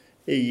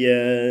 I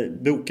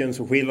boken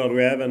så skildrar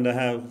du även det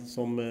här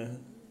som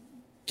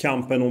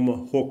kampen om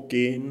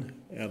hockeyn,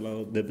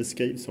 eller det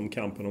beskrivs som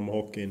kampen om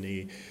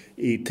hockeyn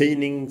i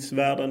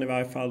tidningsvärlden i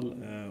varje fall,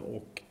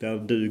 och där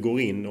du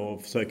går in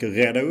och försöker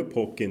rädda upp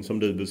hockeyn som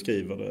du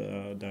beskriver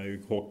det, där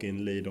ju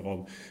hockeyn lider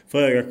av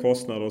för höga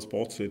kostnader och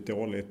sportsligt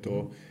dåligt,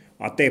 och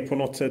att det på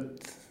något sätt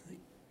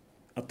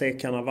att det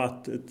kan ha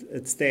varit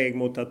ett steg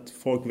mot att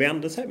folk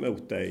vände sig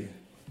mot dig.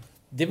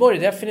 Det var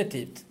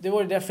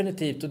det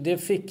definitivt och det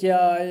fick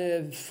jag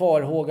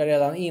farhåga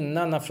redan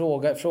innan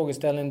när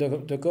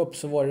frågeställningen dök upp,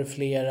 så var det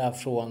flera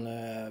från,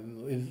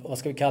 vad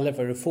ska vi kalla det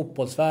för,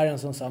 fotbollssfären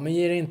som sa, men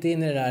ge dig inte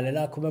in i det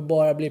där kommer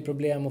bara bli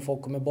problem och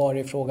folk kommer bara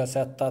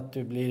ifrågasätta att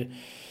du blir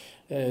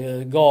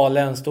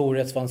galen,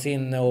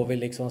 storhetsvansinne och vill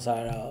liksom så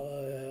här.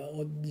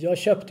 Och jag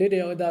köpte ju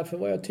det och därför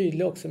var jag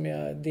tydlig också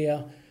med det.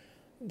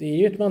 Det är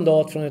ju ett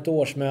mandat från ett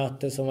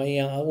årsmöte som var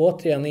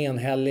återigen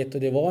enhälligt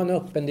och det var en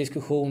öppen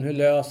diskussion. Hur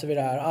löser vi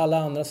det här? Alla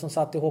andra som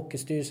satt i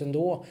hockeystyrelsen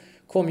då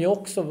kom ju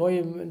också, var ju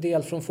en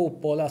del från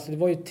fotboll. Alltså det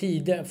var ju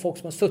tider, folk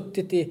som har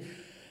suttit i,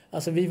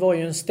 alltså vi var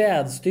ju en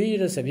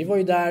städstyrelse. Vi var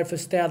ju där för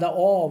att städa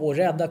av och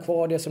rädda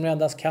kvar det som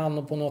räddas kan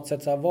och på något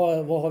sätt så här,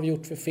 vad har vi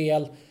gjort för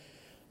fel?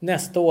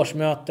 Nästa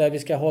årsmöte, vi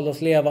ska hålla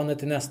oss levande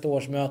till nästa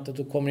årsmöte,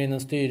 då kommer in en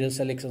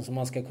styrelse liksom som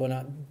man ska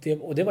kunna,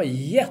 och det var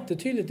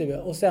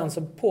jättetydligt. Och sen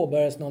så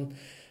påbörjades någon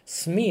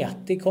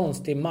smetig,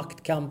 konstig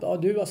maktkamp. Ja,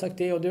 du har sagt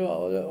det och du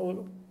och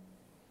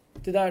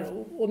det där,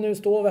 och nu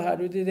står vi här,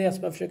 det är det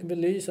som jag försöker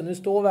belysa. Nu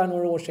står vi här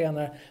några år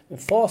senare med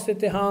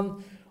facit i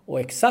hand och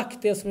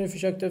exakt det som vi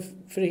försökte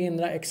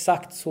förhindra,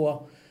 exakt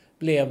så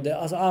blev det.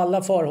 Alltså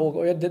alla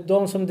farhågor, och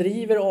de som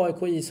driver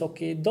AIK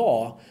ishockey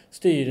idag,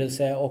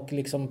 styrelse och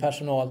liksom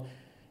personal,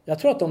 jag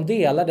tror att de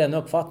delar den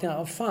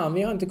uppfattningen. Fan,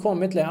 vi har inte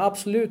kommit längre.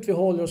 Absolut, vi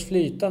håller oss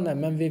flytande.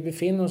 Men vi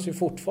befinner oss ju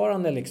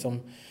fortfarande liksom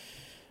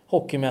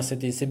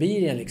hockeymässigt i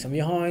Sibirien. Liksom. Vi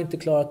har inte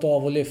klarat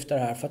av att lyfta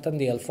det här för att en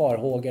del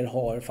farhågor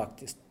har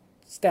faktiskt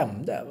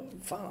stämde.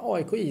 Fan,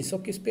 AIK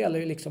ishockey spelar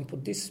ju liksom på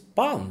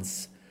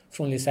dispens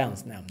från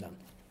licensnämnden.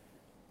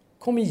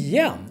 Kom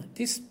igen,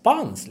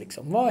 dispens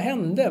liksom. Vad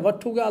hände?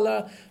 Vart tog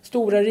alla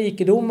stora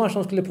rikedomar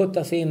som skulle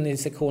puttas in i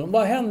sektionen?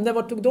 Vad hände?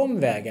 Vart tog de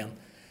vägen?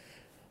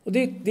 Och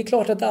det är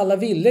klart att alla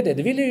ville det.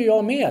 Det ville ju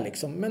jag med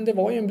liksom. Men det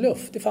var ju en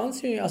bluff. Det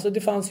fanns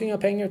ju inga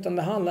pengar, utan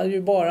det handlade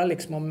ju bara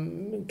liksom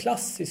om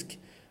klassisk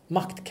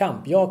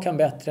maktkamp. Jag kan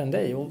bättre än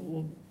dig. Och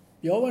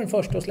jag var den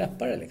första att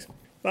släppa det liksom.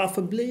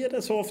 Varför blir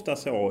det så ofta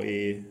så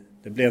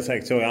det blir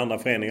säkert så i andra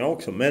föreningar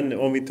också. Men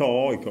om vi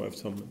tar AIK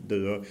eftersom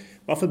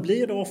varför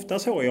blir det ofta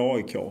så i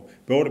AIK?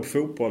 Både på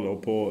fotboll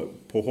och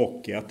på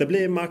hockey. Att det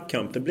blir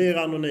maktkamp, det blir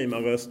anonyma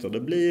röster, det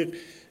blir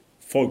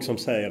folk som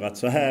säger att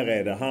så här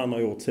är det, han har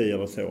gjort si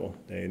eller så.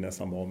 Det är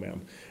nästan bara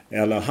män.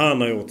 Eller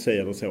han har gjort si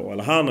eller så.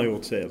 Eller han har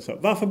gjort si eller så.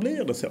 Varför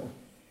blir det så?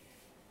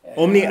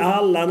 Om ni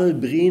alla nu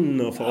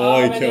brinner för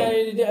AIK.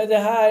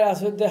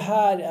 Det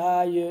här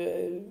är ju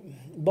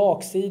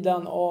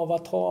baksidan av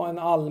att ha en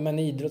allmän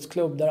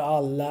idrottsklubb där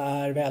alla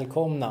är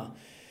välkomna.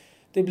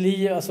 Det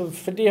blir, alltså,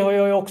 för det har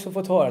jag ju också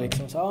fått höra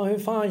liksom, så, hur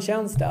fan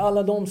känns det?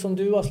 Alla de som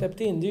du har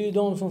släppt in, det är ju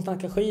de som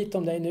snackar skit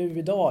om dig nu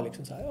idag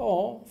liksom, så här,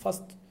 ja,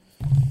 fast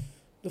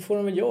då får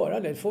de väl göra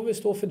det. Det får vi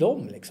stå för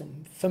dem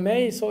liksom. För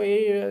mig så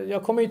är ju,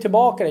 jag kommer ju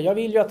tillbaka det. Jag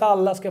vill ju att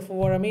alla ska få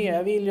vara med.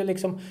 Jag vill ju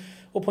liksom,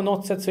 och på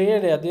något sätt så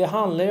är det. Det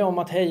handlar ju om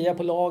att heja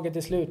på laget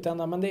i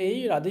slutändan. Men det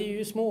är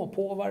ju små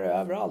påvar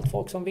överallt.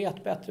 Folk som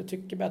vet bättre,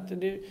 tycker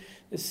bättre.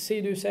 Det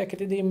ser du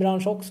säkert i din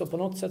bransch också. På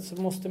något sätt så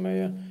måste man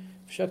ju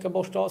försöka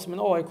borsta av sig. Men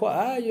AIK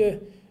är ju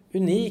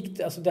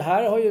unikt. Alltså det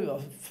här har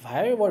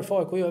ju varit för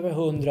AIK i över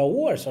 100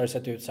 år, så har det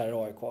sett ut så här i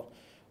AIK.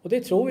 Och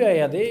det tror jag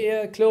är. Det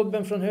är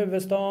klubben från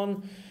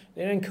huvudstaden.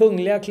 Det är den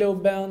kungliga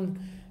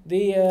klubben.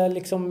 Det är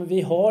liksom,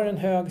 vi har en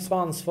hög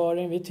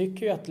svansföring. Vi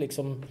tycker ju att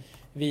liksom,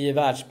 vi är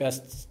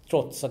världsbäst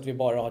trots att vi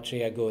bara har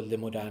 3 guld i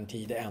modern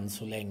tid än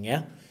så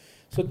länge.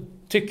 Så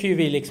tycker ju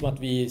vi liksom att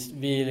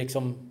vi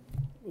liksom...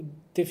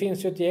 Det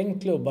finns ju ett gäng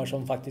klubbar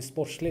som faktiskt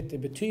sportsligt är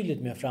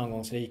betydligt mer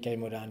framgångsrika i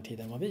modern tid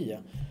än vad vi är.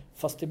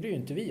 Fast det blir ju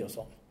inte vi oss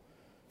om.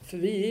 För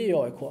vi är ju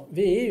AIK.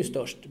 Vi är ju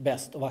störst,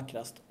 bäst och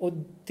vackrast. Och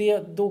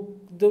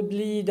då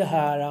blir det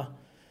här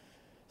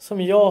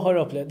som jag har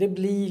upplevt. Det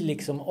blir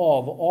liksom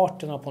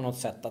avarterna på något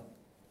sätt. Att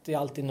det är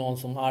alltid någon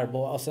som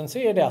armbågar. Och sen så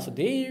är det alltså,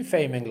 det är ju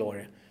fame and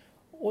glory.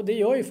 Och det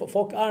gör ju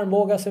folk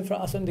armbågar sig för,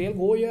 alltså en del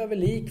går ju över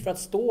lik för att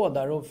stå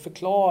där och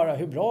förklara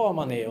hur bra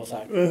man är och så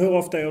här. Hur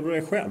ofta gör du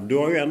det själv? Du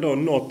har ju ändå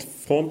nått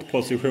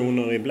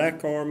frontpositioner i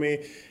Black Army,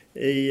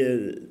 i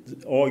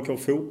AIK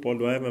fotboll.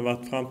 Du har även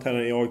varit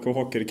framträdande i AIK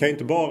hockey. Det kan ju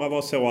inte bara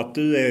vara så att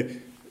du är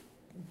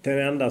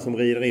den enda som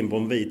rider in på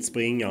en vit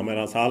springare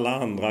medan alla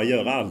andra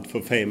gör allt för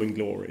fame and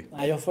glory.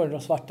 Nej, jag föredrar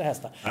svarta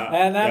hästar.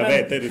 Jag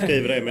vet det, du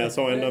skriver det, men jag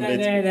sa ändå en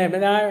vit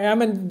springare.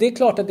 Men det är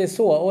klart att det är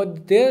så. Och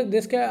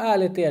det ska jag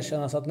ärligt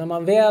erkännas att när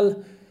man väl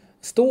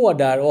står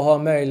där och har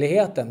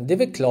möjligheten. Det är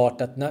väl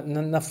klart att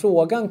när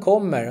frågan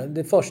kommer,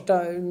 det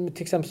första,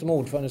 till exempel som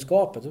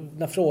ordförandeskapet,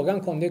 när frågan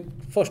kom, det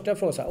första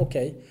frågan så här,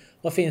 okej,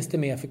 vad finns det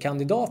mer för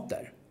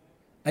kandidater?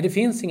 Nej, det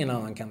finns ingen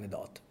annan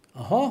kandidat.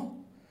 Jaha.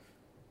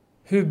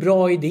 Hur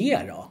bra är det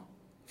då?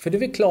 För det är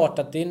väl klart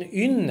att det är en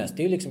ynnest.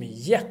 Det är liksom en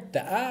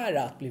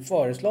jätteära att bli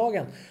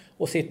föreslagen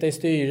och sitta i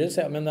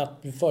styrelse. Men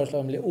att bli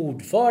föreslagen att bli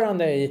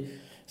ordförande i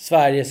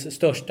Sveriges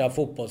största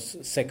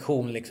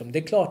fotbollssektion. Liksom. Det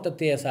är klart att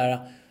det är så här.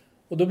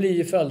 Och då blir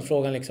ju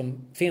följdfrågan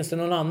liksom, finns det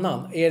någon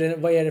annan?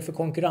 Vad är det för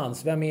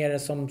konkurrens? Vem är det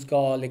som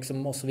ska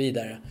liksom och så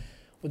vidare?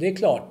 Och det är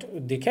klart,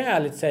 det kan jag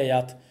ärligt säga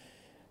att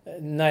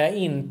när jag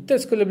inte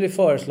skulle bli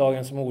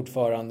föreslagen som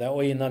ordförande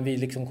och innan vi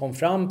liksom kom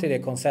fram till det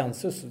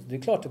konsensus, det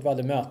är klart att vi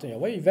hade möten. Jag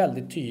var ju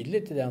väldigt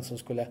tydlig till den som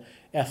skulle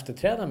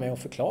efterträda mig och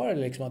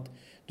förklarade liksom att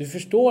du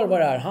förstår vad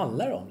det här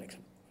handlar om.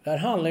 Liksom. Det här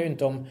handlar ju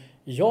inte om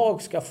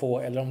jag ska få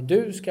eller om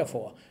du ska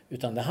få,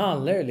 utan det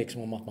handlar ju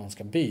liksom om att man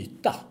ska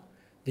byta.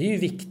 Det är ju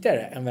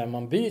viktigare än vem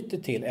man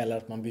byter till eller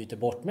att man byter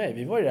bort mig.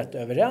 Vi var ju rätt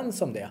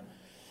överens om det.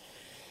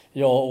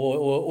 Jag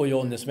och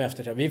Jonny som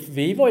efterträdare.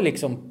 Vi var ju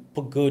liksom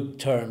på good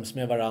terms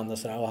med varandra.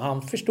 Så och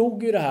han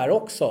förstod ju det här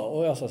också.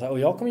 Och jag sa så här, och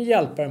jag kommer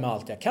hjälpa dig med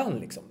allt jag kan.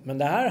 Liksom. Men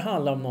det här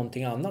handlar om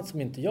någonting annat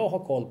som inte jag har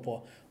koll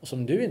på. Och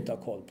som du inte har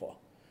koll på.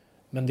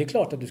 Men det är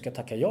klart att du ska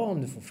tacka ja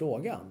om du får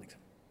frågan.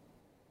 Liksom.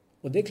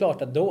 Och det är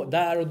klart att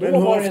där och då...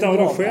 Men hur ofta har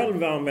du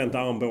själv använt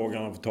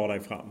armbågarna för att ta dig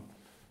fram?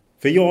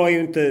 För jag är ju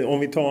inte, om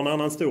vi tar en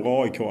annan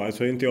stor AIK,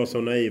 så är inte jag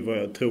så naiv och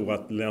jag tror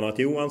att Lennart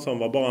Johansson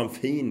var bara en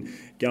fin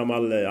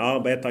gammal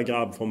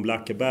arbetargrabb från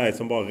Blackeberg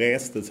som bara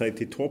reste sig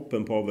till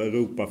toppen på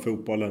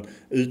Europafotbollen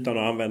utan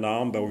att använda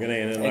armbågen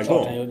en enda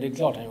gång. Det är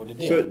klart han gjorde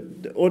det. Så,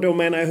 och då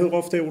menar jag, hur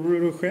ofta gjorde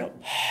du det själv?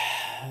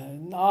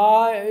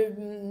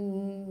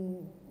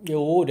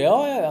 Jo, det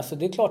har jag. Alltså,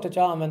 det är klart att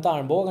jag har använt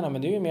armbågarna,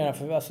 men det är ju mer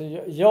för... Alltså,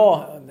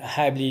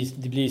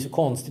 det blir så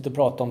konstigt att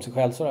prata om sig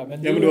själv sådär.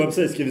 Men men du har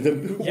precis skrivit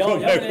en bok om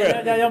dig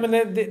själv. Ja, men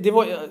det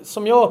var,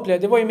 som jag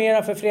upplevde, det var ju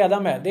mera för freda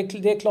med.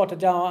 Det är klart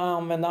att jag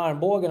använder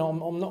armbågen.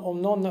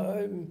 Om någon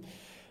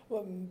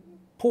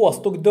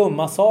påstod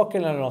dumma saker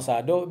eller något så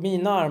här, då,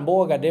 mina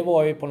armbågar, det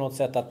var ju på något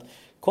sätt att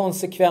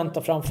konsekvent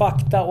ta fram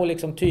fakta och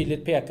liksom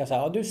tydligt peka så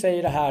här, du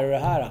säger det här och det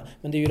här,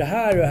 men det är ju det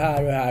här och det här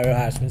och det här och det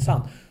här som är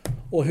sant.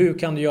 Och hur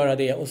kan du göra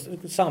det? Och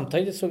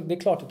samtidigt så det är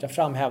klart att jag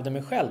framhävde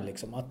mig själv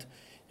liksom att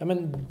ja,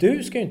 men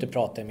du ska ju inte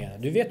prata med det.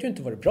 Du vet ju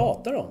inte vad du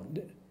pratar om.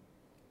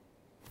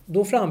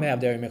 Då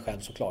framhävde jag ju mig själv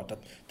såklart att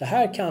det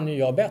här kan ju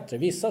jag bättre.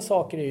 Vissa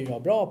saker är ju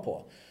jag bra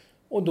på.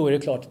 Och då är det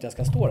klart att jag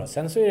ska stå där.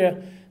 Sen så är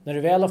det, när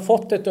du väl har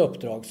fått ett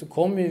uppdrag så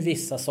kommer ju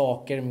vissa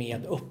saker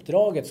med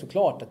uppdraget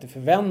såklart. Att det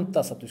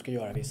förväntas att du ska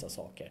göra vissa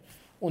saker.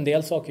 Och en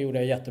del saker gjorde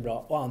jag jättebra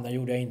och andra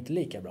gjorde jag inte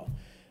lika bra.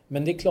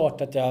 Men det är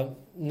klart att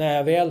när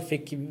jag väl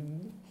fick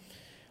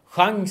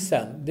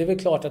chansen, det är väl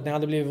klart att när jag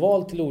hade blivit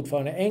vald till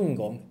ordförande en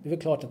gång, det är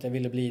väl klart att jag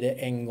ville bli det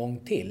en gång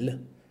till.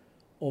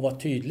 Och vara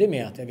tydlig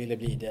med att jag ville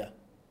bli det.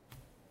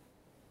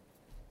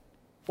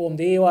 Och om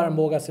det är att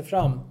armbåga sig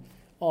fram,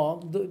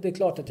 ja, det är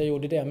klart att jag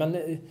gjorde det.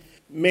 Men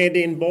med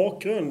din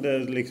bakgrund,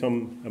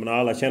 liksom, jag menar,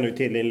 alla känner ju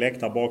till din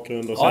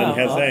läktarbakgrund och sen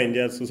Hells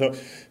Angels och så.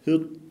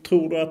 Hur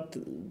tror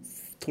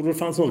du det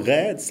fanns någon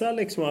rädsla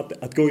liksom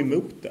att gå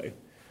emot dig?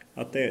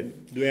 Att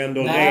du är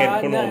ändå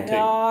rädd på någonting?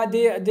 Ja,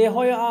 det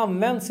har ju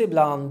använts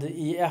ibland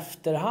i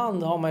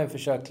efterhand, har man ju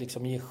försökt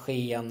liksom ge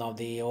sken av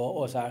det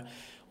och så här.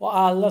 Och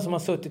alla som har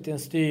suttit i en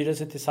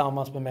styrelse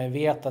tillsammans med mig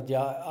vet att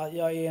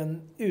jag är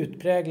en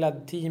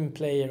utpräglad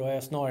teamplayer och jag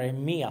är snarare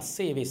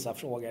mesig i vissa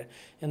frågor.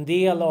 En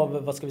del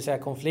av,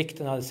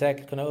 konflikten hade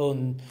säkert kunnat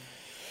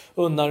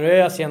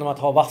undanröjas genom att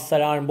ha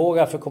vassare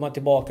armbågar för att komma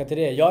tillbaka till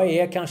det. Jag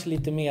är kanske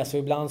lite mesig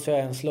och ibland så är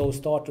jag en slow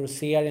starter och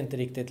ser inte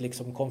riktigt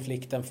liksom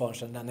konflikten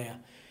förrän den är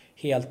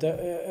helt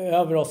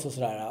över oss och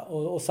sådär.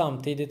 Och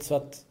samtidigt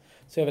så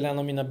är väl en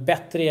av mina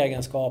bättre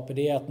egenskaper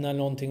det är att när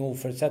någonting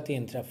oförutsett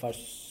inträffar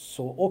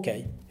så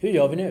okej, hur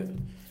gör vi nu?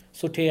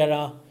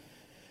 Sortera,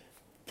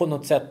 på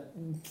något sätt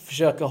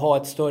försöka ha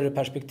ett större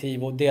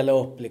perspektiv och dela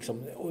upp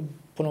liksom. Och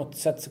på något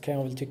sätt så kan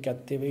jag väl tycka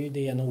att det är ju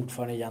det en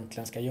ordförande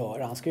egentligen ska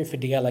göra. Han ska ju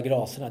fördela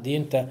graserna. Det är ju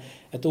inte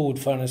ett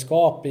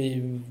ordförandeskap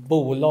i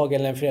bolag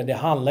eller en förening. Det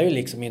handlar ju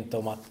liksom inte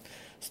om att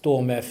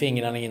stå med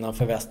fingrarna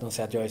innanför västen och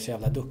säga att jag är så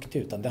jävla duktig,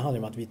 utan det handlar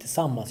om att vi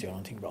tillsammans gör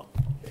någonting bra.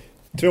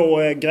 2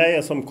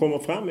 grejer som kommer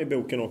fram i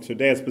boken också.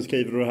 Dels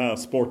beskriver du det här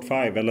Sport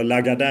 5 eller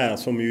Lagardère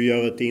som ju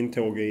gör ett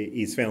intåg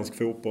i svensk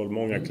fotboll.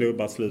 Många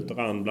klubbar sluter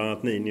an, bland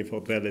annat ni får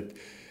ett väldigt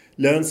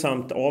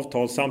lönsamt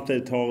avtal.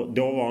 Samtidigt har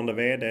dåvarande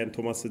vd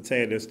Thomas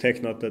Zethelius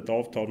tecknat ett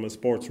avtal med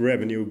Sports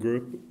Revenue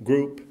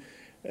Group.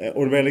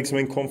 Och det är liksom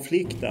en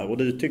konflikt där. Och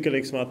du tycker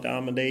liksom att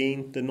men det är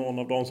inte någon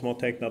av dem som har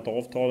tecknat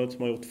avtalet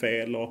som har gjort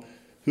fel. Och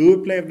hur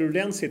upplevde du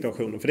den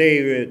situationen? För det är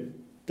ju,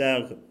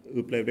 där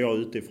upplevde jag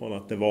utifrån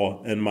att det var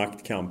en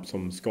maktkamp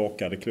som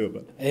skakade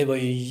klubben. Det var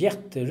ju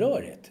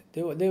jätterörigt.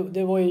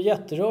 Det var ju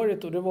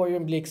jätterörigt, och det var ju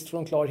en blixt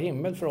från klar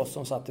himmel för oss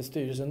som satt i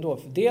styrelsen då.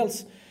 För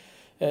dels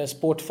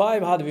Sport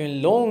 5 hade vi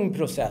en lång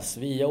process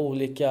via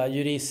olika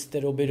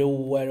jurister och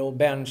byråer och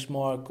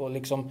benchmark, och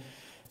liksom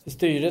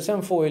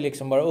styrelsen får ju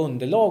liksom bara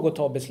underlag att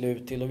ta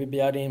beslut till, och vi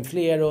begärde in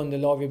fler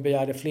underlag, vi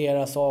begärde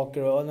flera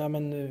saker och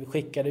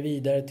skickade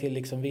vidare till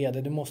liksom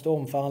vd. Du måste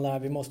omförhandla det här,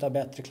 vi måste ha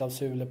bättre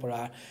klausuler på det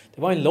här.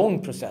 Det var en lång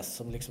process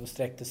som liksom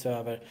sträcktes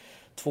över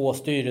 2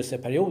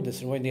 styrelseperioder,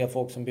 så det var en del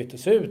folk som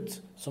byttes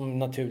ut som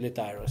naturligt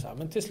är och så här.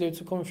 Men till slut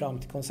så kom vi fram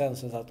till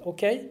konsensus att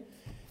okej,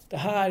 det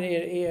här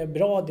är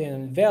bra, det är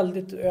en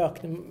väldigt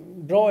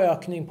bra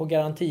ökning på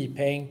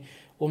garantipeng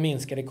och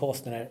minskade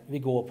kostnader, vi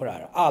går på det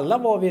här. Alla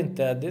var vi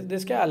inte, det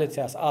ska ärligt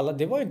sägas,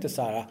 det var inte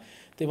så här,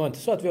 det var inte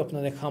så att vi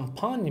öppnade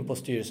champagne på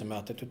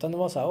styrelsemötet, utan det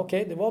var så här,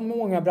 okej, det var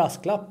många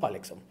brasklappar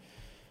liksom.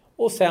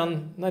 Och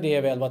sen när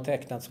det väl var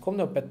tecknat så kom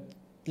det upp ett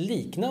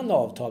liknande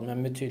avtal med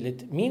en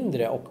betydligt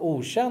mindre och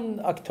okänd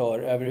aktör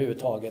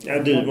överhuvudtaget.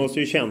 Ja, du måste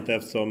ju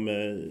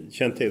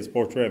känt till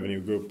Sport Revenue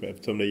Group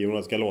eftersom det är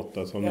Jonas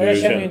Galotta som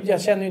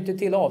jag känner ju inte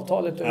till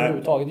avtalet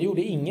överhuvudtaget. Det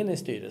gjorde ingen i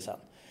styrelsen.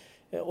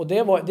 Och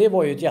det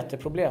var ju ett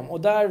jätteproblem.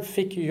 Och där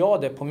fick ju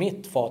jag det på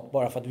mitt fat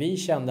bara för att vi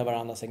kände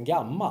varandra sedan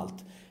gammalt.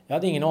 Jag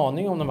hade ingen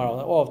aning om de här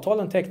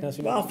avtalen tecknades.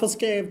 Varför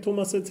skrev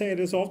Thomas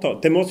Zethelius avtal?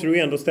 Det måste du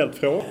ju ändå ställt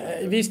frågan.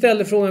 Vi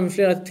ställde frågan vid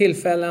flera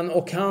tillfällen,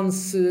 och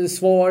hans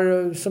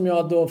svar som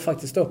jag då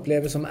faktiskt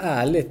upplever som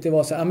ärligt, det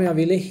var så här, men jag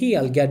ville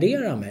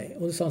helgardera mig.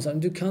 Och då sa han så här,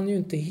 du kan ju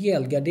inte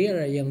helgardera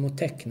dig genom att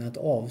teckna ett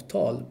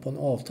avtal på en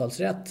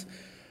avtalsrätt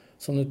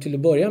som du till att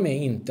börja med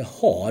inte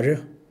har.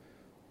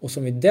 Och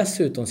som vi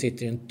dessutom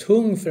sitter i en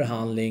tung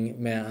förhandling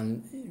med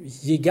en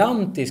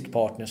gigantisk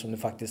partner som det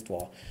faktiskt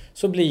var.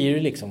 Så blir det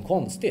liksom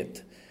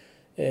konstigt.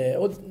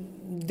 Och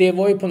det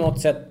var ju på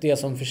något sätt det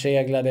som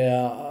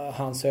förseglade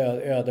hans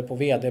öde på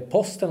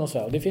vd-posten och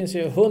så. Och det finns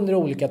ju 100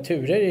 olika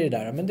turer i det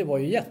där, men det var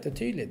ju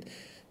jättetydligt.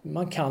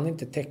 Man kan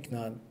inte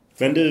teckna...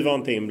 Men du var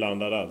inte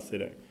inblandad alls i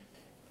det?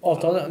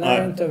 Avtalet?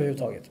 Nej, inte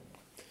överhuvudtaget.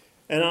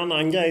 En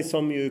annan grej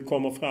som ju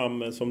kommer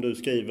fram, som du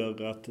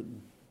skriver, att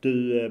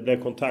du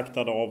blev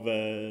kontaktad av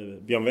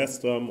Björn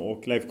Westström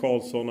och Leif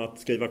Karlsson att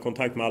skriva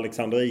kontakt med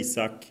Alexander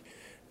Isak.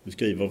 Du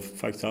skriver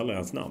faktiskt aldrig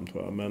hans namn,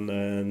 tror jag. Men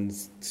en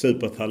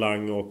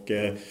supertalang och...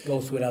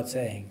 Goes without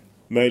saying.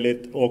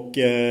 Möjligt. Och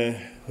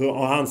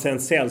han sen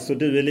säljs. Och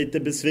du är lite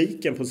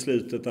besviken på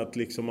slutet att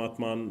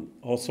man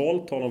har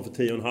sålt honom för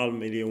 10,5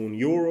 miljoner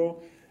euro.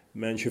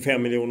 Men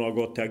 25 miljoner har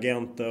gått till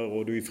agenter.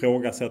 Och du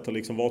ifrågasätter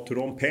liksom, var tog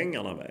de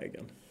pengarna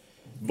vägen?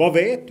 Vad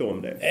vet du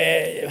om det?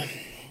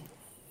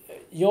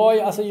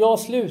 Jag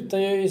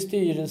slutade ju i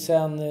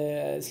styrelsen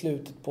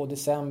slutet på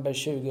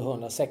december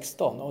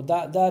 2016. Och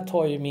där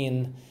tar ju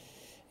min,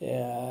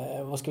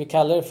 vad ska vi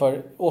kalla det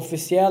för,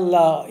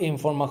 officiella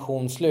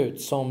information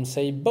slut som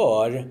sig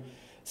bör.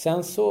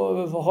 Sen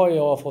så har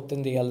jag fått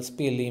en del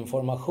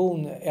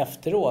spillinformation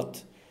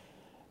efteråt.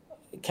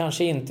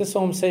 Kanske inte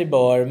som sig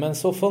bör, men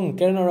så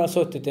funkar det när du har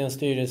suttit i en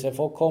styrelse.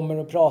 Folk kommer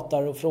och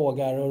pratar och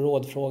frågar och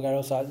rådfrågar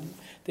och så här.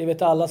 Det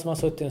vet alla som har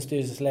suttit i en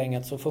styrelse så länge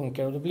att så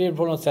funkar. Och då blir det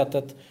på något sätt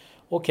att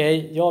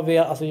okej,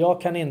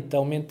 jag kan inte,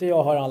 om inte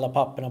jag har alla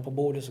papperna på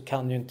bordet så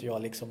kan ju inte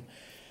jag liksom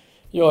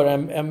göra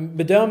en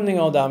bedömning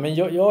av det. Men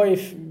jag är,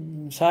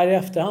 så här i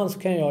efterhand så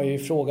kan jag ju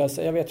fråga,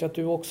 jag vet ju att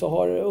du också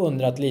har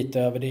undrat lite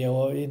över det,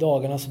 och i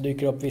dagarna så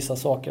dyker upp vissa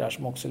saker här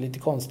som också är lite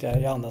konstiga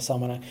i andra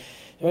sammanhang.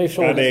 Det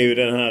är ju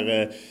den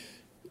här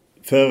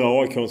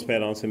förra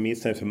AIK-spelaren som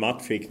misstänks för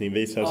matchfixning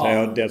visar sig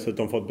ha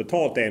dessutom fått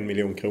betalt 1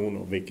 miljon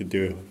kronor, vilket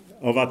ju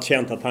har varit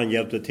känt att han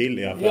hjälpte till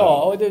i affären.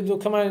 Ja, och då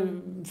kan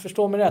man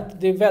förstå mig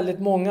rätt. Det är väldigt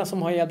många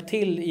som har hjälpt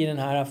till i den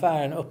här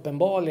affären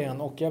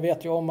uppenbarligen. Och jag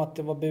vet ju om att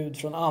det var bud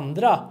från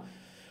andra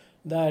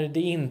där det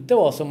inte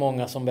var så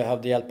många som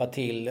behövde hjälpa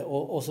till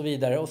och så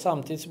vidare. Och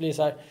samtidigt så blir det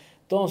så här,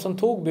 de som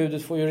tog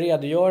budet får ju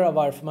redogöra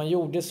varför man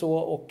gjorde så.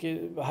 Och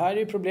här är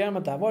ju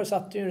problemet, där var det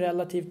satt ju en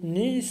relativt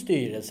ny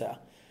styrelse.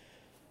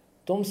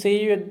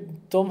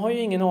 De har ju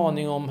ingen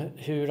aning om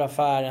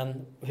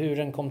hur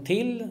den kom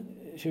till.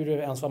 hur det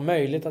ens var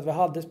möjligt att vi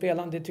hade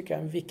spelarna. Det tycker jag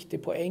är en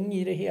viktig poäng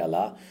i det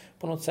hela.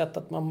 På något sätt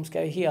att man ska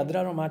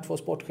hedra de här 2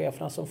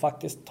 sportcheferna som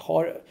faktiskt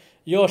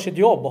gör sitt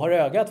jobb och har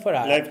ögat för det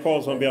här. Leif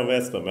Karlsson och Björn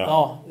Westerholm.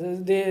 Ja,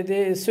 det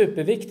är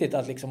superviktigt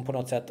att liksom på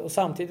något sätt. Och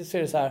samtidigt så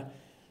är det så här,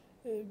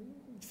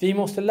 vi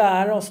måste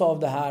lära oss av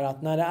det här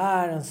att när det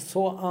är en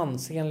så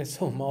ansenlig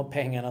summa av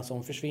pengarna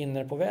som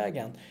försvinner på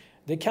vägen,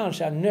 det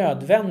kanske är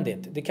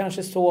nödvändigt. Det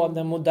kanske är så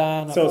den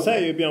moderna... Så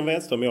säger ju Björn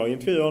Westerholm. Jag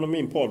intervjuade honom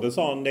i min podd och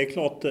sa han, det är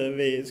klart,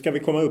 ska vi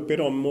komma upp i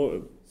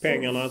de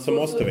pengarna så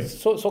måste vi.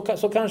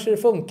 Så kanske det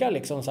funkar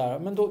liksom så här.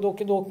 Men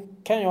då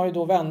kan jag ju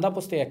då vända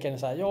på steken och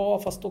säga, ja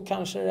fast då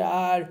kanske det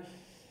är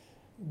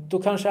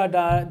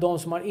där de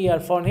som har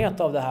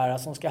erfarenhet av det här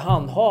som ska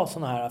handha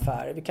såna här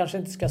affärer. Vi kanske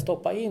inte ska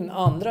stoppa in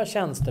andra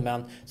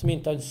tjänstemän som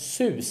inte har en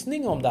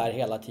susning om det här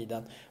hela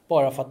tiden.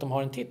 Bara för att de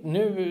har en titt.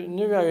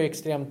 Nu är jag ju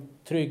extremt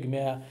trygg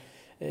med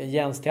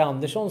Jens T.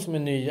 Andersson som är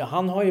ny.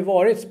 Han har ju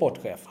varit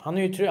sportchef. Han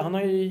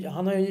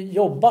har ju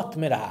jobbat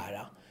med det här.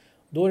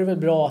 Då är det väl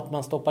bra att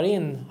man stoppar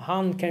in.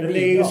 Han kan ju bidra.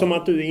 Det är ju som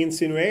att du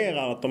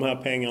insinuerar att de här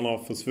pengarna har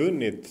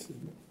försvunnit.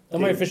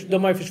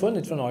 De har ju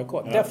försvunnit från AIK.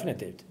 Ja.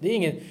 Definitivt.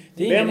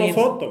 Vem har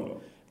fått dem då?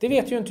 Det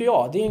vet ju inte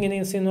jag. Det är ingen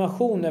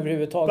insinuation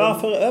överhuvudtaget.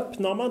 Varför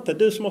öppnar man inte?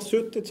 Du som har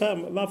suttit så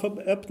här.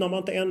 Varför öppnar man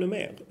inte ännu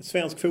mer?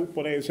 Svensk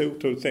fotboll är ju så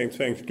otroligt sänkt.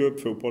 Svensk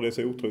klubbfotboll är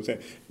så otroligt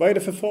sänkt. Vad är det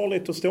för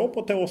farligt att stå på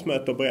ett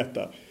årsmöte och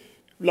berätta?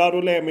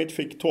 Vlado Lemic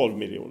fick 12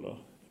 miljoner.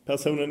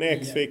 Personen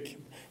X fick...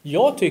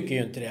 Jag tycker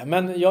ju inte det.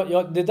 Men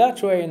det där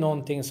tror jag är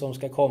någonting som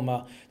ska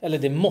komma. Eller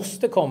det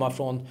måste komma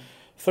från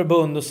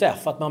förbund och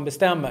SEF. Att man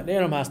bestämmer. Det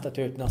är de här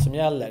statuterna som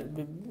gäller.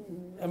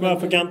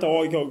 Varför kan inte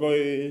AIK gå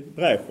i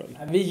bräschen?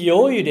 Vi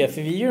gör ju det.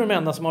 För vi är ju de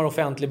enda som har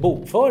offentlig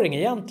bokföring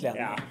egentligen.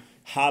 Ja,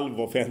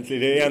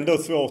 halvoffentlig. Det är ändå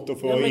svårt att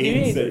få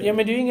insyn. Ja,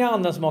 men det är ju inga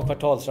andra som har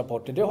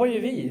kvartalsrapporter. Det har ju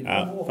vi.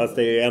 Ja, fast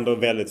det är ändå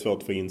väldigt svårt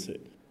att få insyn.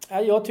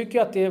 Jag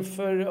tycker att det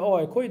för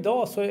AIK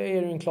idag så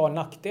är det en klar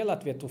nackdel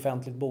att vi är ett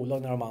offentligt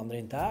bolag när de andra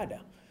inte är det.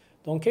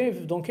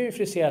 De kan ju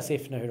frisera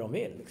siffrorna hur de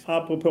vill. Liksom.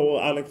 Apropå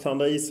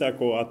Alexander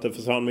Isak och att det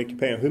försvann mycket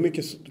pengar. Hur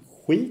mycket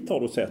skit har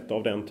du sett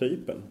av den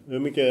typen?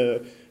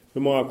 Hur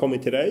många har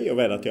kommit till dig och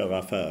velat göra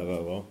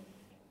affärer?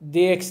 Det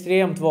är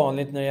extremt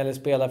vanligt när det gäller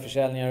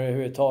spelarförsäljningar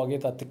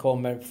överhuvudtaget att det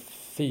kommer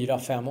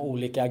 4-5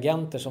 olika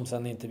agenter som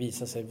sedan inte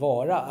visar sig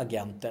vara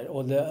agenter.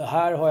 Och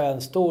här har jag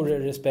en stor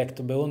respekt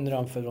och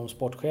beundran för de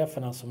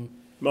sportcheferna som...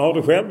 Men har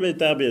du själv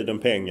blivit erbjuden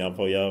pengar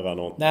för att göra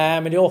något?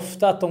 Nej, men det är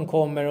ofta att de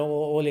kommer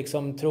och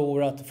liksom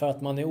tror att för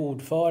att man är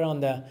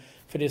ordförande,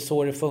 för det är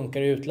så det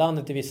funkar i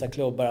utlandet i vissa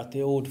klubbar, att det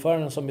är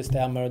ordföranden som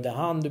bestämmer och det är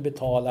han du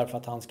betalar för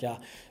att han ska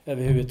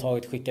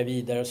överhuvudtaget skicka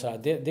vidare och sådär.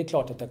 Det är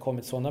klart att det har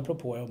kommit sådana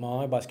propåer och man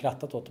har ju bara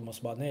skrattat åt dem och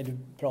så bara, nej, du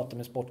pratar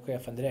med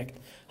sportchefen direkt.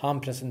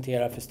 Han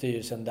presenterar för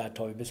styrelsen, där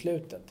tar vi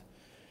beslutet.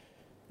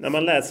 När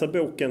man läser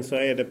boken så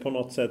är det på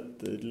något sätt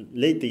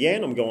lite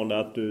genomgående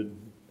att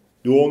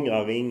du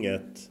ångrar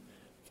inget.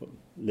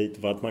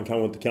 Lite för att man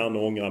kanske inte kan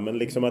ångra, men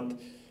liksom att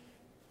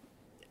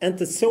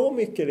inte så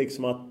mycket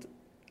liksom att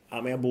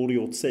ja, men jag borde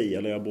gjort si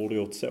eller jag borde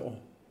gjort så.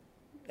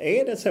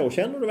 Är det så?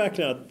 Känner du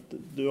verkligen att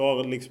du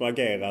har liksom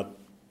agerat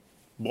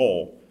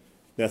bra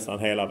nästan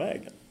hela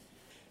vägen?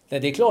 Nej,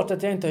 det är klart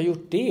att jag inte har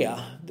gjort det.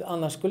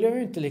 Annars skulle jag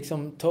ju inte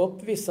liksom ta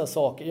upp vissa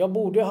saker. Jag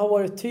borde ha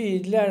varit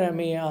tydligare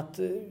med att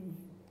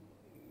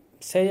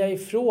säga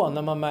ifrån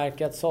när man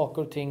märker att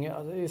saker och ting,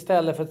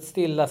 istället för att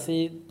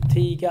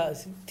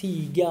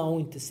tiga och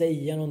inte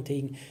säga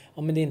någonting.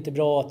 Ja, men det är inte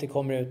bra att det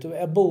kommer ut.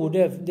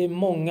 Det är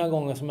många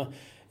gånger som jag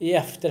i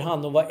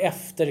efterhand och vara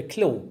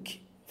efterklok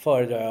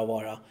föredrar jag att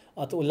vara.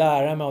 Att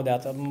lära mig av det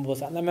att man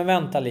säga, nej men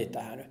vänta lite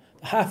här nu.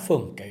 Det här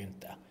funkar ju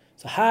inte.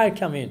 Så här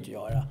kan vi ju inte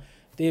göra.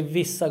 Det är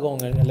vissa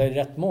gånger, eller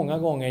rätt många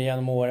gånger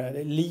genom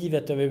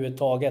livet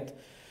överhuvudtaget.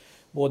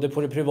 Både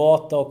på det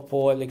privata och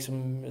på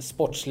liksom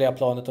sportsliga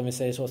planet om vi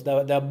säger så.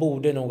 Där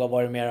borde nog ha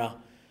varit mera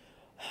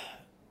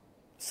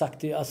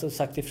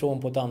sagt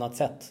ifrån på ett annat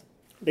sätt.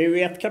 Det är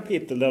ju ett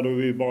kapitel där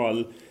du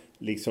bara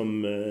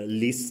liksom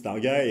listar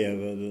grejer.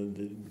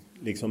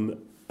 Liksom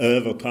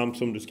övertramp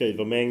som du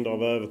skriver. Mängder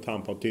av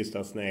övertramp har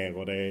tystats ner.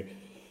 Och det är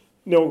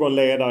någon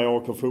ledare i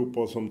AIK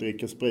fotboll som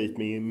dricker sprit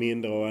med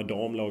mindre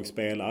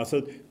damlagsspelare.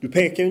 Alltså du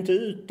pekar ju inte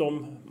ut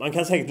dem. Man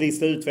kan säkert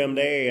lista ut vem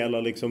det är.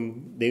 Eller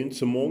liksom, det är ju inte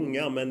så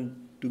många,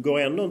 men du går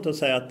ändå inte att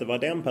säga att det var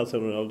den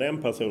personen eller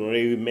den personen. Det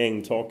är ju en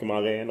mängd saker med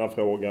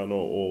arenafrågan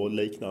och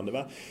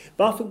liknande.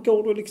 Varför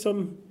går du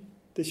liksom...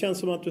 Det känns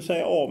som att du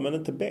säger A men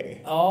inte B.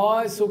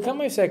 Ja, så kan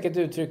man ju säkert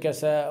uttrycka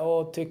sig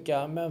och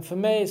tycka. Men för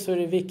mig så är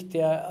det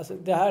viktiga... Alltså,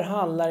 det här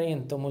handlar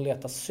inte om att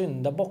leta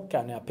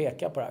syndabockar när jag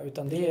pekar på det här.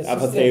 Utan det är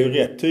fast det är ju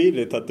rätt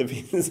tydligt att det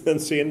finns en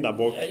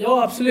syndabock.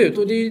 Ja, absolut.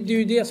 Och det är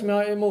ju det som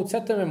jag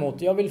motsätter mig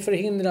mot. Jag vill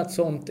förhindra att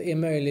sånt är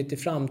möjligt i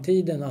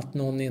framtiden. Att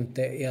någon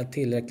inte är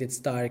tillräckligt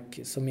stark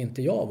som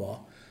inte jag var.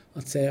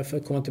 Att säga för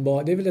att komma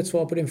tillbaka. Det är väl ett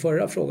svar på din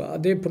förra fråga.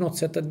 Det är på något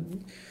sätt att...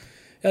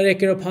 Jag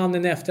räcker upp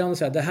handen i efterhand och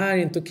säger att det här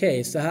är inte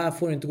okej. Så här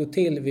får det inte gå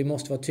till. Vi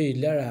måste vara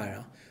tydligare här.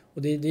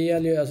 Och det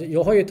gäller ju, alltså,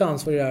 jag har ju ett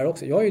ansvar i det här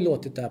också. Jag har ju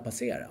låtit det här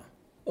passera.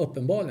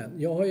 Uppenbarligen.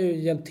 Jag har ju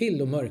hjälpt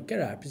till att mörka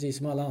det här. Precis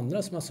som alla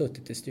andra som har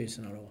suttit i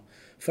styrelserna då.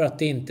 för att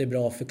det inte är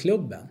bra för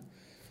klubben.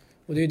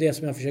 Och det är ju det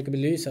som jag försöker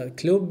belysa.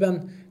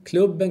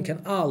 Klubben kan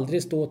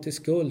aldrig stå till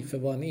skuld för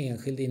vad en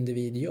enskild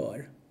individ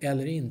gör.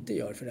 Eller inte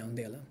gör för den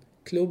delen.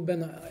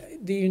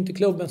 Det är ju inte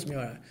klubben som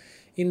gör det.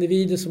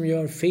 Individer som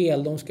gör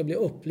fel, de ska bli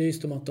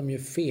upplysta om att de gör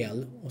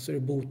fel. Och så är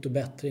det bot och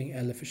bättring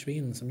eller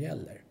försvinn som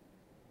gäller.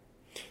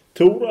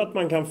 Tror du att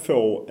man kan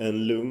få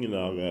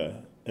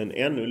en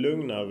ännu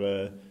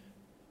lugnare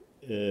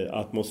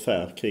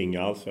atmosfär kring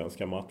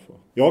allsvenska matcher?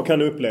 Jag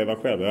kan uppleva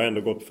själv, jag har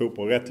ändå gått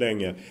fotboll rätt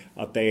länge,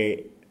 att det är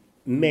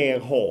mer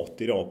hat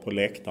idag på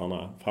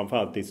läktarna,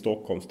 framförallt i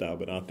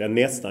Stockholmsderbyn, att jag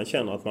nästan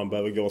känner att man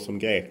behöver gå som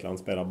Grekland,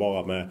 spela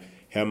bara med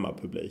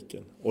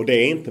hemmapubliken. Och det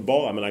är inte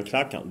bara mellan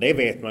klackarna, det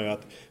vet man ju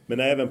att, men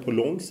även på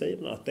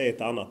långsidan att det är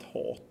ett annat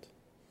hat.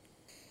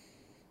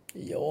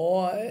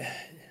 Ja,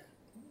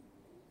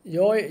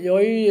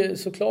 jag är ju,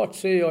 såklart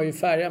så är jag ju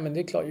färgad, men det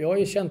är klart, jag har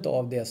ju känt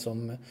av det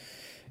som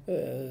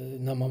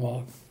när man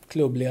var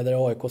klubbledare i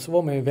AIK, så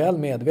var man ju väl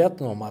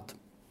medveten om att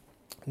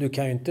du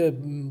kan ju inte,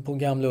 på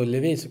Gamla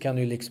Ullevi så kan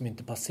du ju liksom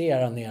inte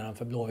passera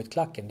nedanför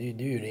Blåvitt-klacken. Det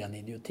är ju ren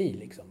idioti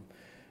liksom.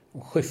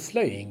 De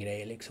skyfflar ju in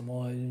grejer liksom.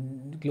 Och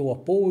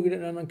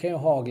glåporden kan ju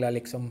hagla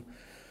liksom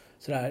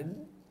sådär.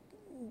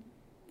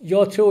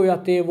 Jag tror ju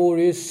att det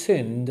vore ju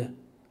synd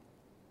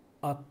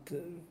att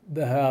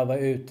behöva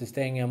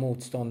utestänga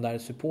motståndare,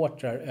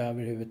 supportrar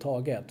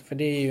överhuvudtaget. För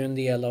det är ju en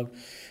del av,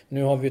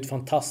 nu har vi ett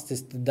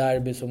fantastiskt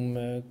derby som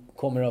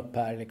kommer upp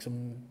här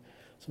liksom,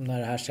 som när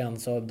det här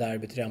känns av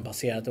derbyt redan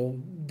passerat. Och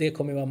det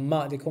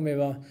kommer ju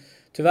vara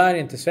tyvärr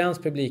inte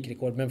svensk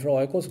publikrekord, men för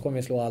AIK så kommer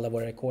vi slå alla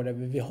våra rekord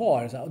vi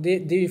har. Och det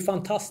är ju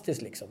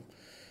fantastiskt liksom.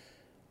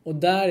 Och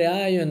där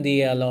är ju en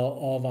del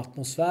av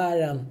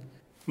atmosfären.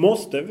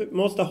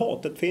 Måste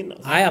hatet finnas?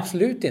 Nej,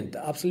 absolut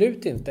inte.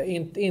 Absolut inte.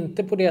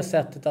 Inte på det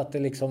sättet att det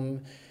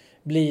liksom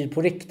blir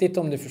på riktigt,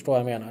 om du förstår vad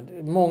jag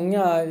menar.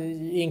 Många,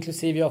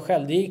 inklusive jag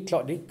själv, det är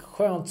klart, det är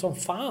skönt som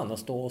fan att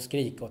stå och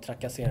skrika och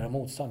trakassera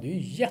motstånd. Det är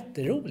ju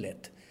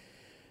jätteroligt.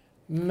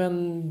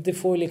 Men det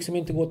får liksom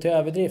inte gå till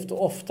överdrift.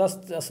 Och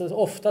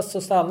oftast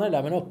så stannar det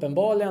där. Men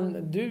uppenbarligen,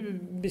 du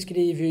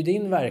beskriver ju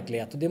din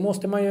verklighet. Och det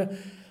måste man ju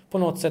på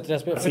något sätt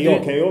respektera.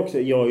 Alltså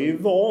jag är ju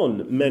van,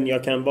 men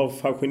jag kan vara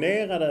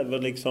fascinerad över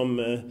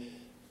liksom,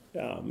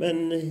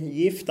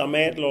 gifta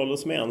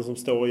medelålders män som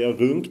står och gör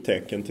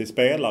runktecken till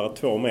spelare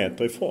 2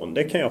 meter ifrån.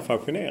 Det kan jag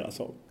fascineras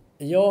av.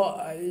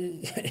 Ja,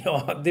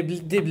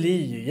 det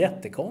blir ju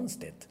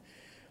jättekonstigt.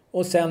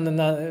 Och sen,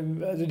 det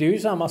är ju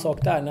samma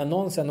sak där. När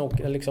någon sen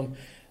åker, liksom,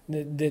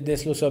 det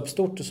slås upp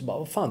stort och så bara,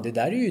 vad fan, det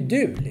där är ju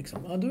du liksom.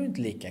 Ja, då är det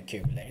inte lika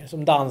kul längre.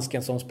 Som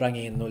dansken som sprang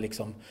in och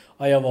liksom,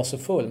 ja, jag var så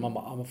full. Man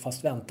bara,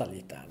 fast vänta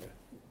lite här nu.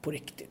 På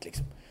riktigt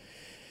liksom.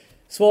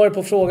 Svaret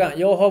på frågan.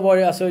 Jag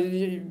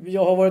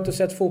har varit och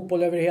sett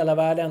fotboll över hela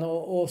världen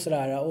och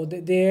sådär. Och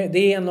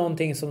det är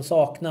någonting som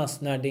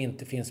saknas när det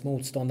inte finns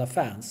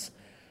motståndarfans.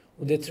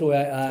 Och det tror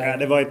jag är... Ja,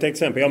 det var ett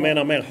exempel. Jag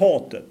menar mer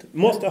hatet.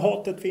 Måste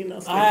hatet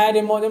finnas? Nej,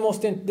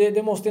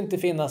 det måste inte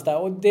finnas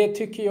där. Och det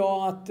tycker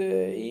jag att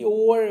i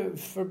år,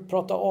 för att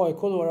prata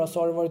AIK då, så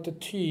har det varit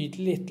ett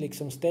tydligt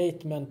liksom,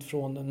 statement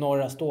från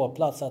norra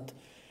ståplats att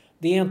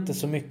det är inte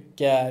så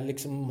mycket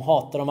liksom,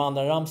 hata de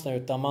andra ramsarna,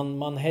 utan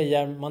man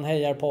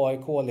hejar på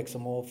AIK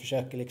liksom, och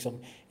försöker liksom,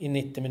 i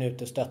 90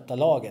 minuter stötta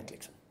laget.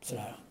 Liksom,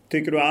 sådär.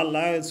 Tycker du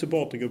alla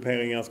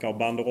supportergrupperingar ska ha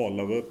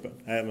banderoller uppe?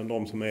 Även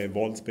de som är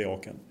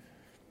våldsbejakande?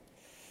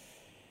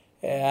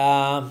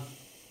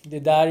 Det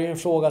där är ju en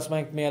fråga som har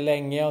hängt med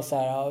länge och så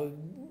här.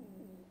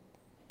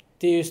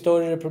 Det är ju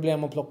större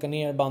problem att plocka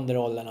ner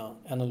banderollerna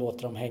än att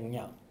låta dem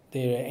hänga.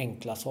 Det är det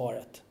enkla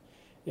svaret.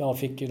 Jag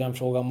fick ju den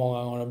frågan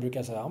många gånger och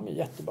brukar säga, ja men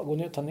jättebra, gå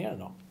ner och ta ner den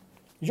då.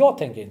 Jag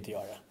tänker inte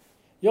göra det.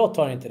 Jag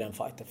tar inte den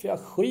fighten, för jag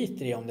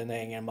skiter i om den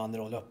hänger en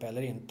banderoll uppe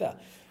eller inte.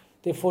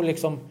 Det får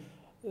liksom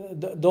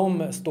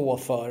de stå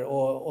för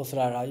och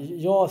sådär.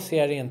 Jag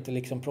ser inte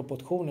liksom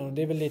proportionen, och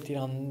det är väl lite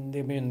grann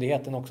det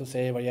myndigheten också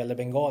säger vad gäller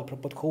Bengal.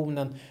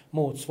 Proportionen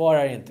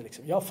motsvarar inte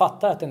liksom. Jag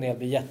fattar att en del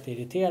blir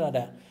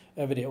jätteirriterade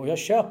över det och jag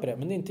köper det,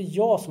 men det är inte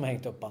jag som har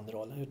hängt upp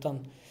banderollen,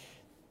 utan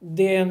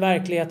det är en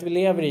verklighet vi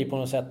lever i på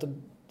något sätt. Och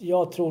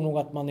jag tror nog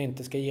att man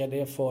inte ska ge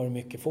det för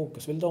mycket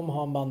fokus. Vill de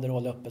ha en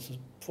banderoll uppe så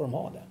får de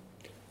ha det.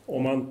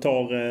 Om man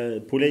tar,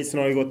 polisen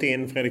har ju gått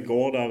in, Fredrik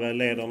Gårdare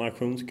leder en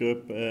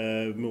aktionsgrupp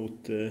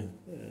mot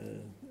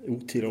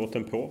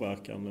otillåten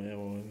påverkan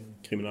och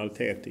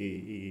kriminalitet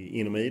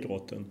inom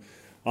idrotten.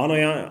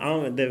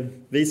 Det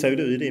visar ju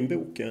du i din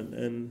bok.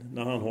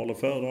 När han håller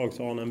föredrag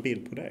så har han en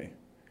bild på dig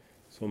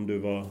som du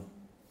var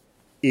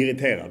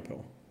irriterad på.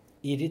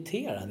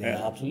 Irriterad?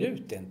 Ja.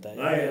 Absolut inte.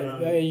 Nej,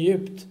 jag är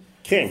djupt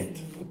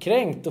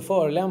kränkt och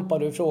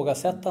förolämpad och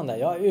ifrågasättande.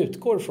 Jag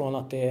utgår från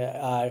att det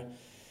är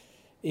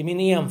i min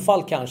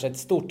enfald kanske ett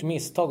stort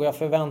misstag, och jag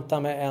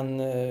förväntar mig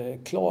en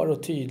klar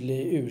och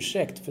tydlig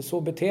ursäkt, för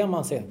så beter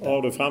man sig inte.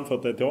 Har du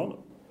framfört det till honom?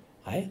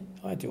 Nej,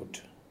 det har jag inte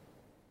gjort.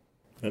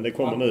 Men det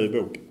kommer nu i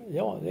boken?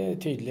 Ja, det är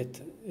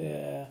tydligt.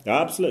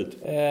 Ja, absolut.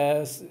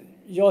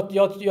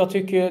 Jag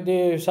tycker det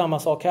är samma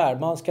sak här.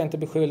 Man ska inte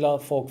beskylla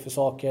folk för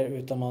saker,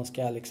 utan man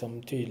ska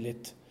liksom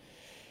tydligt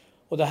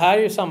Och det här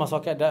är ju samma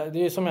sak. Det är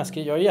ju som jag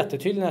skriver. Jag är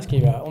jättetydlig när jag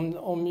skriver här.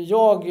 Om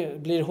jag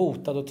blir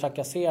hotad och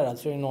trakasserad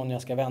så är det någon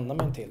jag ska vända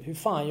mig till. Hur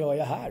fan gör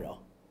jag här då?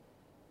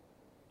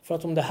 För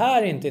att om det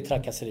här inte är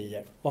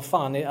trakasserier. Vad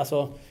fan är...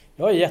 Alltså,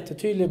 jag är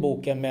jättetydlig i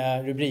boken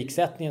med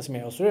rubriksättningen som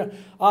är. Och så är det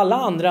alla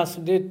andra,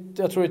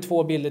 jag tror det är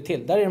 2 bilder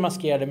till. Där är det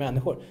maskerade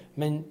människor.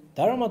 Men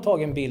där har man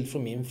tagit en bild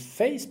från min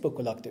Facebook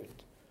och lagt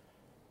ut.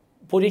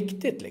 På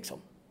riktigt liksom.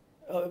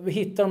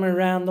 Hittar de en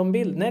random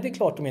bild? Nej, det är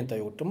klart de inte har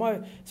gjort. De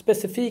har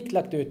specifikt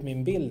lagt ut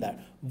min bild där.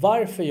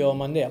 Varför gör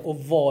man det? Och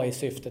vad är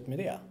syftet med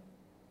det?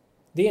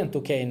 Det är inte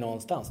okej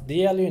någonstans. Det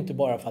gäller ju inte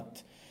bara för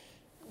att...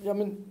 Ja,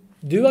 men,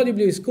 du hade ju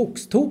blivit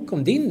skogstok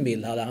om din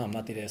bild hade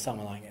hamnat i det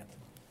sammanhanget.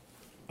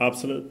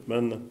 Absolut,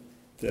 men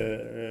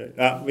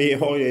vi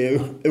har ju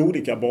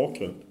olika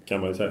bakgrund kan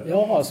man ju säga.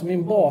 Ja, så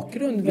min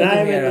bakgrund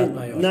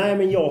Nej,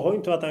 men jag har ju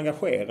inte varit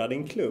engagerad i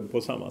en klubb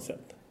på samma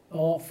sätt.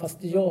 Ja,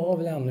 fast jag har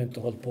väl ändå inte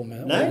hållit på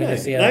med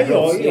organiserad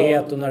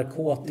brottslighet och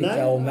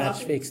narkotika och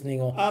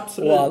matchfixning och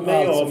absolut, och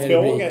men allt som är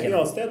rubriken.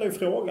 Jag ställer ju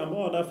frågan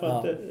bara därför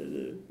att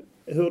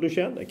hur du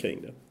kände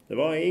kring det. Det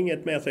var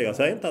inget mer så. Jag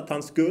säger inte att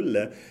han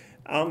skulle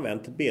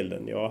använt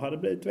bilden. Jag hade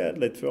blivit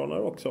väldigt förvånad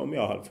också om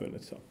jag hade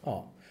funnits så.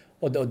 Ja,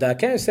 och där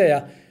kan jag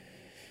säga,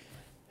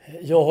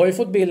 jag har ju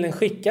fått bilden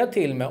skickad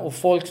till mig och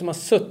folk som har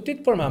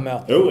suttit på de här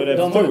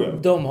mötena,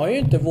 de har ju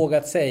inte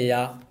vågat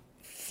säga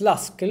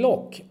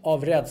flasklock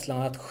av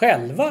rädslan att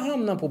själva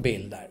hamna på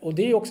bilder. Och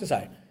det är ju också så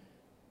här,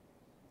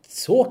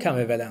 så kan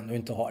vi väl ändå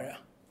inte ha det.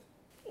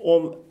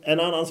 Om en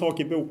annan sak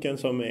i boken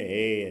som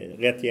är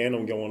rätt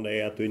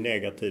genomgående är att du är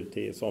negativ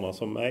till sådana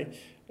som mig.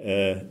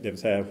 Det vill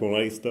säga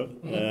journalister.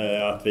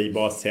 Att vi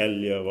bara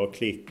säljer och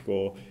klick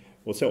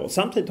och så.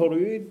 Samtidigt har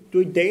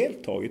du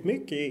deltagit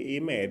mycket i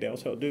media och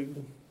så.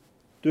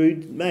 Du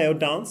är med och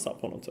dansar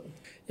på något sätt.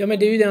 Ja, men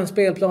det är ju den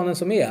spelplanen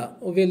som är.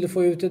 Och vill du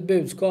få ut ett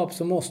budskap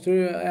så måste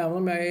du, även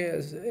om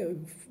jag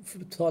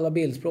talar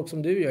bildspråk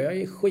som du gör, jag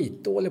är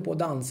skitdålig på att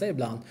dansa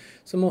ibland,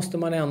 så måste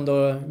man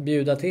ändå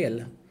bjuda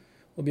till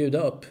och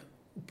bjuda upp.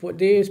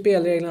 Det är ju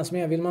spelreglerna som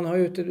är. Vill man ha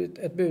ut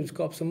ett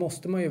budskap så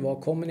måste man ju vara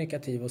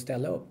kommunikativ och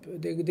ställa upp.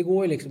 Det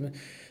går ju liksom...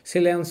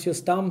 Silencio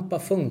stampa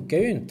funkar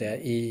ju inte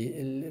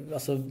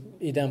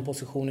i den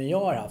positionen jag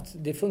har haft.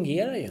 Det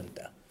fungerar ju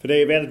inte. För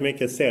det är väldigt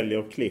mycket sälj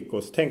och klick.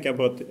 Och så tänker jag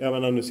på att, jag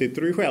menar, nu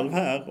sitter du ju själv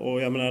här.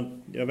 Och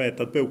jag vet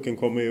att boken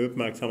kommer ju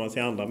uppmärksammas i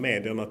andra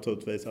medier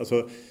naturligtvis.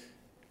 Alltså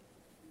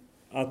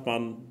att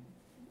man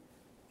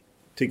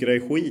tycker det är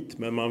skit,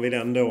 men man vill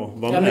ändå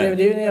vara med. Men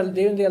det är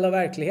ju en del av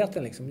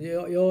verkligheten liksom.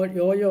 Jag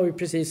gör ju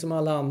precis som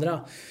alla andra.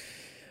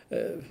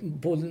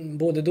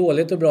 Både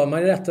dåligt och bra.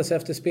 Man rättar sig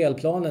efter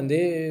spelplanen.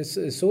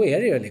 Så är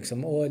det ju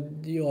liksom. Och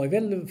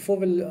jag får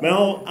väl... Men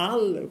har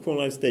all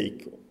journalistik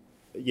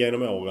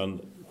genom åren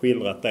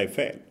skildrat dig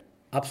fel?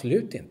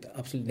 Absolut inte.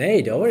 Absolut.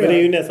 Nej, det har varit... För det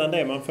är ju nästan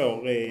det man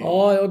får i...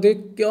 Ja, det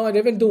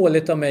är väl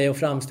dåligt av mig att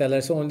framställa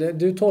det så.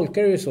 Du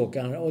tolkar det ju så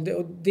kanske. Och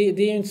det är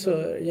ju inte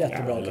så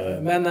jättebra.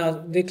 Ja, men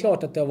det är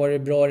klart att det har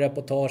varit bra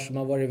reportage som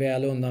har varit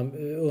väl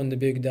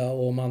underbyggda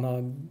och man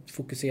har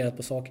fokuserat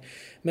på saker.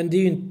 Men det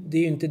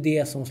är ju inte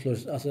det som slår...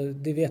 Alltså,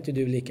 det vet ju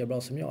du lika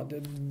bra som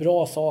jag.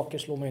 Bra saker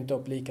slår man ju inte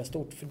upp lika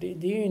stort. För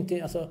det är ju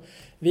inte... Alltså,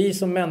 vi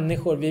som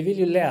människor, vi vill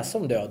ju läsa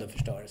om död och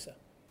förstörelse.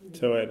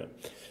 Så är det.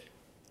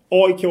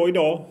 AIK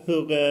idag,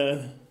 hur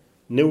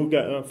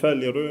noga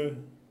följer du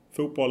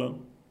fotbollen?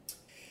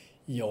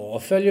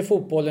 Jag följer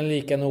fotbollen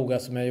lika noga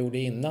som jag gjorde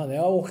innan.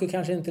 Jag åker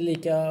kanske inte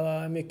lika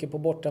mycket på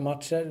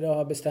bortamatcher. Jag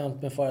har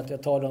bestämt mig för att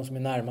jag tar de som är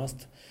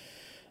närmast.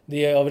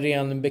 Det är av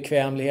ren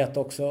bekvämlighet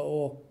också.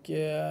 Och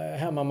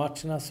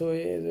hemmamatcherna så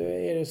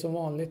är det som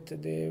vanligt.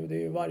 Det är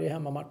ju varje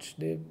hemmamatch.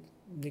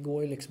 Det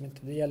går ju liksom inte.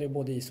 Det gäller ju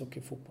både ishockey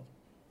och fotboll.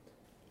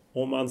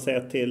 Om man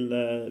ser till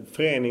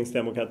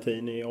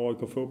föreningsdemokratin i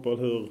AIK fotboll,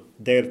 hur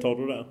deltar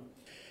du där?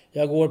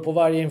 Jag går på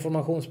varje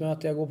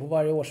informationsmöte, jag går på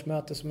varje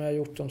årsmöte som jag har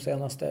gjort de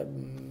senaste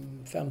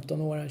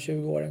 15 åren,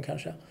 20 åren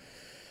kanske.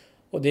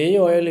 Och det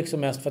gör jag liksom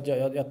mest för att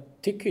jag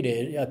tycker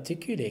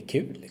det är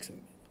kul liksom.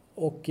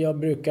 Och jag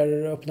brukar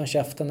öppna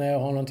käften när jag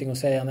har någonting att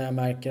säga när jag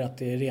märker att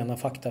det är rena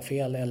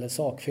faktafel eller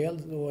sakfel.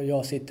 Och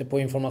jag sitter på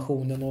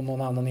informationen och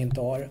någon annan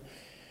inte har det.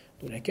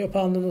 Då räcker jag upp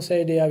handen och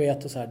säger det jag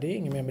vet och så här. Det är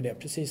inget mer med det.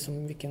 Precis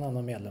som vilken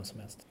annan medlem som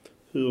helst.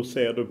 Hur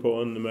ser du på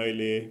en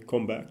möjlig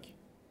comeback?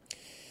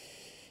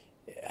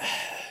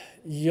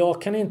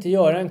 Jag kan inte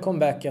göra en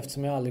comeback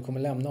eftersom jag aldrig kommer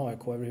lämna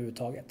AIK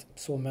överhuvudtaget.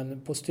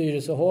 Men på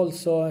styrelsehåll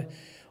så...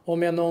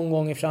 Om jag någon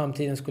gång i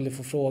framtiden skulle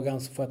få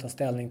frågan så får jag ta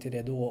ställning till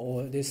det då.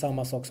 Och det är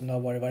samma sak som det har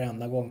varit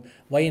varenda gång.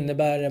 Vad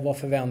innebär det? Vad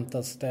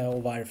förväntas det?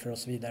 Och varför? Och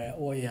så vidare.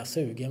 Och är jag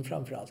sugen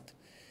framförallt?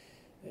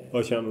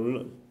 Vad känner du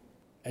nu?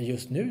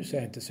 Just nu så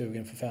är jag inte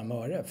sugen för 5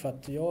 öre. För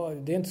att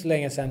det är inte så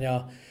länge sedan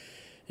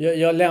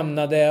jag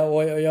lämnade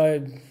och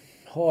jag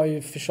har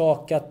ju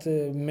försakat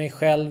mig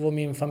själv och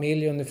min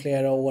familj under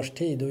flera års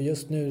tid. Och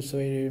just nu så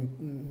är det ju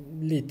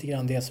lite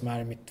grann det som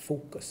är mitt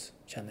fokus,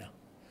 känner jag.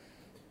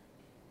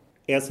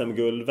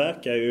 SM-guld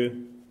verkar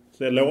ju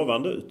se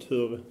lovande ut.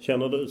 Hur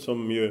känner du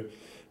som ju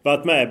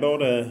varit med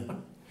både...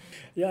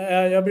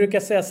 Jag brukar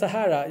säga så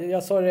här.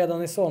 Jag sa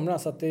redan i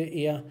somras att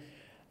det är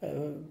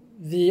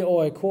vi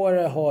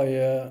AIK-are har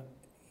ju,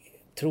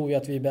 tror vi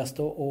att vi är bäst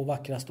och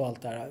vackrast och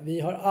allt det här. Vi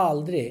har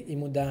aldrig i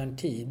modern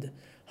tid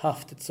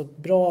haft ett så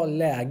bra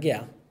läge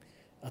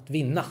att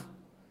vinna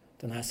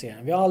den här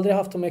serien. Vi har aldrig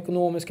haft de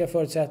ekonomiska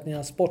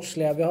förutsättningarna,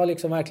 sportsliga. Vi har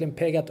liksom verkligen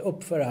peggat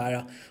upp för det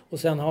här. Och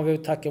sen har vi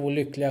tackat vår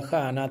lyckliga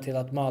stjärna till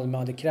att Malmö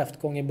hade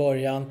kräftgång i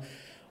början.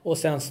 Och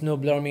sen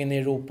snubblar de in i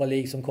Europa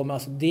League som kommer.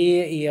 Alltså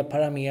det är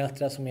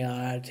parametrar som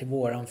är till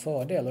våran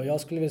fördel. Och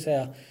jag skulle vilja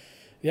säga,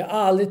 vi har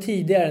aldrig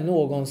tidigare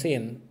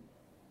någonsin,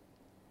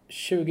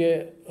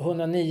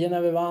 2009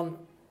 när vi vann,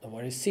 då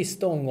var det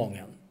sista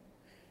omgången.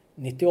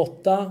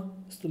 98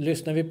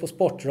 lyssnade vi på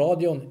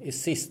Sportradion i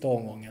sista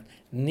omgången.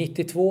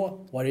 92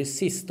 var det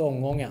sista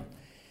omgången.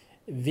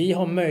 Vi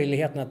har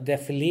möjligheten att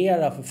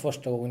defilera för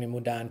första gången i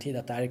modern tid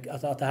att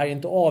det här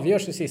inte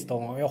avgörs i sista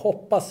omgången. Jag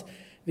hoppas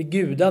vid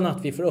gudarna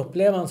att vi får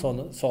uppleva en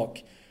sån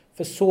sak.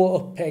 För så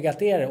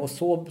upphäggat är det och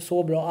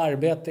så bra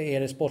arbete är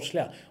det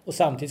sportsliga. Och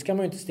samtidigt ska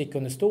man ju inte sticka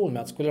under stol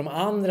med att skulle de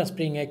andra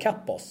springa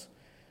ikapp oss,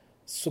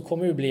 så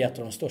kommer det bli ett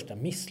av de största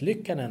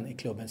misslyckanden i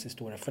klubbens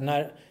historia. För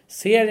när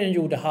serien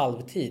gjorde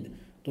halvtid,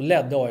 då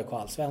ledde AIK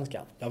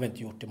allsvenskan. Det har vi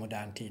inte gjort i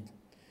modern tid.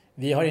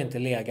 Vi har inte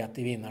legat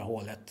i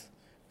vinnarhålet.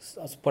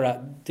 Alltså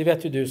det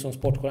vet ju du som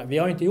sportjournalist. Vi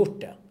har inte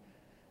gjort det.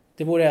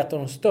 Det vore ett av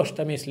de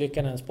största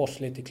misslyckanden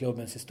sportsligt i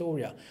klubbens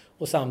historia.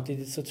 Och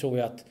samtidigt så tror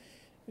jag att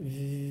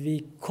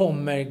vi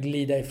kommer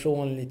glida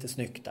ifrån lite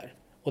snyggt där.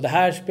 Och det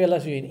här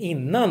spelas ju in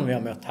innan vi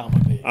har mött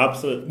Hammarby.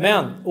 Absolut.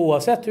 Men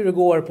oavsett hur det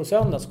går på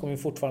söndag så kommer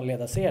vi fortfarande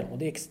leda serien. Och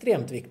det är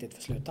extremt viktigt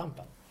för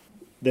sluttampen.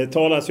 Det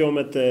talas ju om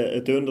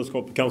ett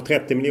underskott på kanske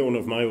 30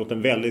 miljoner för man har gjort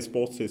en väldigt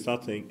sportslig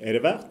satsning. Är det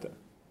värt det?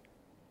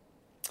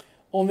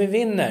 Om vi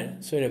vinner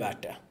så är det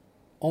värt det.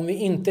 Om vi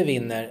inte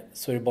vinner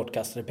så är det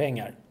bortkastade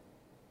pengar.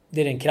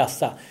 Det är den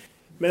krassa.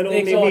 Men om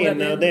ni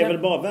vinner, det är väl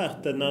bara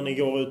värt det när ni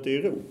går ut i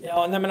Europa?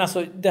 Ja, nej men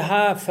alltså det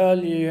här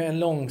följer ju en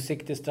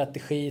långsiktig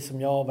strategi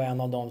som jag var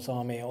en av dem som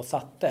var med och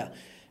satte.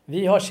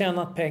 Vi har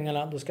tjänat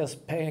pengarna, då ska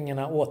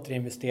pengarna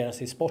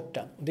återinvesteras i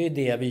sporten. Det är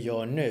det vi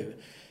gör nu.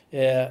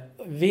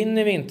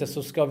 Vinner vi inte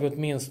så ska vi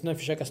åtminstone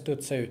försöka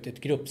studsa ut ett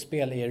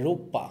gruppspel i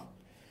Europa.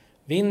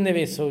 Vinner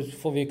vi så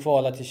får vi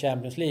kvala till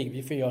Champions League.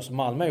 Vi får göra som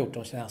Malmö har gjort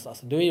de senaste.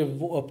 Alltså, då är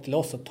det upp till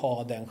oss att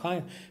ta den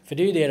chansen. För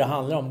det är ju det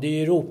handlar om. Det är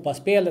ju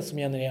Europaspelet som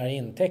genererar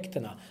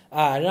intäkterna.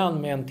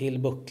 Äran med en till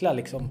buckla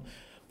liksom,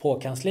 på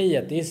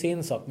kansliet, det är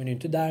sin sak. Men det är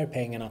inte där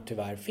pengarna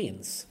tyvärr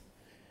finns.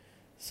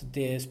 Så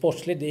det är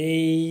sportsligt. Det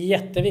är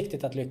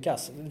jätteviktigt att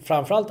lyckas.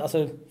 Framförallt,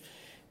 alltså,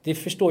 det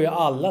förstår ju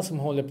alla som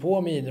håller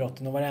på med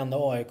idrotten och varenda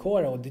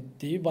AIK-are. Och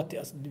det är ju bara att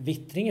alltså,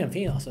 vittringen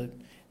finns. Alltså,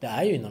 det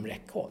är ju inom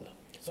räckhåll.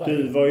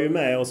 Du var ju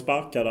med och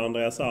sparkade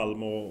Andreas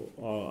Alm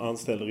och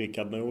anställde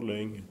Rickard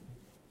Norling.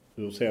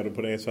 Hur ser du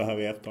på det så här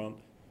i efterhand?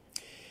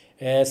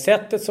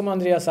 Sättet som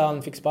Andreas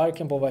Alm fick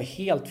sparken på var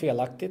helt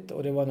felaktigt.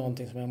 Och det var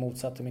någonting som jag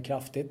motsatte mig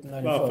kraftigt.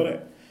 Varför det?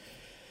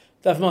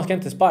 Därför man ska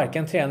inte sparka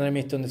en tränare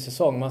mitt under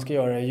säsong. Man ska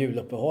göra det i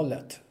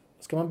juluppehållet.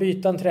 Ska man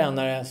byta en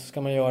tränare så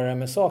ska man göra det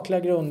med sakliga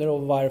grunder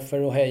och varför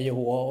och hej och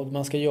hå. Och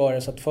man ska göra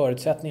det så att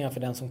förutsättningarna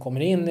för den som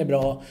kommer in är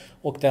bra.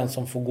 Och den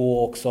som får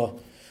gå också...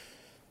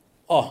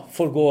 Ja,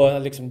 får gå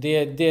liksom,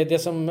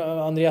 det som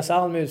Andreas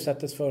Alm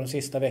utsattes för de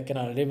sista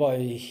veckorna, det var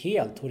ju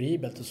helt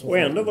horribelt. Och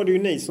ändå var det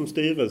ju ni som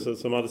styrelse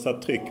som hade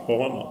satt tryck på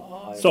honom,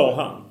 sa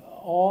han.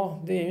 Ja,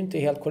 det är ju inte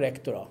helt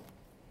korrekt då.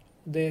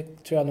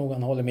 Det tror jag nog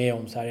han håller med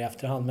om så här i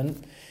efterhand. Men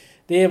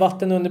det är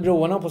vatten under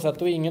broarna på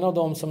sätt och ingen av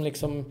dem som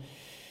liksom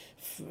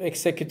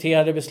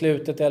exekuterade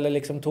beslutet eller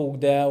liksom tog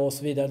det och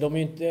så vidare. De är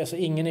ju inte, alltså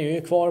ingen är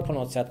ju kvar på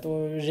något sätt.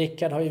 Och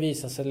Rickard har ju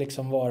visat sig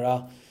liksom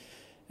vara...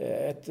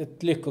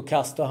 Ett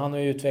lyckokast och han har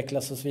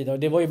utvecklats och så vidare.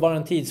 Det var ju bara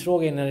en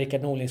tidsfråga innan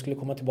Rickard Norling skulle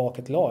komma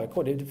tillbaka till AIK.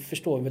 Det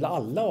förstår väl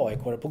alla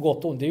AIK på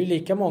gott och ont. Det är ju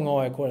lika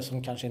många AIK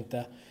som kanske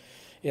inte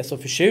är så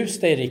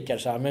förtjusta i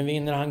Rickard. Men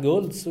vinner han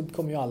guld så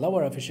kommer ju alla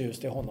vara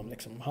förtjusta i honom.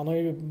 Liksom. Han har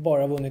ju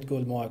bara vunnit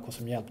guld med AIK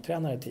som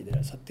hjälptränare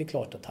tidigare. Så det är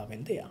klart att han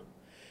vill det.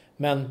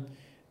 Men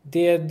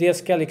det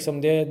ska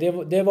liksom,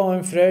 det var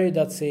en fröjd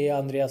att se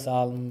Andreas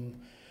Alm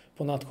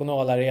på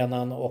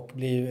nationalarenan och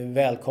bli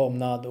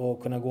välkomnad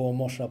och kunna gå och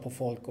morsa på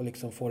folk och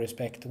liksom få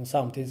respekten. Och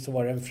samtidigt så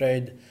var det en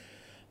fröjd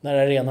när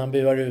arenan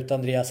buar ut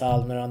Andreas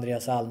Alm, när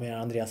Andreas Alm är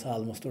Andreas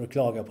Alm och står och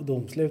klagar på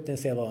domsluten.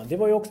 Det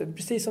var ju också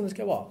precis som det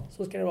ska vara.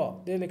 Så ska det vara.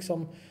 Det är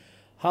liksom,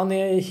 han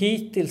är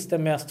hittills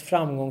den mest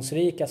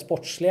framgångsrika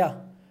sportsliga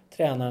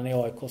tränaren i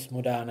AIKs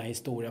moderna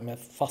historia med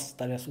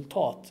fasta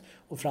resultat.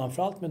 Och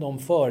framförallt med de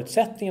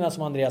förutsättningarna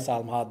som Andreas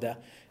Alm hade,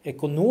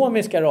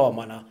 ekonomiska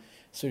ramarna,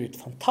 så är det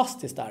ett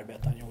fantastiskt arbete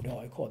han gjorde i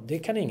AIK. Det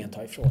kan ingen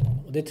ta ifrån honom.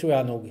 Och det tror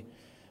jag nog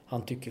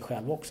han tycker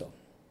själv också.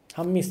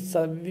 Han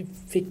missade, vi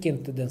fick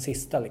inte den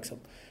sista liksom.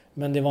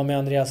 Men det var med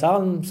Andreas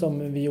Alm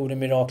som vi gjorde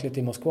miraklet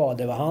i Moskva.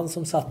 Det var han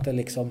som satte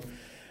liksom...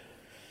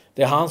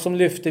 Det är han som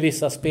lyfte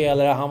vissa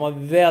spelare. Han var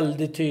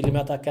väldigt tydlig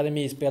med att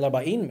akademispelare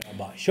bara in med dem.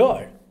 Bara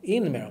kör,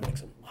 in med dem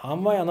liksom.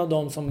 Han var en av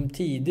dem som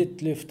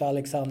tidigt lyfte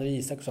Alexander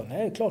Isaksson.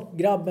 Nej, klart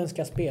grabben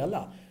ska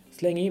spela.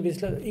 Släng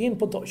in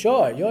på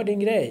kör, gör din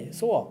grej.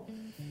 Så.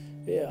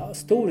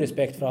 stor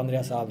respekt för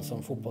Andreas Alm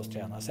som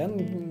fotbollstränare.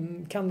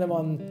 Sen kan det vara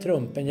en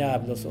trumpen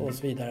jävel och så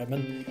vidare.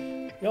 Men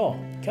ja,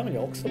 kan väl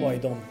jag också vara i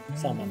de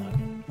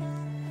sammanhangen.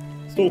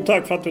 Stort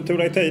tack för att du tog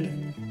dig tid.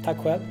 Tack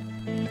själv.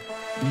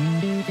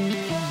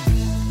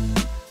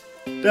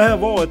 Det här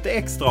var ett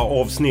extra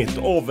avsnitt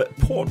av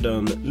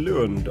podden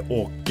Lund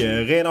och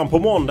redan på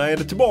måndag är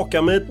det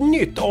tillbaka med ett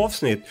nytt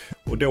avsnitt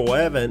och då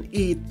även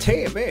i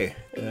tv.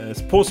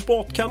 På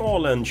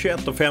Sportkanalen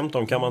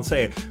 21:15 kan man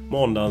se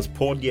måndagens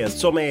poddgäst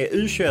som är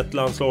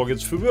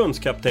U21-landslagets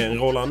förbundskapten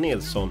Roland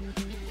Nilsson.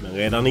 Men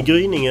redan i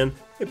gryningen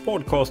är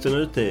podcasten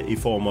ute i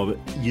form av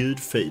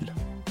ljudfil.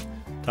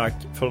 Tack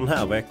för den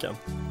här veckan.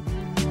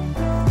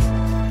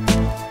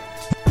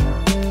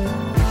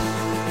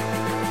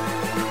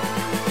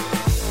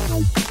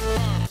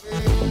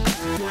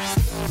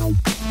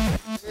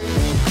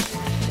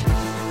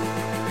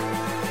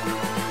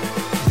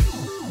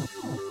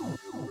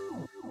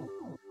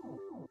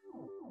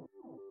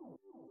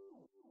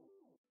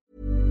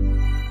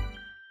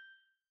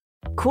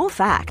 Cool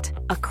fact,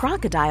 a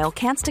crocodile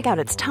can't stick out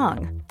its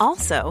tongue.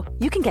 Also,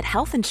 you can get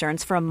health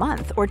insurance for a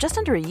month or just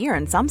under a year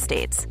in some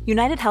states.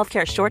 United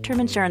Healthcare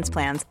short-term insurance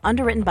plans,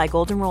 underwritten by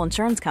Golden Rule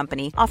Insurance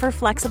Company, offer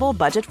flexible,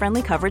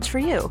 budget-friendly coverage for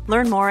you.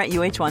 Learn more at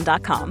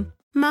uh1.com.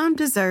 Mom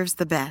deserves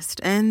the best,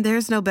 and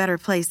there's no better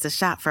place to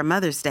shop for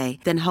Mother's Day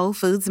than Whole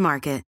Foods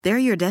Market. They're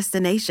your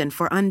destination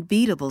for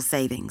unbeatable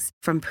savings,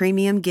 from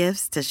premium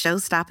gifts to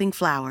show-stopping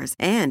flowers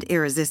and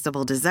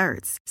irresistible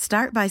desserts.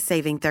 Start by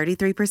saving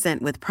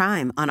 33% with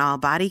Prime on all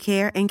body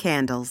care and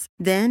candles.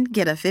 Then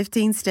get a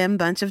 15-stem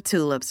bunch of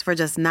tulips for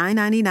just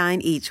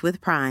 $9.99 each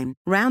with Prime.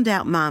 Round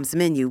out Mom's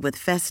menu with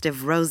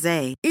festive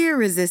rosé,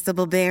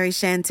 irresistible berry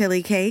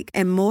chantilly cake,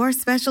 and more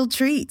special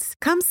treats.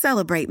 Come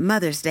celebrate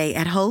Mother's Day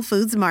at Whole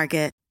Foods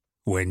Market.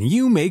 When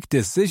you make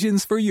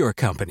decisions for your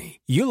company,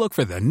 you look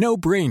for the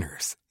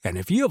no-brainers. And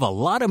if you have a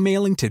lot of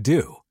mailing to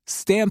do,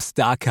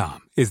 Stamps.com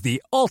is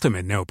the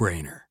ultimate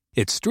no-brainer.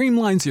 It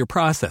streamlines your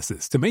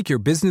processes to make your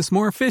business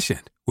more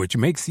efficient, which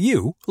makes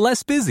you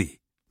less busy.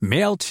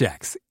 Mail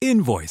checks,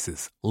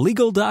 invoices,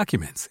 legal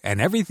documents,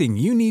 and everything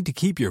you need to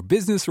keep your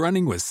business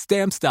running with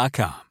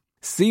Stamps.com.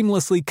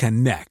 Seamlessly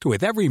connect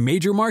with every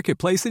major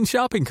marketplace and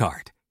shopping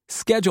cart.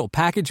 Schedule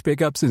package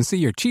pickups and see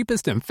your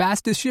cheapest and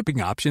fastest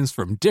shipping options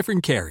from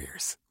different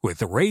carriers.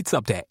 With rates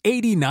up to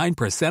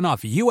 89%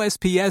 off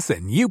USPS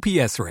and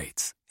UPS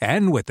rates.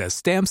 And with the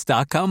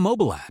Stamps.com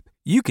mobile app,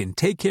 you can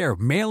take care of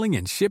mailing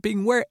and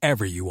shipping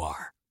wherever you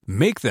are.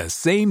 Make the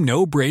same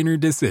no-brainer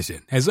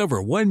decision as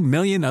over 1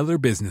 million other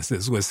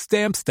businesses with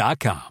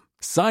Stamps.com.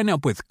 Sign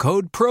up with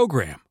code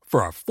PROGRAM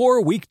for a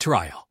 4-week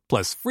trial,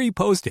 plus free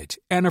postage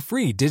and a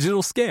free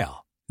digital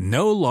scale.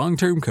 No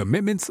long-term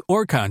commitments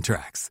or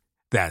contracts.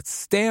 That's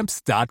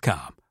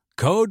Stamps.com.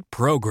 Code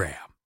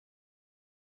PROGRAM.